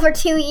school for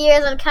 2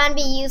 years and it can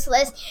be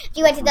useless.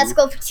 You went to that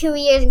school for 2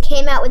 years and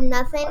came out with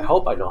nothing. I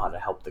hope I know how to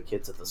help the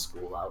kids at the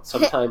school out.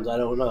 Sometimes I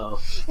don't know.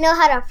 You know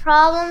how to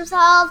problem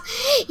solve.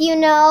 You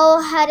know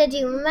how to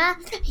do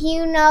math.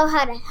 You know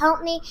how to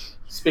help me.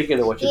 Speaking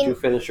of which, did you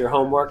finish your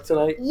homework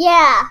tonight?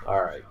 Yeah.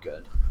 All right,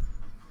 good.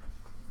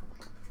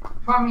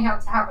 Mummy had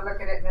to have a look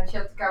at it, and then she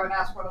had to go and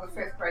ask one of the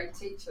 5th grade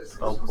teachers.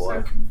 Oh, She was boy.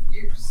 so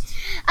confused.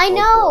 I Oh,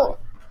 know.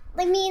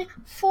 I mean,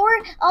 4.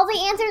 All the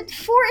answers.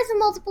 4 is a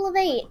multiple of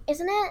 8,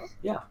 isn't it?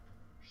 Yeah.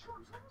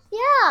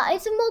 Yeah,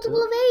 it's a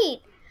multiple of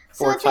 8.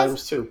 4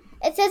 times 2.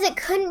 It says it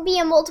couldn't be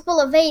a multiple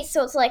of 8,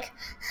 so it's like,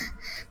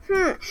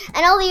 And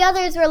all the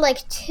others were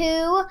like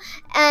 2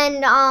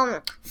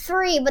 and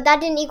 3, but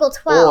that didn't equal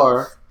 12.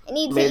 Or it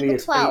needs maybe to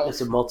it's equal 12. 8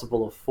 is a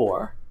multiple of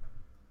 4.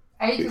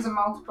 8 is a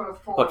multiple of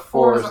 4. But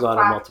 4 is not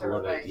a factor multiple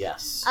of 8.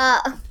 Yes.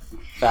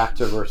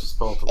 Factor versus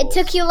multiple. It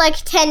took you like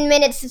 10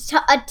 minutes,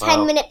 a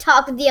 10-minute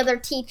talk with the other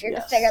teacher to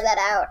figure that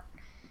out.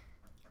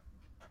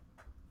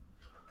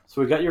 So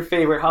we got your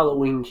favorite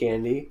Halloween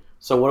candy.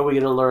 So what are we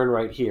going to learn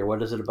right here?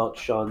 What is it about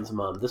Shaun's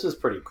mom? This is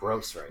pretty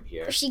gross right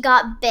here. She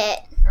got bit.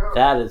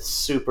 That is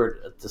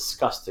super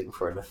disgusting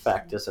for an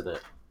effect, isn't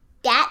it?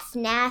 That's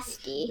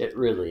nasty. It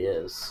really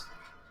is.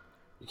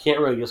 You can't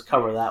really just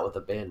cover that with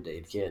a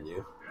Band-Aid, can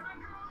you?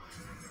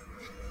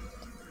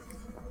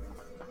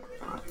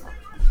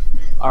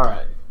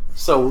 Alright,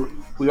 so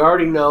we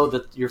already know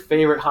that your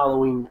favorite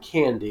Halloween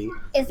candy.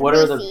 What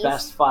are the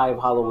best 5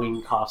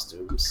 Halloween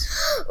costumes?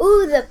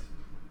 Ooh, the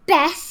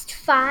best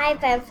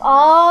 5 of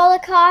all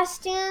the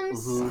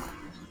costumes? Mm-hmm.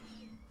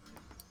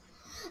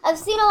 I've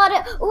seen a lot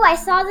of... Ooh, I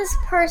saw this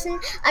person...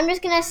 I'm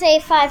just going to say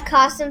 5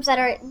 costumes that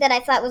I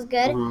thought was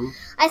good. Mm-hmm.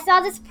 I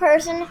saw this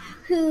person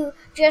who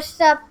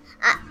dressed up...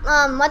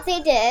 what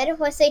they did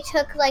was they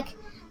took, like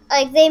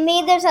they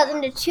made themselves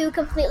into 2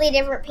 completely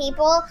different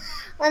people.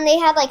 And they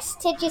had, like,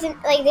 stitches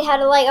and, like, they had,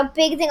 like, a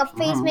big thing of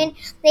face paint.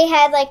 They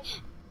had, like,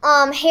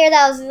 hair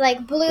that was,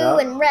 like, blue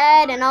and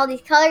red and all these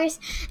colors.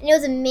 And it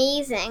was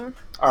amazing.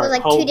 So it was,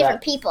 like, 2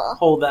 different people.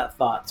 Hold that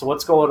thought. So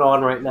what's going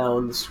on right now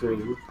on the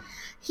screen?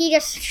 He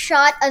just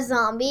shot a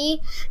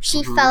zombie.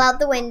 She fell out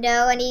the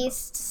window. And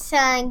he's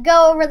saying,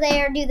 go over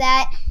there, do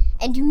that.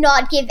 And do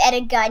not give Ed a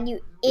gun, you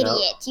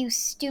idiot. You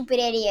stupid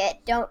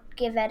idiot. Don't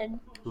give Ed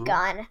a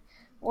gun.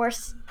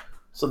 Worse.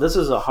 So this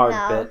is a hard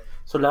bit.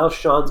 So now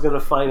Shaun's going to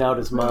find out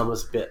his mom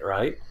was bit,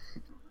 right?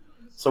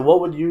 So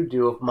what would you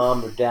do if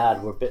Mom or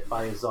Dad were bit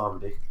by a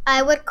zombie?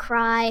 I would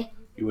cry.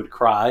 You would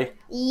cry?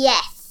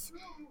 Yes.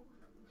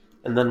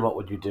 And then what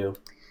would you do?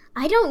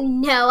 I don't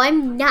know.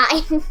 I'm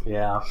 9.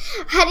 Yeah.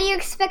 How do you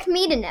expect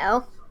me to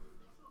know?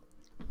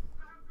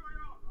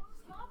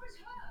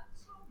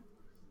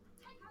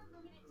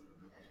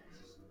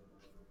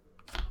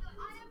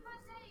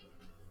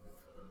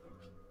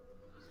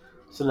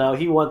 So now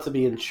he wants to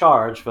be in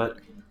charge, but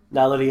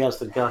now that he has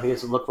the gun, he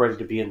doesn't look ready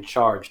to be in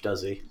charge,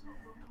 does he?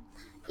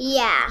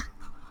 Yeah.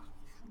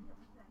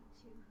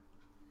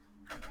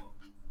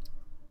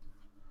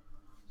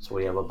 So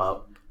we have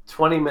about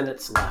 20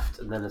 minutes left,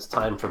 and then it's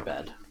time for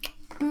bed.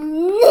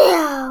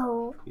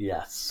 No.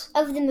 Yes.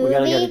 Of the movie? We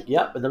gotta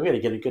get and then we gotta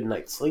get a good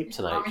night's sleep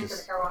tonight.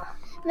 Mommy's gonna go on.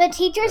 The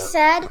teacher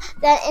said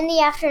that in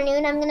the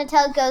afternoon I'm going to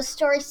tell ghost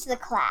stories to the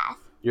class.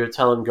 You're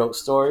telling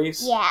ghost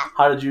stories? Yeah.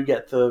 How did you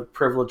get the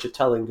privilege of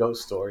telling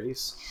ghost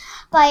stories?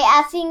 By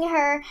asking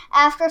her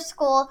after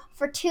school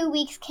for 2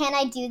 weeks, can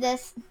I do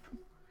this?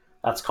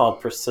 That's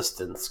called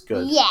persistence.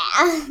 Good.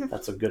 Yeah.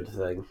 That's a good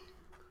thing.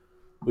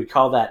 We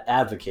call that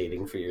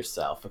advocating for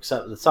yourself,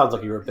 except it sounds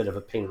like you're a bit of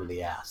a pain in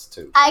the ass,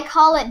 too. I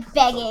call it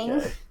begging.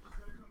 Okay.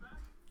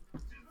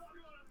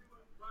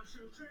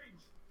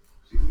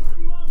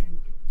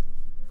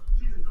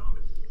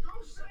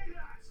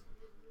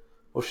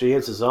 Well, she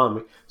is a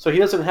zombie, so he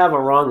doesn't have a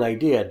wrong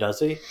idea, does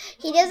he?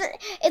 He doesn't.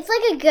 It's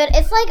like a good.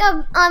 It's like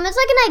an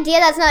idea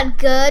that's not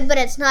good, but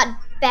it's not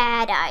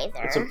bad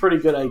either. It's a pretty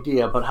good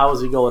idea, but how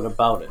is he going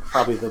about it?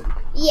 Probably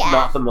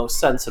not the most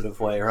sensitive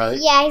way, right?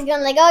 Yeah, he's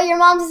going like, oh, your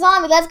mom's a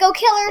zombie. Let's go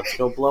kill her. Let's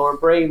go blow her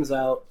brains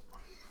out.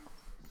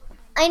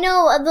 I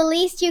know the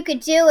least you could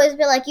do is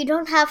be like, you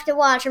don't have to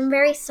watch. I'm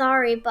very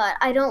sorry, but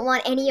I don't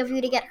want any of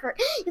you to get hurt.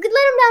 You could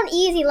let him down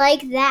easy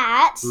like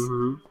that.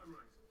 Mm-hmm.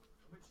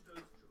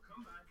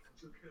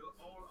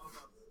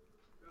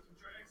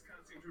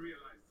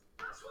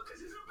 That's what this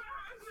is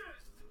about, isn't it?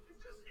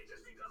 It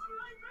just he doesn't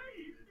like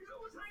me. He's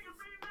always hanging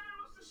me and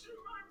now wants to shoot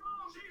my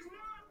mom. She's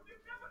not. You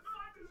never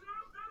thought I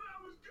deserved that. I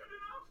was good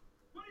enough.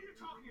 What are you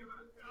talking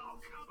about? Oh,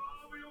 come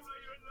on. We all know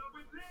you're in love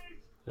with Liz.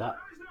 Yeah.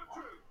 That is not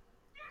true.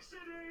 Yes,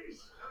 it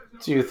is.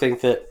 Do you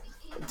think that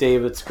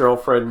David's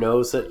girlfriend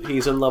knows that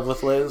he's in love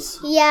with Liz?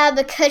 Yeah,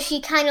 because she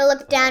kind of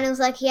looked down and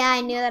was like, yeah,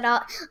 I knew that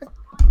all.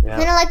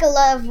 Kind of like a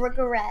lot of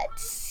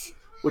regrets.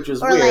 Which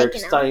is or weird,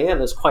 like,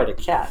 Diana's quite a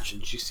catch,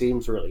 and she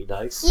seems really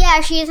nice.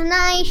 Yeah, she's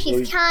nice,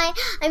 she's kind.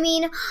 I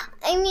mean,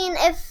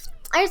 if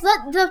I just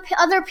let the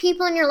other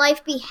people in your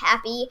life be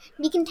happy,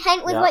 be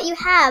content with what you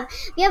have.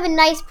 If you have a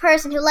nice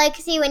person who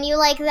likes you and you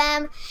like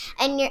them,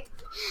 and you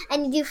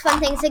do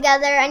fun things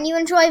together, and you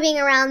enjoy being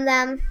around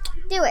them,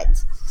 do it.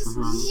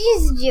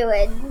 Just do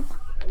it.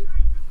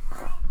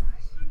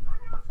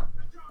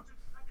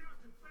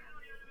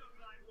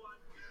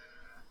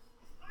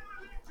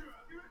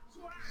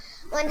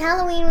 When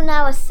Halloween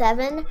now is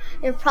 7,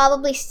 you're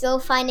probably still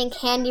finding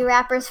candy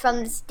wrappers from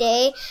this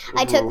day.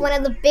 I took one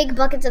of the big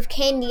buckets of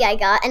candy I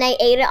got, and I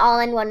ate it all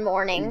in one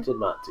morning. You did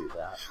not do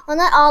that. Well,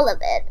 not all of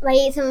it, but I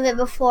ate some of it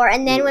before.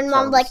 And then when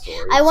Mom was like,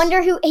 I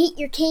wonder who ate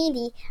your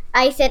candy,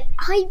 I said,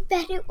 I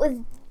bet it was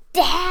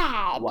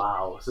Dad.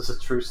 Wow, is this a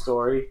true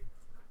story?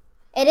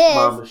 It is.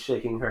 Mom is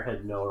shaking her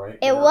head no right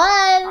now. It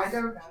was. I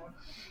don't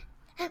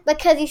know.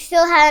 Because you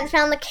still haven't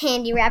found the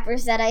candy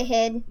wrappers that I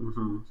hid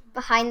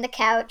behind the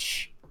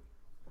couch.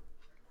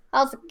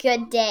 That was a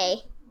good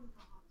day.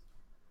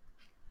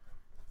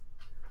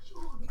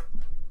 Shaun,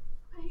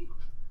 babe,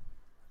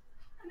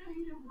 I know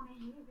you don't want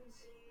to hear this.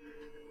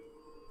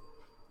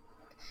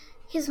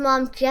 His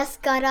mom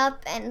just got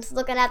up and is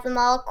looking at them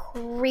all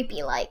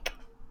creepy-like.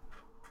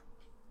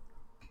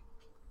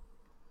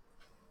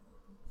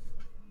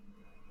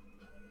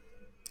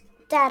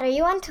 Dad, are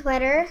you on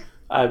Twitter?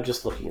 I'm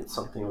just looking at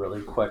something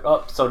really quick.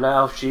 Oh, so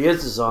now she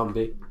is a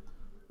zombie.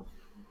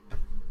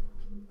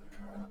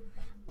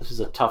 This is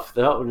a tough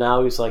though.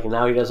 Now he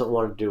doesn't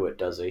want to do it,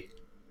 does he?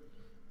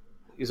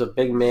 He's a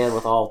big man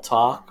with all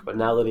talk, but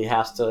now that he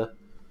has to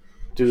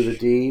do the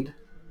deed.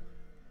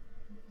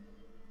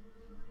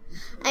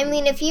 I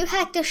mean, if you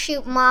had to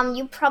shoot Mom,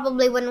 you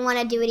probably wouldn't want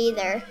to do it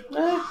either.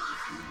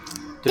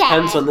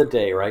 Depends on the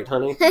day, right,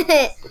 honey?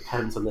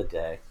 Depends on the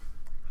day.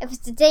 If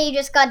it's the day you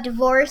just got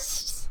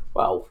divorced.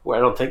 Well, I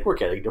don't think we're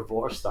getting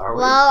divorced, are we?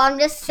 Well, I'm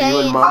just saying.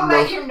 You and Mom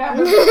I'll let you know.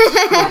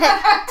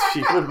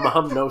 You and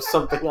Mom know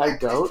something I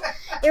don't.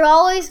 You're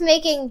always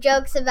making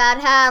jokes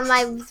about how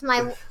my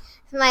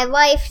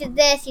wife did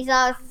this. He's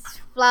always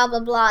blah blah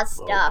blah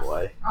stuff. Oh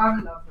boy,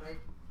 I'm lovely.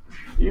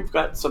 you've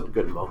got some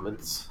good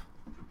moments.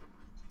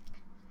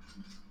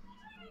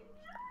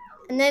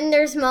 And then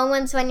there's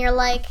moments when I'm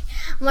like,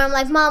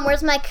 Mom,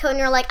 where's my coat? And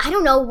you're like, I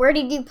don't know, where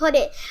did you put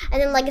it? And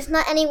then like, it's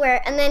not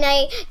anywhere. And then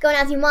I go and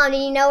ask you, Mom, do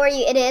you know where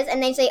it is?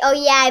 And they say, oh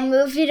yeah, I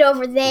moved it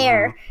over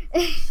there.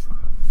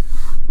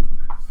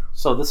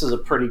 So this is a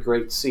pretty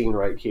great scene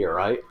right here,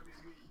 right?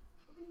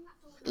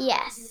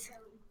 Yes.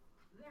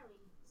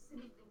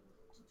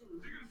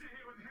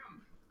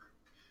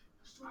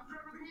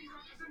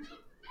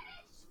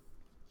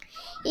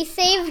 He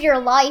saved your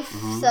life,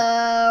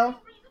 so...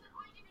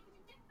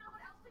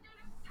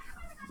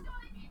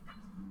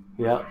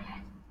 Yep.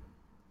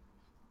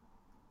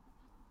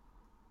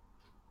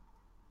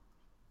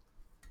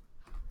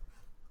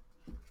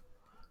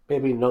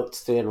 Maybe not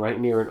stand right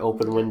near an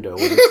open window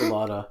where there's a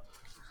lot of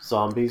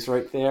zombies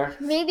right there.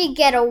 Maybe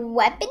get a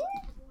weapon?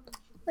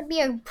 Would be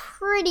a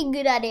pretty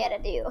good idea to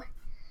do.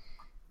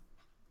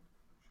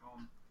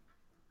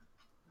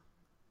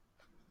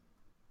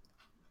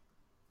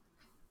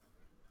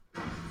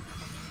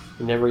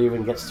 He never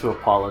even gets to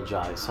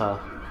apologize, huh?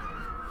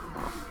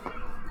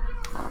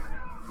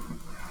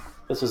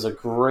 This is a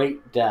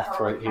great death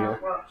right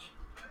here.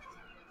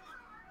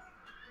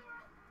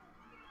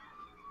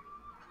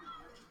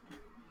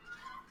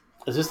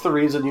 Is this the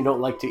reason you don't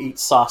like to eat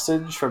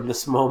sausage from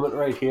this moment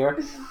right here?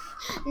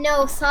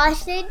 No,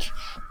 sausage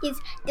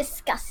is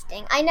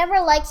disgusting. I never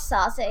liked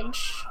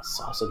sausage.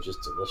 Sausage is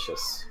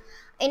delicious.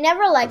 I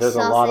never liked There's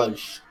sausage. a lot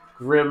of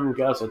grim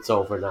guts. It's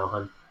over now,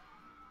 hon.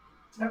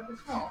 No,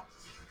 it's not.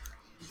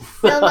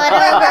 Still not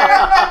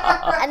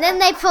over. And then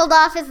they pulled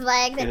off his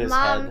leg, In and his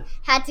Mom head.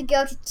 had to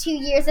go to 2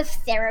 years of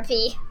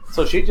therapy.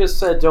 So she just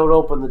said, "Don't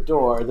open the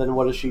door." And then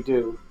what does she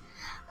do?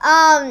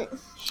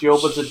 She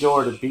opens the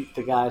door to beat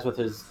the guys with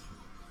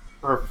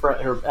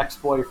her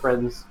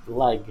ex-boyfriend's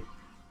leg.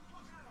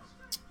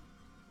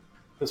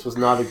 This was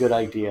not a good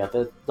idea.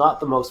 That's not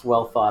the most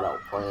well thought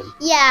out plan.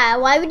 Yeah,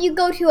 why would you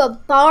go to a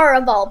bar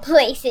of all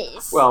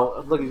places?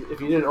 Well, look, if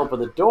you didn't open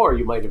the door,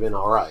 you might have been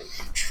all right.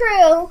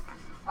 True.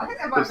 I think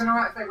they might have been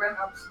alright if they went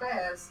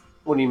upstairs.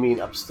 What do you mean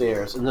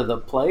upstairs? Into the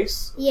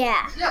place?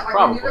 Yeah. Yeah, like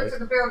Probably. when you looked at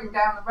the building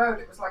down the road,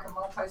 it was like a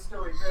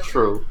multi-story building.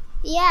 True.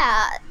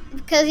 Yeah,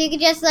 because you could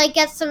just like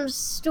get some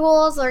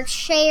stools or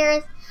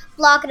chairs,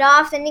 block it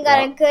off, then you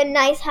got a good,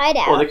 nice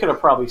hideout. Well, they could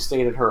have probably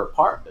stayed at her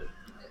apartment.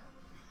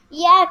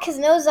 Yeah, because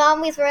no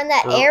zombies were in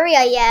that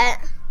area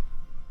yet.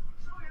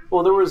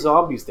 Well, there were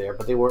zombies there,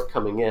 but they weren't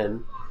coming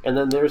in. And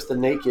then there's the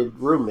naked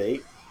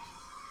roommate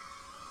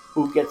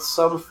who gets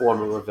some form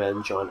of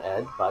revenge on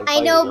Ed by I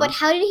know, him. but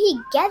how did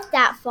he get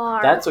that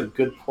far? That's a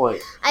good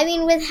point. I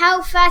mean, with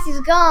how fast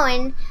he's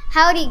going,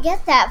 how did he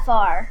get that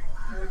far?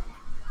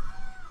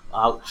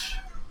 Ouch.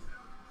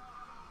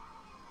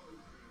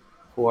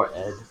 Poor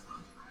Ed.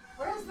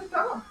 Where's the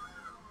dog?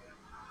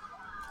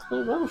 I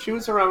don't know. She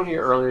was around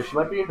here earlier. She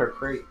might be in her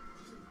crate.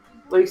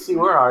 Lacey,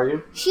 where are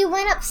you? She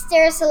went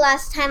upstairs the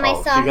last time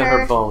I saw her. She got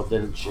her bone,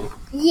 didn't she?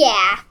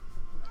 Yeah.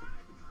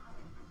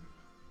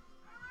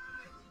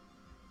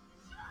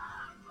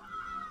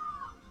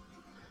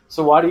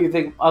 So why do you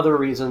think other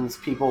reasons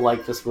people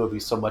like this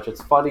movie so much?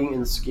 It's funny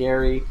and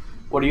scary.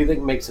 What do you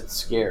think makes it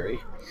scary?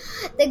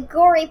 The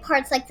gory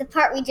parts, like the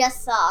part we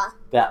just saw.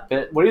 That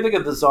bit. What do you think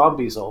of the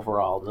zombies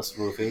overall in this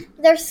movie?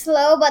 They're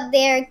slow, but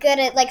they're good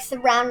at like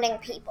surrounding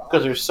people.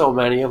 Because there's so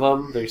many of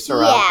them, they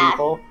surround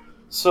people.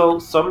 So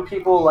some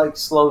people like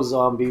slow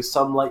zombies,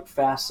 some like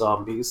fast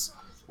zombies.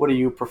 What do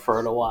you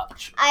prefer to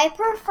watch? I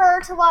prefer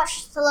to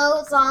watch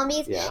slow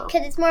zombies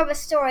because it's more of a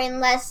story and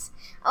less,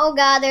 oh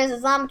god, there's a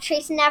zombie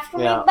chasing after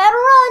me, better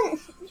run!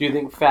 Do you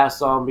think fast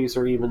zombies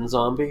are even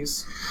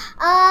zombies?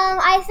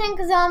 I think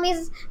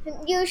zombies,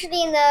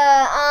 usually in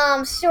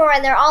the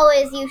story, they're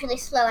always usually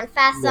slow, and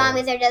fast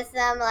zombies are just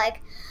them,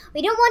 like,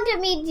 we don't want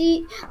them to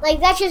be, like,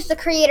 that's just the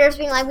creators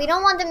being like, we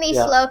don't want them to be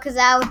slow because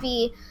that would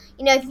be,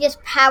 you know, if you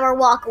just power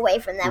walk away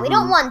from them. We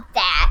don't want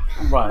that.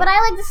 Right. But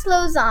I like the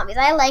slow zombies.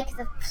 I like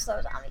the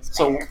slow zombies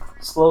better. So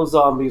slow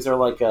zombies are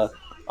like a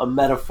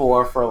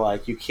metaphor for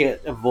like you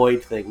can't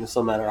avoid things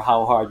no matter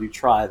how hard you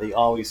try. They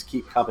always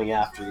keep coming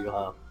after you,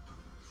 huh?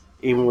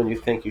 Even when you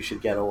think you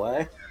should get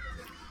away.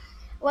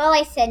 Well,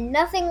 I said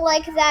nothing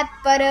like that,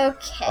 but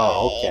okay.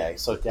 Oh, okay.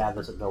 So Dad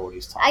doesn't know what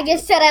he's talking about. I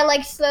just said I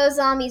like slow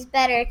zombies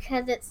better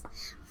because it's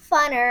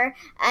funner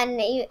and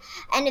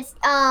it's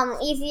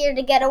easier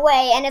to get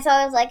away, and it's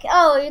always like,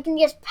 oh, you can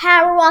just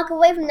power walk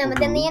away from them, but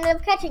then they end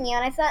up catching you,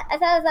 and I thought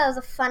that was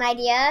a fun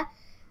idea,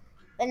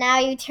 but now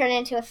you turn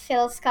into a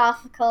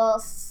philosophical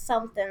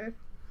something.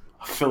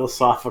 A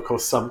philosophical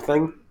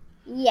something?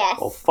 Yes.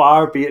 Well,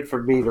 far be it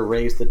from me to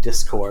raise the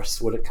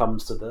discourse when it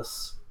comes to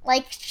this.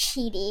 Like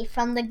Cheaty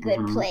from The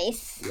Good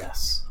Place.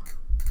 Yes.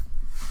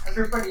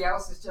 Everybody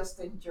else is just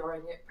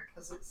enjoying it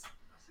because it's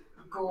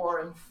gore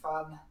and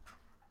fun.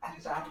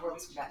 And Dad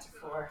wants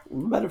metaphor.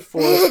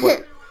 Metaphor is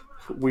what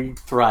we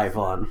thrive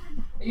on.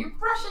 Are you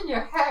brushing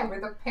your hair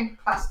with a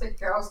pink plastic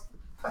girl's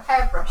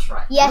hairbrush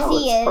right now? Yes, no,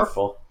 he it's is.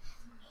 Purple.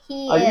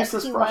 I use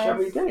this brush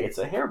every day. It's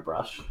a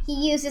hairbrush.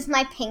 He uses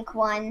my pink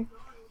one.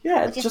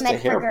 Yeah, it's just a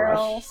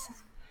hairbrush.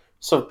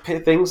 So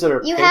things that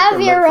are you pink have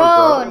are your meant for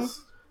own.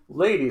 girls.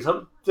 Ladies,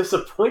 I'm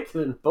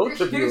disappointed in both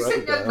of you right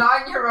Using your now.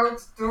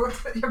 9-year-old's daughter,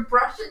 you're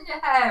brushing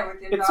your hair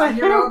with your It's a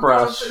 9-year-old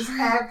hairbrush. daughter's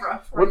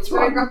hairbrush. What's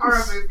wrong with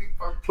this?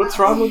 What's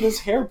wrong with this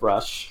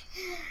hairbrush?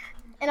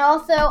 And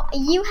also,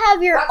 you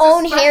have your That's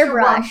own a special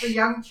hairbrush. one for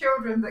young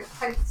children that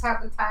takes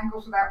out the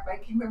tangles without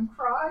making them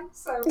cry.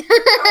 So,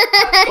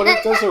 But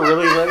it does a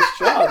really nice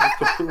job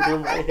of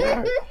completing my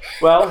hair.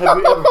 Well, have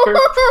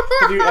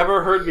you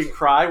ever heard me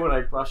cry when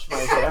I brush my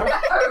hair?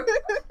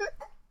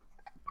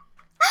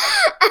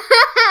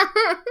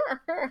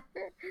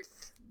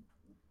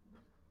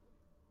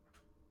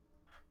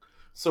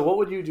 So what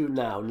would you do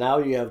now? Now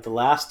you have the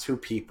last two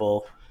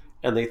people,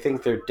 and they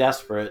think they're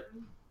desperate.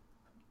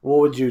 What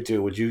would you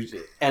do? Would you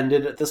end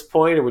it at this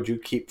point, or would you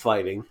keep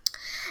fighting?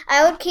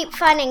 I would keep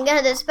fighting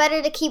because it's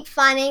better to keep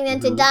fighting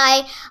than to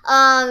die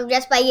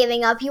just by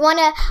giving up. You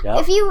wanna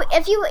if you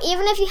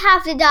even if you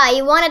have to die,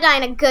 you wanna die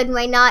in a good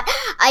way, not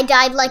I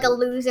died like a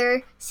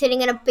loser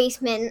sitting in a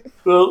basement.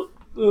 Well,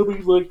 I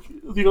mean, like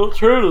the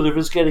alternative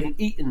is getting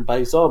eaten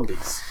by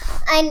zombies.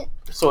 And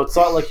so it's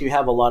not like you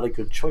have a lot of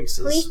good choices.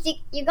 At least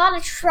you gotta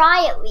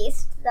try at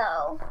least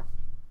though.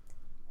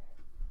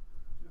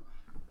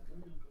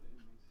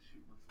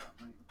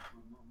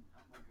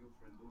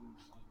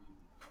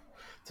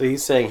 So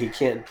he's saying he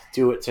can't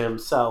do it to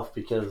himself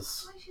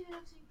because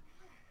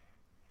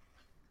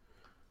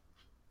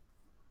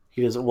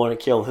he doesn't want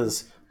to kill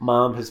his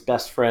mom, his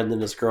best friend,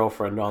 and his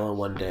girlfriend all in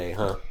one day,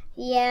 huh?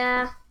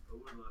 Yeah.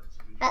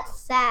 That's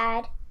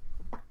sad.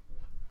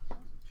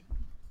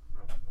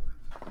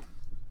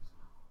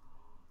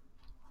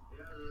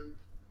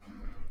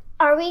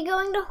 Are we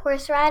going to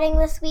horse riding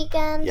this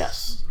weekend?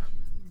 Yes.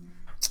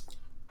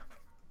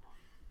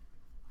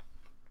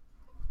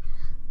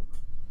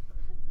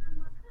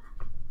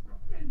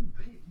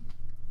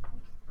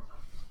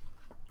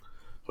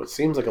 It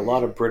seems like a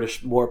lot of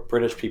more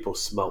British people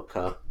smoke,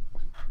 huh?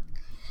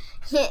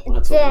 Dad.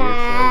 That's a weird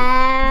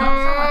Not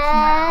so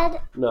much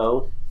now.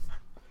 No.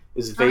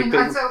 Is I mean, I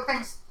vaping? still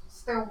think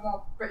still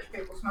more British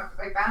people smoke,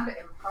 but they banned it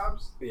in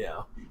pubs,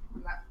 Yeah.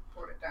 and that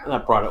brought it down.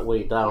 That brought it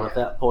way down at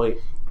that point.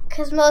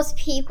 Because most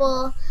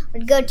people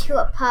would go to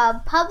a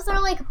pub. Pubs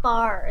are like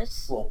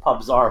bars. Well,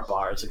 pubs are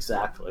bars,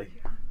 exactly.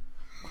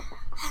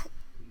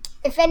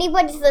 If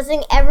anybody's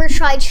listening ever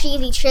tried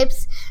cheesy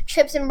chips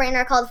in Britain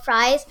are called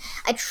fries.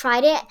 I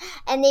tried it,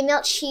 and they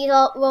melt cheese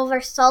all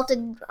over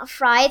salted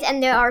fries,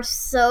 and they are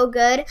so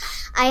good.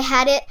 I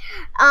had it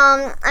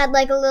at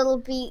like a little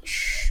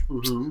beach.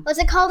 Mm-hmm. What's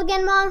it called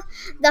again, Mom?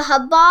 The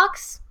Hub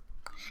Box.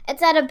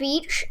 It's at a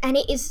beach, and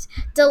it is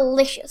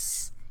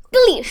delicious.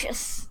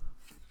 Delicious.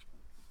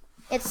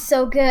 It's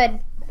so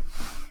good.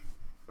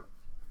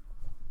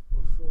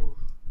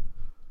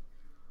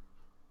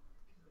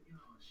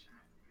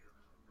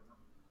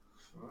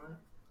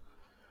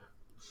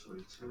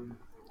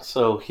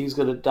 So he's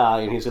gonna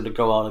die, and he's gonna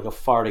go out like a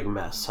farting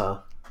mess, huh?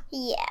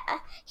 Yeah.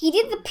 He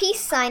did the peace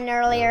sign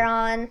earlier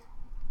on.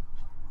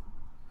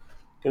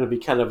 Gonna be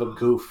kind of a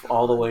goof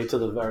all the way to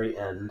the very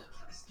end.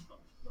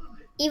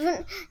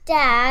 Even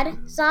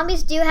Dad,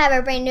 zombies do have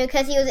a brain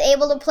because he was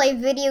able to play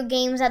video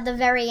games at the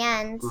very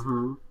end.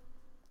 Mm-hmm.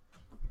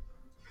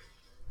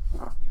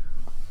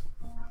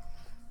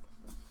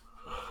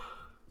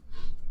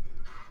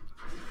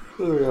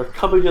 We are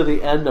coming to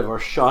the end of our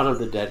Shaun of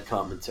the Dead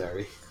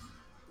commentary.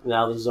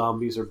 Now the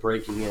zombies are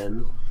breaking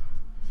in,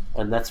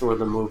 and that's where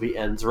the movie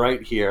ends, right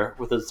here,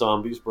 with the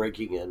zombies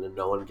breaking in and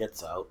no one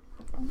gets out.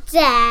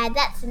 Dad,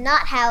 that's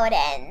not how it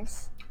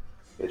ends.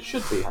 It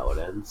should be how it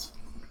ends.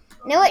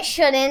 No, it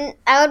shouldn't.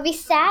 I would be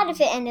sad if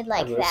it ended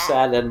like And a that.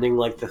 sad ending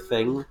like The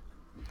Thing.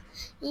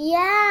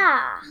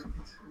 Yeah.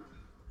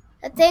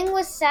 The Thing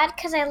was sad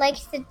because I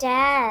liked the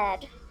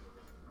dad.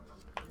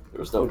 There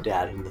was no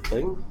dad in The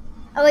Thing.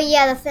 Oh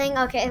yeah, The Thing.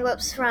 Okay,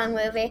 whoops, wrong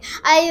movie.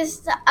 I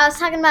was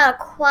talking about A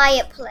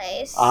Quiet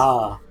Place.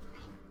 Ah.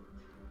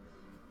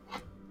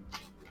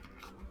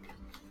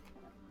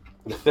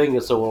 The Thing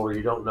is the one where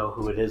you don't know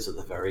who it is at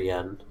the very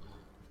end.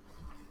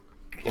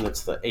 And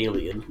it's the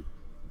alien.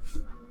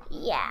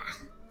 Yeah.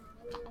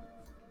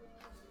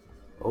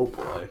 Oh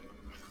boy.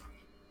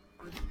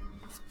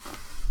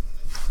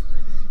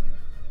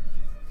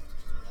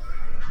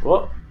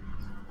 Whoa.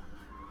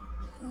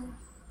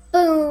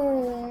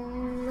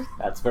 Boom.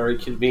 That's very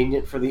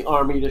convenient for the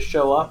army to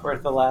show up right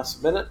at the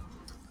last minute.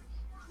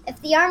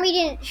 If the army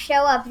didn't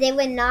show up, they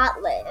would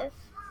not live.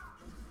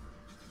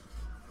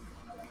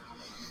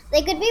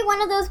 They could be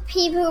one of those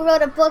people who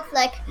wrote a book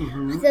like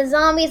the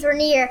zombies were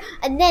near,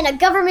 and then a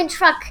government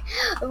truck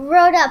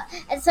rode up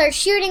and started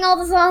shooting all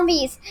the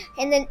zombies,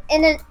 and then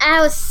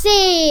I was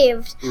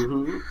saved.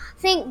 Mm-hmm.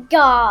 Thank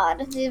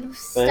God.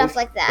 Stuff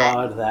like that. Thank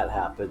God that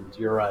happened.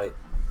 You're right.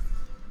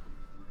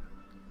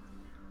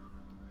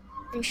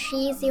 And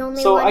she's the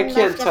only So one I left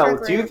can't of her tell.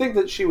 group. Do you think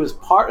that she was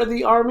part of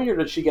the army, or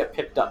did she get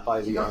picked up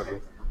by the army?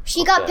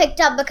 She got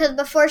picked up because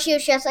before she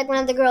was just like one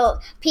of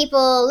the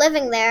people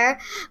living there,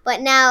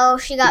 but now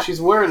she got... She's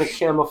wearing a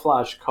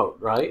camouflage coat,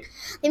 right?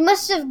 They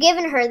must have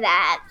given her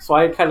that. So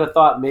I kind of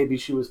thought maybe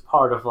she was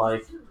part of,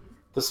 like,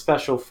 the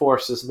special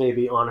forces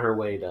maybe on her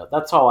way to...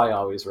 That's how I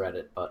always read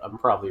it, but I'm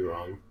probably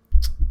wrong.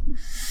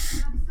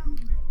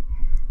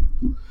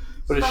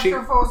 But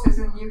Special forces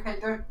in the UK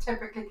don't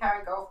typically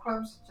carry golf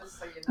clubs, just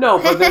so you No,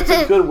 know. but that's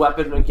a good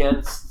weapon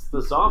against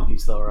the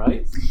zombies, though,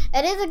 right?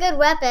 It is a good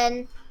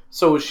weapon.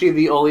 So was she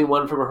the only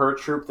one from her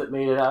troop that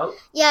made it out?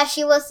 Yeah,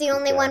 she was the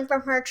only one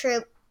from her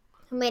troop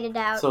who made it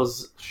out. So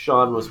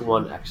Shaun was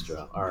one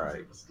extra. All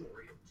right.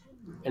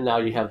 And now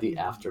you have the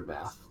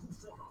aftermath.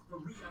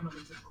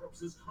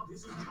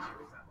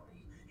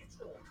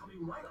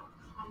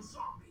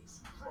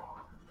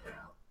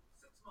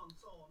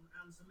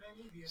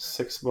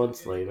 6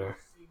 months later.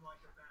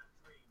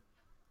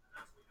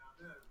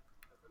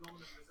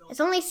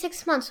 It's only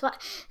 6 months.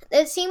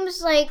 It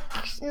seems like...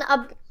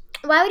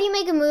 Why would you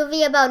make a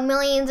movie about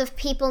millions of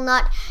people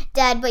not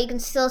dead, but you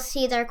can still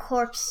see their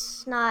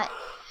corpse not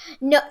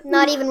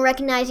even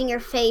recognizing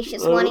your face,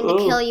 just wanting to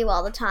kill you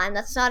all the time?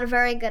 That's not a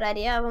very good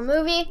idea of a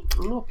movie.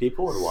 Well,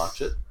 people would watch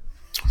it.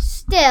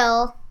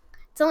 Still,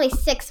 it's only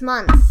 6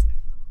 months.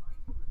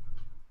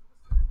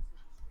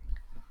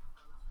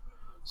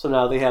 So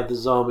now they have the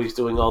zombies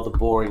doing all the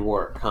boring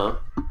work, huh?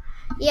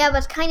 Yeah, but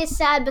it's kind of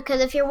sad because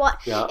imagine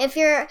if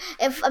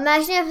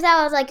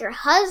that was like your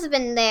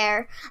husband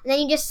there, and then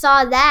you just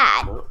saw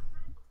that.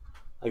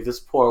 Like this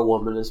poor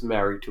woman is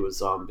married to a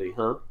zombie,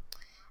 huh?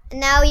 And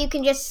now you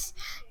can just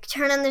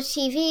turn on the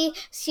TV,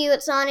 see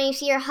what's on, and you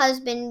see your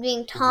husband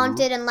being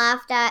taunted and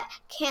laughed at.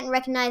 Can't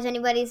recognize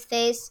anybody's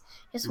face,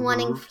 just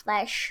wanting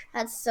flesh.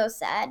 That's so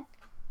sad.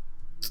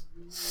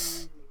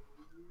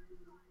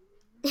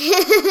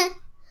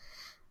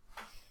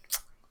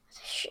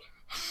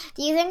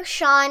 Do you think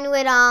Shaun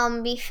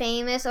would be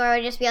famous, or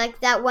would just be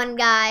like that one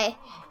guy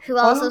who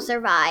also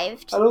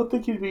survived? I don't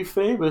think he'd be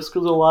famous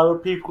because a lot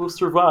of people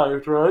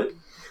survived, right?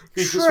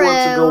 He just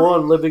wants to go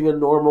on living a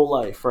normal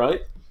life,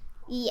 right?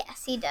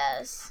 Yes, he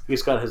does.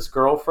 He's got his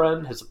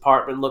girlfriend. His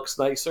apartment looks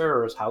nicer,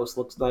 or his house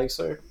looks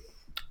nicer.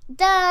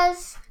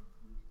 Does.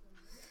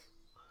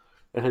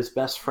 And his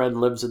best friend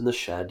lives in the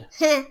shed.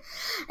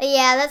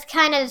 Yeah, that's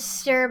kind of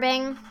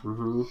disturbing.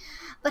 Mm-hmm.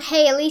 But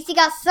hey, at least he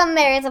got some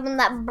areas up in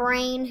that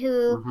brain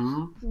who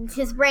Mm-hmm.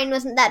 his brain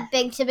wasn't that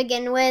big to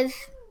begin with.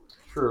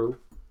 True.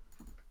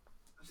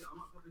 That's it, I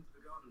might pop into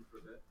the garden for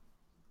a bit.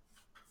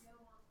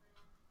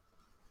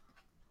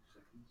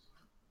 Seconds.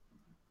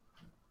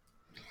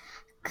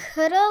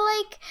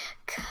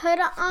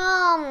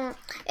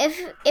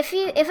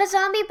 If a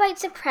zombie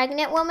bites a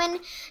pregnant woman,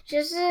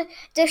 does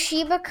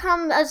she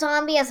become a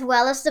zombie as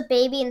well as the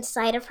baby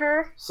inside of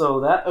her? So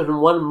that in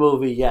one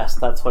movie, yes,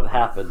 that's what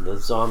happened.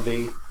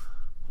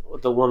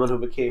 The woman who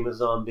became a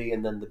zombie,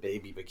 and then the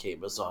baby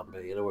became a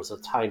zombie, and it was a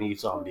tiny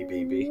zombie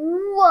baby.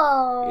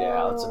 Whoa.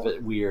 Yeah, that's a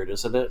bit weird,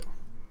 isn't it?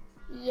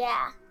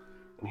 Yeah.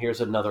 And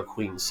here's another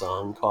Queen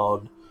song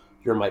called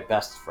 "You're My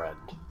Best Friend."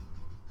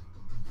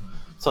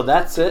 So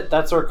that's it.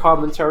 That's our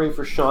commentary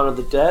for Shaun of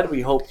the Dead.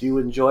 We hope you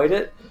enjoyed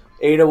it.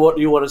 Ada, what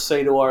do you want to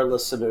say to our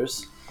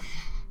listeners?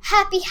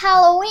 Happy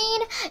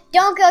Halloween!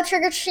 Don't go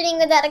trick-or-treating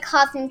without a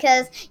costume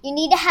because you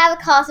need to have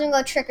a costume to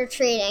go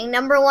trick-or-treating.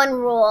 Number 1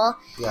 rule.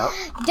 Yeah.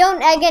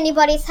 Don't egg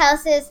anybody's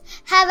houses.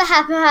 Have a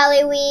happy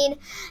Halloween.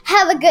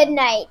 Have a good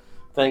night.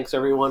 Thanks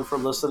everyone for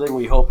listening.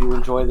 We hope you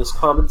enjoy this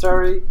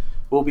commentary.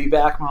 We'll be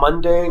back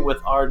Monday with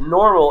our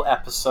normal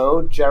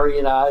episode. Jerry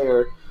and I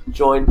are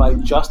joined by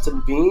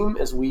Justin Beam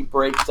as we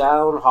break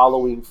down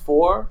Halloween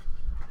 4,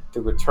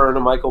 The Return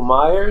of Michael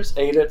Myers.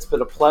 Ada, it's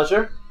been a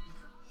pleasure.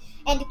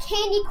 And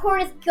candy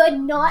corn is good,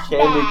 not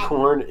Candy bad.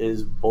 corn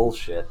is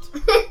bullshit.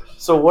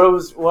 So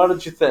what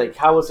did you think?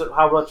 How was it?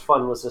 How much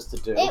fun was this to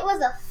do? It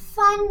was a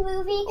fun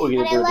movie, Are we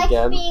gonna and do I it liked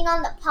again? being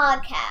on the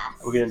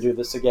podcast. We're gonna do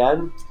this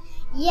again?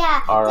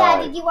 Yeah. All Dad,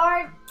 right. did you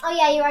already? Oh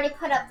yeah, you already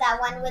put up that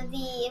one with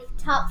the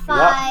top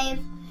 5.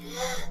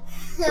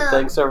 So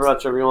thanks so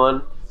much,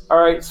 everyone. All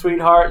right,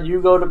 sweetheart,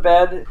 you go to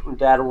bed, and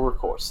Dad will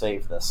record.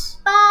 Save this.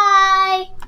 Bye.